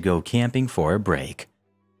decided to go camping for a break.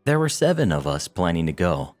 There were 7 of us planning to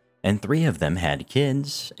go, and 3 of them had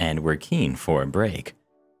kids and were keen for a break.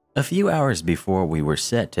 A few hours before we were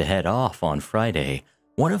set to head off on Friday,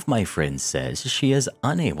 one of my friends says she is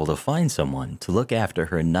unable to find someone to look after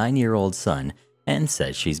her 9-year-old son and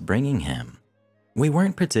says she's bringing him. We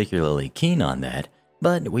weren't particularly keen on that,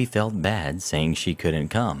 but we felt bad saying she couldn't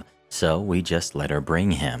come, so we just let her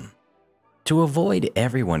bring him. To avoid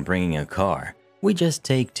everyone bringing a car, we just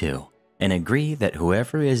take 2 and agree that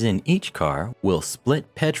whoever is in each car will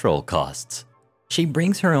split petrol costs. She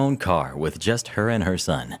brings her own car with just her and her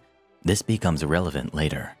son. This becomes relevant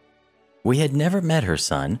later. We had never met her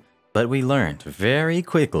son, but we learned very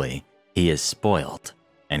quickly he is spoiled,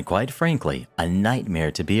 and quite frankly, a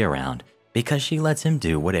nightmare to be around because she lets him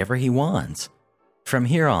do whatever he wants. From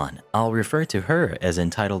here on, I'll refer to her as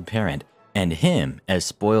entitled parent and him as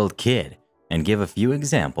spoiled kid and give a few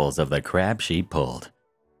examples of the crap she pulled.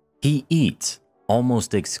 He eats,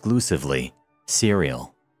 almost exclusively,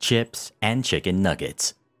 cereal, chips, and chicken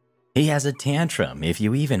nuggets. He has a tantrum if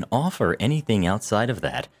you even offer anything outside of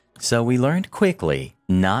that, so we learned quickly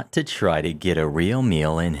not to try to get a real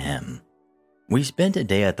meal in him. We spent a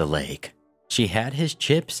day at the lake. She had his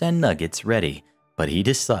chips and nuggets ready, but he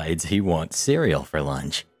decides he wants cereal for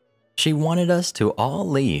lunch. She wanted us to all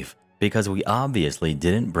leave because we obviously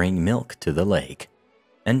didn't bring milk to the lake.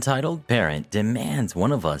 Entitled parent demands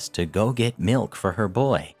one of us to go get milk for her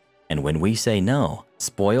boy, and when we say no,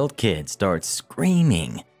 spoiled kid starts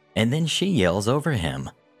screaming, and then she yells over him,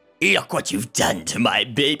 Look what you've done to my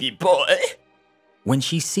baby boy! When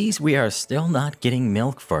she sees we are still not getting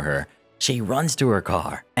milk for her, she runs to her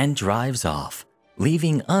car and drives off,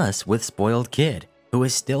 leaving us with spoiled kid, who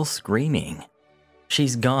is still screaming.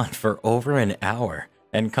 She's gone for over an hour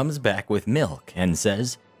and comes back with milk and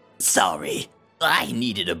says, Sorry, I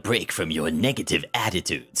needed a break from your negative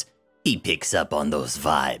attitudes. He picks up on those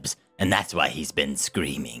vibes, and that's why he's been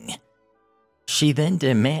screaming. She then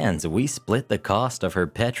demands we split the cost of her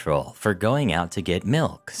petrol for going out to get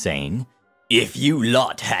milk, saying, If you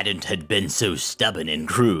lot hadn't had been so stubborn and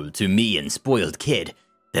cruel to me and spoiled kid,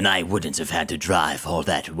 then I wouldn't have had to drive all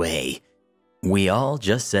that way. We all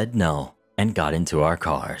just said no and got into our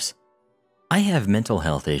cars. I have mental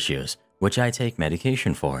health issues, which I take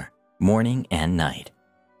medication for, morning and night.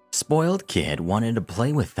 Spoiled kid wanted to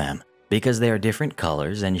play with them because they are different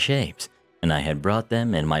colors and shapes, and I had brought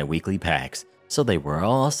them in my weekly packs, so they were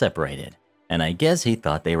all separated, and I guess he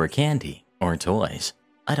thought they were candy or toys.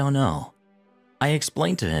 I don't know. I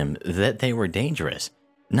explained to him that they were dangerous,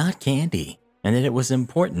 not candy, and that it was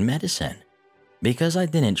important medicine. Because I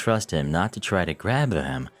didn't trust him not to try to grab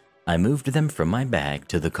them, I moved them from my bag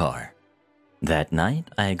to the car. That night,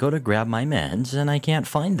 I go to grab my meds and I can't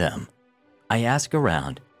find them. I ask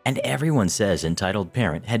around, and everyone says entitled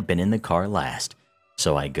parent had been in the car last,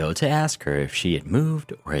 so I go to ask her if she had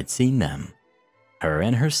moved or had seen them. Her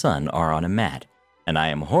and her son are on a mat, and I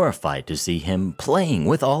am horrified to see him playing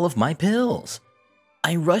with all of my pills.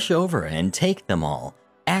 I rush over and take them all,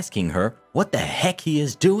 asking her what the heck he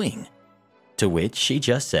is doing. To which she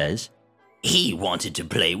just says, He wanted to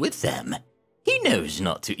play with them. He knows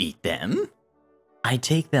not to eat them. I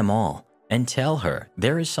take them all and tell her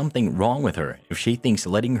there is something wrong with her if she thinks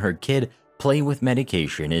letting her kid play with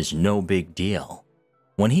medication is no big deal.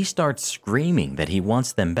 When he starts screaming that he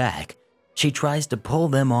wants them back, she tries to pull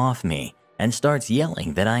them off me and starts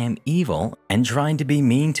yelling that I am evil and trying to be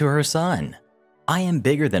mean to her son. I am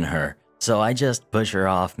bigger than her, so I just push her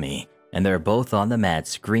off me, and they're both on the mat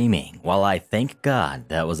screaming while I thank God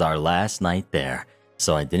that was our last night there,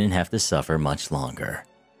 so I didn't have to suffer much longer.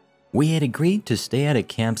 We had agreed to stay at a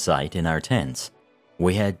campsite in our tents.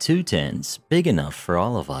 We had 2 tents, big enough for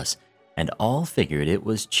all of us, and all figured it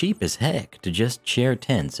was cheap as heck to just share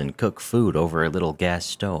tents and cook food over a little gas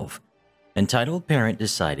stove. Entitled parent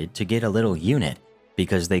decided to get a little unit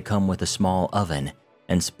because they come with a small oven,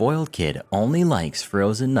 and spoiled kid only likes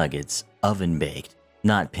frozen nuggets oven-baked,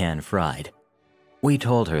 not pan-fried. We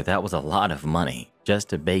told her that was a lot of money just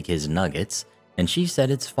to bake his nuggets, and she said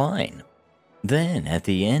it's fine. Then, at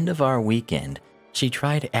the end of our weekend, she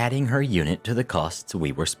tried adding her unit to the costs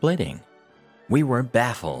we were splitting. We were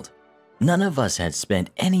baffled. None of us had spent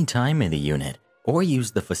any time in the unit or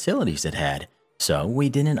used the facilities it had, so we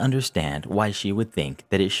didn't understand why she would think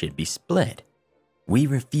that it should be split. We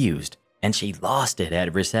refused, and she lost it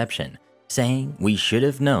at reception, saying we should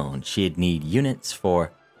have known she'd need units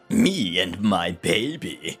for me and my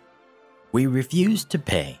baby. We refused to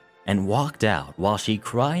pay and walked out while she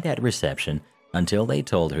cried at reception until they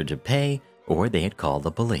told her to pay or they'd call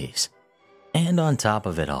the police. And on top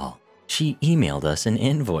of it all, she emailed us an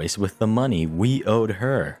invoice with the money we owed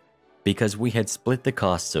her. Because we had split the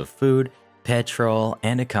costs of food, petrol,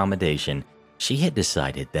 and accommodation, she had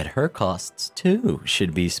decided that her costs too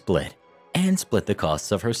should be split, and split the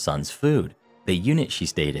costs of her son's food, the unit she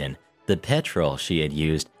stayed in, the petrol she had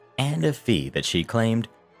used, and a fee that she claimed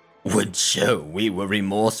would show we were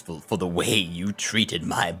remorseful for the way you treated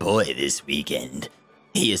my boy this weekend.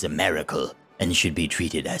 He is a miracle and should be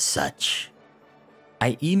treated as such.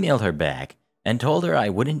 I emailed her back and told her I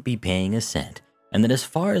wouldn't be paying a cent, and that as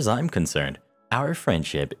far as I'm concerned, our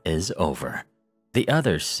friendship is over. The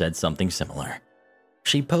others said something similar.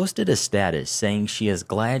 She posted a status saying she is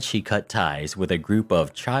glad she cut ties with a group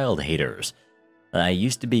of child haters. I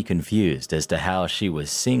used to be confused as to how she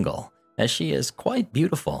was single, as she is quite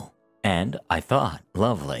beautiful, and I thought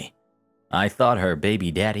lovely. I thought her baby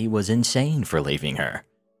daddy was insane for leaving her.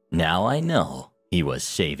 Now I know he was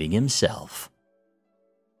saving himself.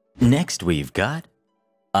 Next we've got,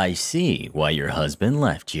 I see why your husband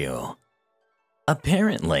left you.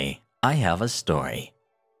 Apparently, I have a story.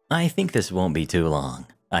 I think this won't be too long,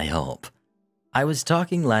 I hope. I was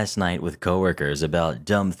talking last night with coworkers about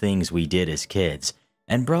dumb things we did as kids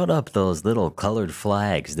and brought up those little colored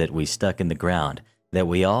flags that we stuck in the ground that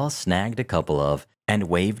we all snagged a couple of and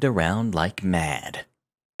waved around like mad.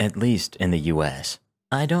 At least in the US.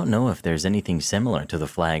 I don't know if there's anything similar to the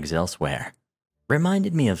flags elsewhere.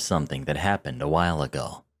 Reminded me of something that happened a while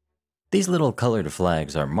ago. These little colored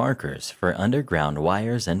flags are markers for underground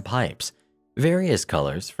wires and pipes, various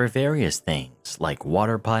colors for various things like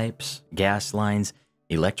water pipes, gas lines,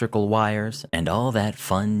 electrical wires, and all that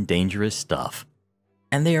fun, dangerous stuff.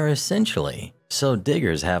 And they are essentially so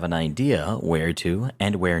diggers have an idea where to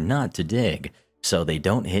and where not to dig so they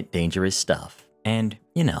don't hit dangerous stuff and,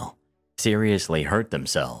 seriously hurt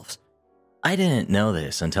themselves. I didn't know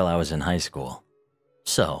this until I was in high school.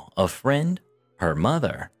 So, a friend, her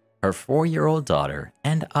mother, her 4-year-old daughter,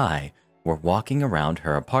 and I were walking around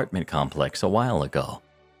her apartment complex a while ago.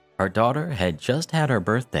 Her daughter had just had her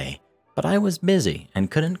birthday, but I was busy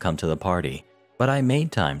and couldn't come to the party, but I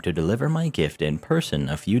made time to deliver my gift in person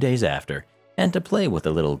a few days after and to play with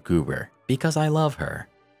the little goober because I love her.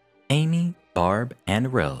 Amy, Barb,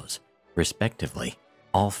 and Rose, respectively.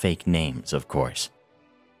 All fake names, of course.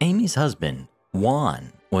 Amy's husband,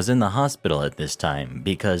 Juan, was in the hospital at this time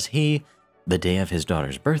because he, the day of his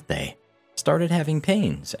daughter's birthday, started having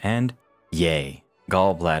pains and, yay,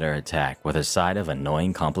 gallbladder attack with a side of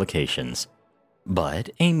annoying complications. But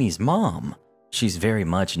Amy's mom, she's very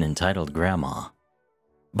much an entitled grandma.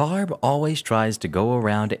 Barb always tries to go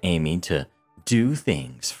around Amy to do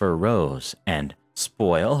things for Rose and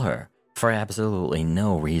spoil her for absolutely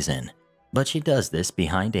no reason. But she does this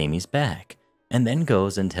behind Amy's back, and then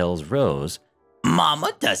goes and tells Rose,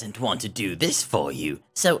 Mama doesn't want to do this for you,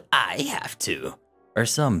 so I have to. Or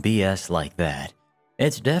some BS like that.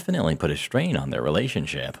 It's definitely put a strain on their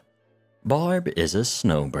relationship. Barb is a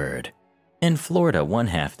snowbird. In Florida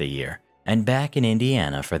 1/2 the year, and back in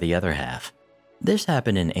Indiana for the other half. This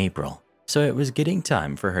happened in April, so it was getting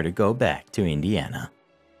time for her to go back to Indiana.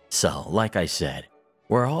 So, like I said,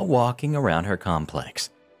 we're all walking around her complex.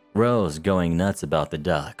 Rose going nuts about the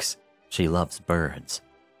ducks. She loves birds.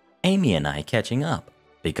 Amy and I catching up,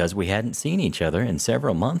 because we hadn't seen each other in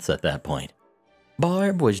several months at that point.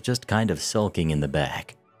 Barb was just kind of sulking in the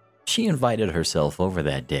back. She invited herself over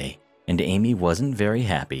that day, and Amy wasn't very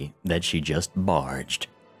happy that she just barged.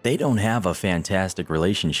 They don't have a fantastic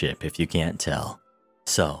relationship if you can't tell.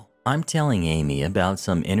 So, I'm telling Amy about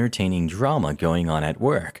some entertaining drama going on at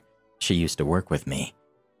work. She used to work with me.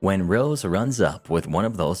 When Rose runs up with one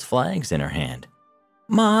of those flags in her hand.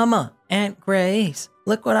 Mama, Aunt Grace,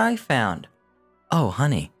 look what I found. Oh,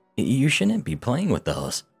 honey, you shouldn't be playing with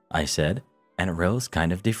those, I said, and Rose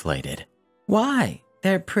kind of deflated. Why?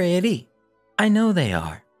 They're pretty. I know they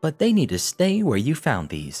are, but they need to stay where you found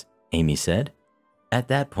these, Amy said. At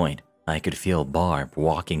that point, I could feel Barb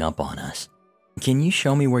walking up on us. Can you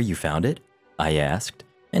show me where you found it? I asked,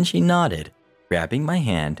 and she nodded, grabbing my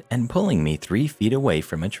hand and pulling me 3 feet away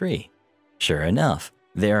from a tree. Sure enough,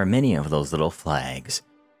 there are many of those little flags.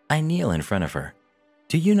 I kneel in front of her.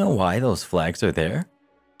 Do you know why those flags are there?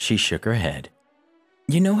 She shook her head.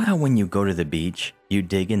 You know how when you go to the beach, you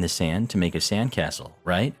dig in the sand to make a sandcastle,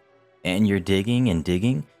 right? And you're digging and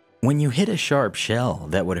digging. When you hit a sharp shell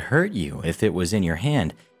that would hurt you if it was in your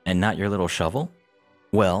hand and not your little shovel?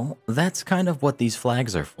 Well, that's kind of what these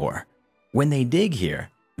flags are for. When they dig here,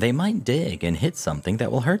 they might dig and hit something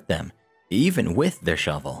that will hurt them, even with their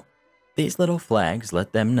shovel. These little flags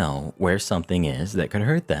let them know where something is that could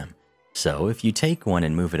hurt them. So if you take one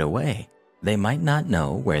and move it away, they might not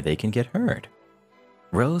know where they can get hurt.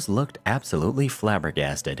 Rose looked absolutely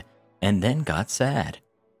flabbergasted and then got sad.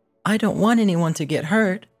 I don't want anyone to get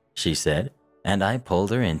hurt, she said, and I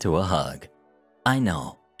pulled her into a hug. I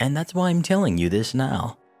know, and that's why I'm telling you this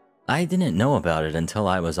now. I didn't know about it until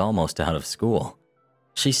I was almost out of school.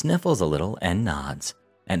 She sniffles a little and nods,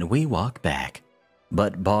 and we walk back.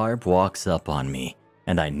 But Barb walks up on me,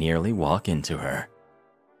 and I nearly walk into her.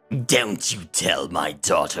 Don't you tell my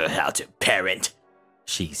daughter how to parent.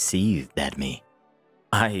 She seethed at me.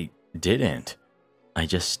 I didn't. I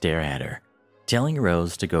just stare at her, telling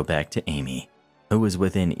Rose to go back to Amy, who was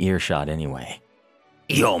within earshot anyway.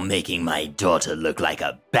 You're making my daughter look like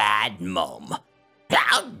a bad mom.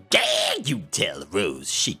 How dare you tell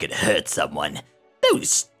Rose she could hurt someone?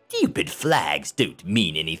 Those stupid flags don't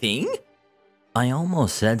mean anything. I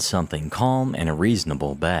almost said something calm and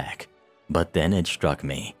reasonable back, but then it struck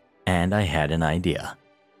me, and I had an idea.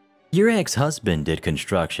 Your ex-husband did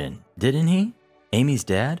construction, didn't he? Amy's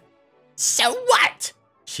dad? So what?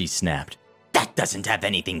 She snapped. That doesn't have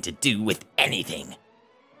anything to do with anything.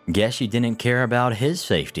 Guess you didn't care about his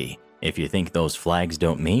safety, if you think those flags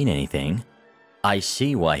don't mean anything. I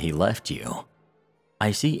see why he left you.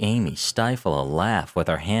 I see Amy stifle a laugh with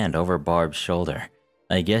her hand over Barb's shoulder.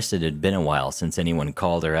 I guess it had been a while since anyone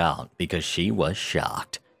called her out because she was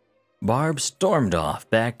shocked. Barb stormed off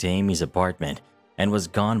back to Amy's apartment and was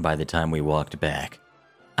gone by the time we walked back.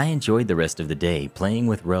 I enjoyed the rest of the day playing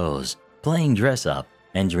with Rose, playing dress-up,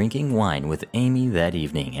 and drinking wine with Amy that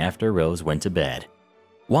evening after Rose went to bed.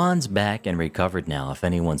 Juan's back and recovered now, if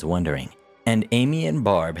anyone's wondering, and Amy and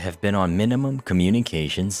Barb have been on minimum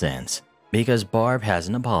communication since, because Barb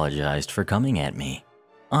hasn't apologized for coming at me.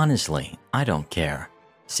 Honestly, I don't care.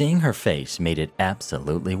 Seeing her face made it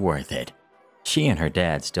absolutely worth it. She and her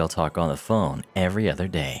dad still talk on the phone every other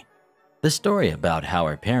day. The story about how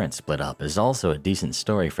her parents split up is also a decent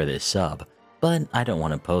story for this sub, but I don't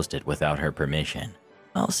want to post it without her permission.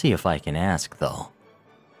 I'll see if I can ask though.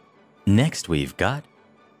 Next we've got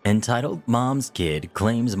Entitled Mom's Kid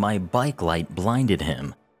Claims My Bike Light Blinded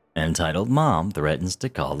Him. Entitled Mom Threatens to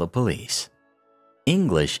Call the Police.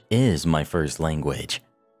 English is my first language.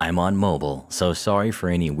 I'm on mobile, so sorry for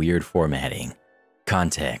any weird formatting.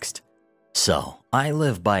 Context. So, I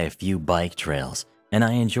live by a few bike trails, and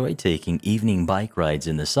I enjoy taking evening bike rides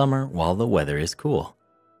in the summer while the weather is cool.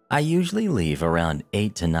 I usually leave around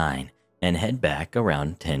 8 to 9 and head back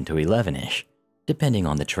around 10 to 11-ish, depending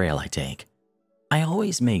on the trail I take. I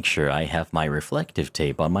always make sure I have my reflective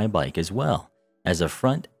tape on my bike as well, as a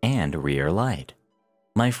front and rear light.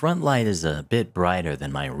 My front light is a bit brighter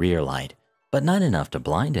than my rear light, but not enough to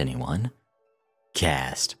blind anyone.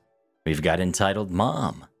 Cast. We've got Entitled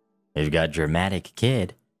Mom. We've got Dramatic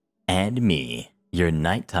Kid. And me, your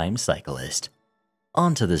nighttime cyclist.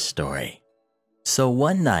 On to the story. So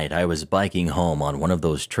one night I was biking home on one of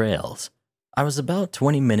those trails. I was about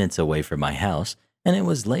 20 minutes away from my house, and it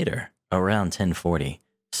was later, around 10:40,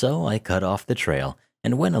 so I cut off the trail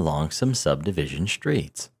and went along some subdivision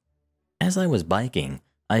streets. As I was biking,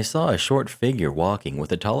 I saw a short figure walking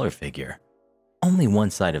with a taller figure. Only one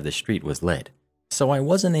side of the street was lit, so I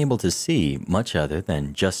wasn't able to see much other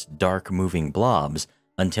than just dark moving blobs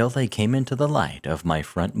until they came into the light of my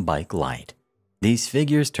front bike light. These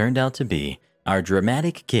figures turned out to be our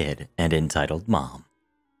Dramatic Kid and Entitled Mom.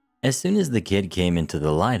 As soon as the kid came into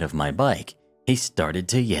the light of my bike, he started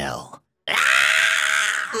to yell.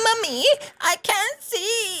 Mummy, I can't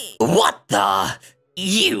see. What the?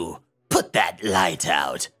 You! Put that light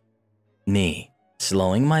out! Me,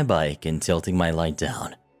 slowing my bike and tilting my light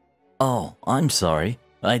down. Oh, I'm sorry.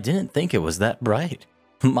 I didn't think it was that bright.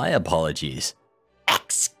 My apologies.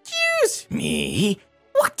 Excuse me?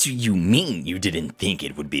 What do you mean you didn't think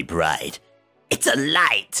it would be bright? It's a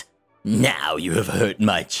light! Now you have hurt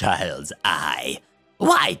my child's eye.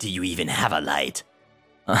 Why do you even have a light?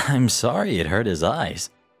 I'm sorry it hurt his eyes.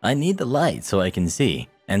 I need the light so I can see,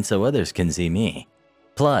 and so others can see me.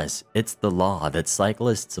 Plus, it's the law that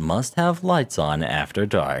cyclists must have lights on after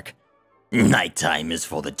dark. Nighttime is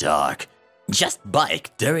for the dark. Just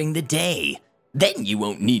bike during the day. Then you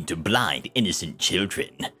won't need to blind innocent children.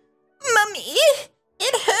 Mommy,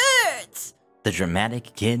 it hurts! The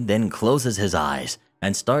dramatic kid then closes his eyes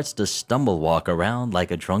and starts to stumble walk around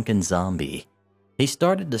like a drunken zombie. He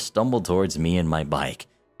started to stumble towards me and my bike,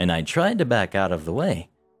 and I tried to back out of the way,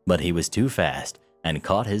 but he was too fast and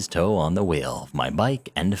caught his toe on the wheel of my bike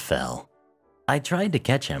and fell. I tried to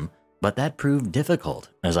catch him, but that proved difficult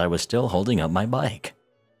as I was still holding up my bike.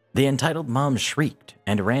 The entitled mom shrieked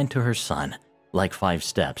and ran to her son, like 5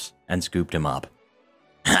 steps, and scooped him up.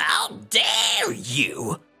 How dare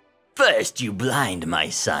you! First you blind my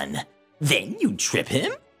son, then you trip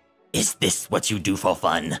him? Is this what you do for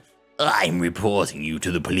fun? I'm reporting you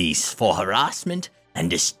to the police for harassment and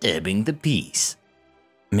disturbing the peace.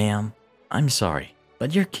 Ma'am, I'm sorry,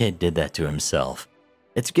 but your kid did that to himself.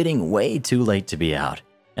 It's getting way too late to be out,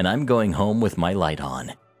 and I'm going home with my light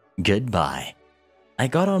on. Goodbye. I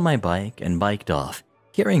got on my bike and biked off,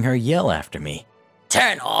 hearing her yell after me.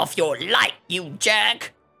 Turn off your light, you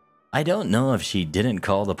jerk! I don't know if she didn't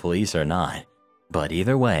call the police or not, but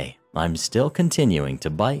either way, I'm still continuing to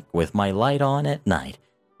bike with my light on at night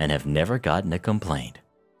and have never gotten a complaint.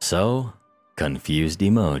 So, confused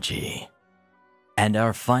emoji. And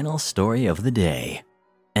our final story of the day.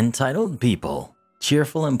 Entitled People,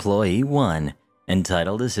 Cheerful Employee 1,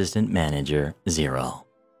 Entitled Assistant Manager 0.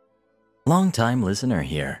 Long-time listener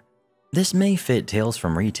here. This may fit Tales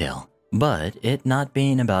from Retail, but it not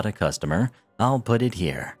being about a customer, I'll put it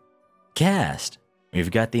here. Cast.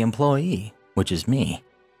 We've got the employee, which is me.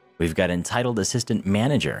 We've got Entitled Assistant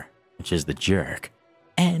Manager, which is the jerk.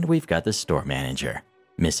 And we've got the store manager,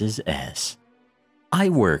 Mrs. S. I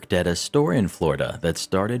worked at a store in Florida that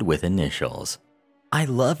started with initials. I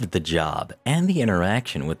loved the job and the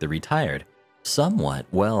interaction with the retired, somewhat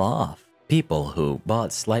well-off people who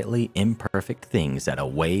bought slightly imperfect things at a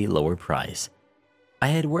way lower price. I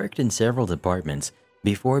had worked in several departments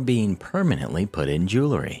before being permanently put in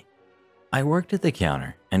jewelry. I worked at the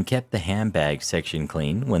counter and kept the handbag section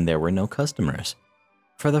clean when there were no customers.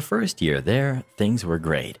 For the first year there, things were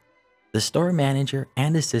great. The store manager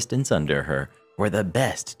and assistants under her were the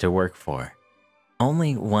best to work for.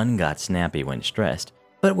 Only one got snappy when stressed,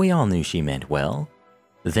 but we all knew she meant well.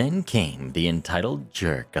 Then came the entitled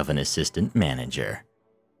jerk of an assistant manager.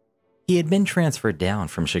 He had been transferred down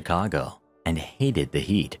from Chicago and hated the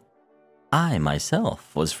heat. I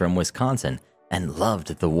myself was from Wisconsin and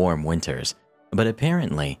loved the warm winters, but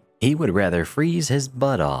apparently he would rather freeze his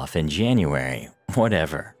butt off in January.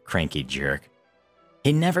 Whatever, cranky jerk.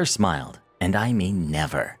 He never smiled, and I mean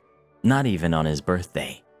never. Not even on his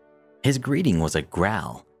birthday. His greeting was a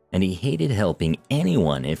growl, and he hated helping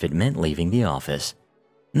anyone if it meant leaving the office.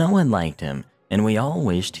 No one liked him, and we all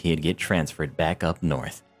wished he'd get transferred back up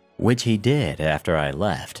north, which he did after I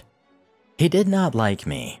left. He did not like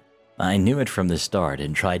me. I knew it from the start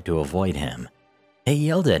and tried to avoid him. He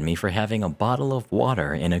yelled at me for having a bottle of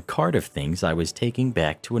water in a cart of things I was taking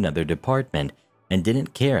back to another department and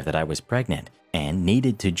didn't care that I was pregnant and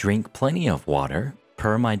needed to drink plenty of water,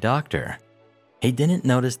 per my doctor. He didn't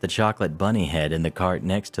notice the chocolate bunny head in the cart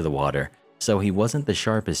next to the water, so he wasn't the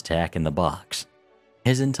sharpest tack in the box.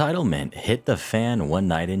 His entitlement hit the fan one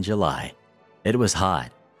night in July. It was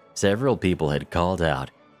hot. Several people had called out,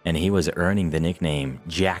 and he was earning the nickname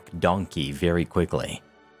Jack Donkey very quickly.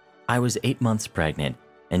 I was 8 months pregnant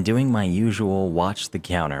and doing my usual watch the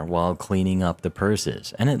counter while cleaning up the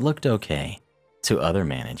purses, and it looked okay to other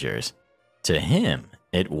managers. To him,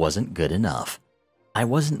 it wasn't good enough. I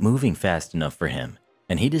wasn't moving fast enough for him,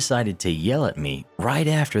 and he decided to yell at me right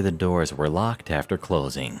after the doors were locked after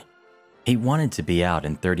closing. He wanted to be out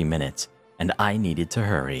in 30 minutes, and I needed to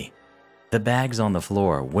hurry. The bags on the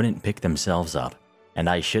floor wouldn't pick themselves up, and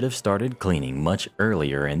I should have started cleaning much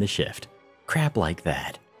earlier in the shift. Crap like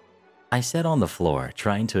that. I sat on the floor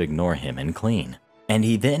trying to ignore him and clean, and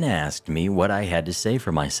he then asked me what I had to say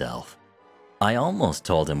for myself. I almost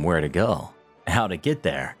told him where to go, how to get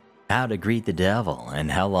there, how to greet the devil,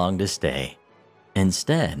 and how long to stay.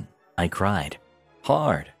 Instead, I cried,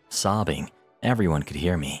 hard, sobbing. Everyone could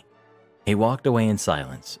hear me. He walked away in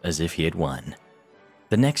silence as if he had won.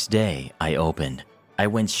 The next day I opened. I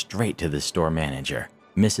went straight to the store manager,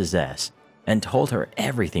 Mrs. S., and told her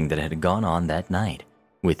everything that had gone on that night.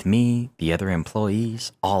 With me, the other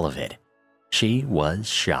employees, all of it. She was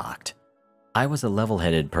shocked. I was a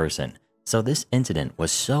level-headed person, so this incident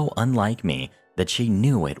was so unlike me that she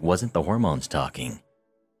knew it wasn't the hormones talking.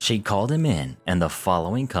 She called him in, and the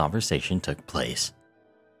following conversation took place.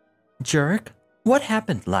 Jerk, what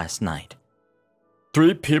happened last night?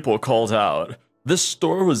 3 people called out. This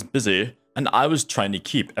store was busy, and I was trying to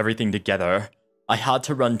keep everything together. I had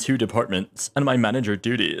to run 2 departments and my manager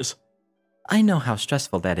duties. I know how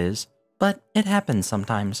stressful that is, but it happens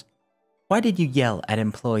sometimes. Why did you yell at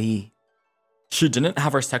employee? She didn't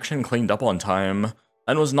have her section cleaned up on time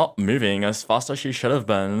and was not moving as fast as she should have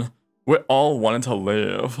been. We all wanted to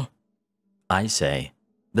leave. I say,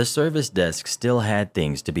 the service desk still had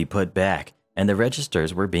things to be put back, and the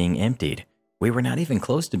registers were being emptied. We were not even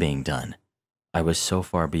close to being done. I was so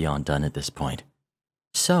far beyond done at this point.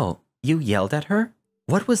 So, you yelled at her?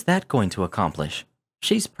 What was that going to accomplish?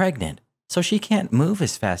 She's pregnant, so she can't move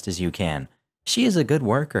as fast as you can. She is a good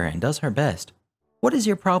worker and does her best. What is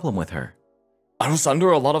your problem with her? I was under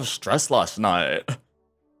a lot of stress last night.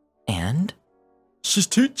 And? She's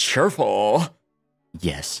too cheerful.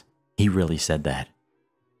 Yes, he really said that.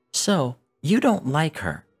 So, you don't like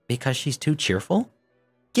her because she's too cheerful?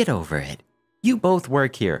 Get over it. You both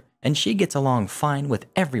work here, and she gets along fine with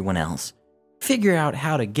everyone else. Figure out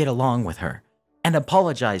how to get along with her, and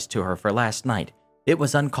apologize to her for last night. It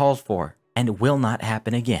was uncalled for, and will not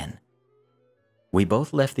happen again. We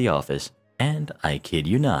both left the office, and I kid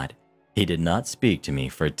you not, he did not speak to me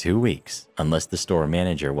for 2 weeks unless the store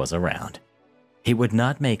manager was around. He would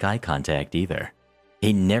not make eye contact either.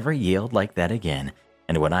 He never yelled like that again,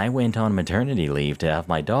 and when I went on maternity leave to have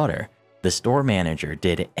my daughter, the store manager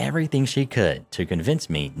did everything she could to convince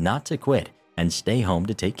me not to quit and stay home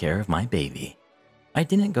to take care of my baby. I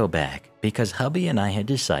didn't go back because hubby and I had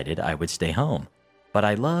decided I would stay home, but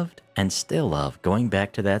I loved and still love going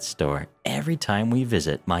back to that store every time we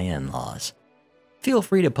visit my in-laws. Feel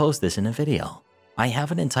free to post this in a video. I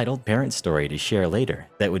have an entitled parent story to share later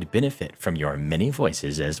that would benefit from your many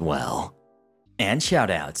voices as well. And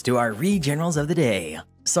shoutouts to our Regenerals of the day,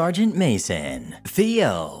 Sergeant Mason,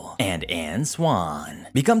 Theo, and Ann Swan.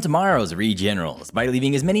 Become tomorrow's Regenerals by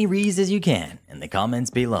leaving as many Rees as you can in the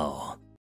comments below.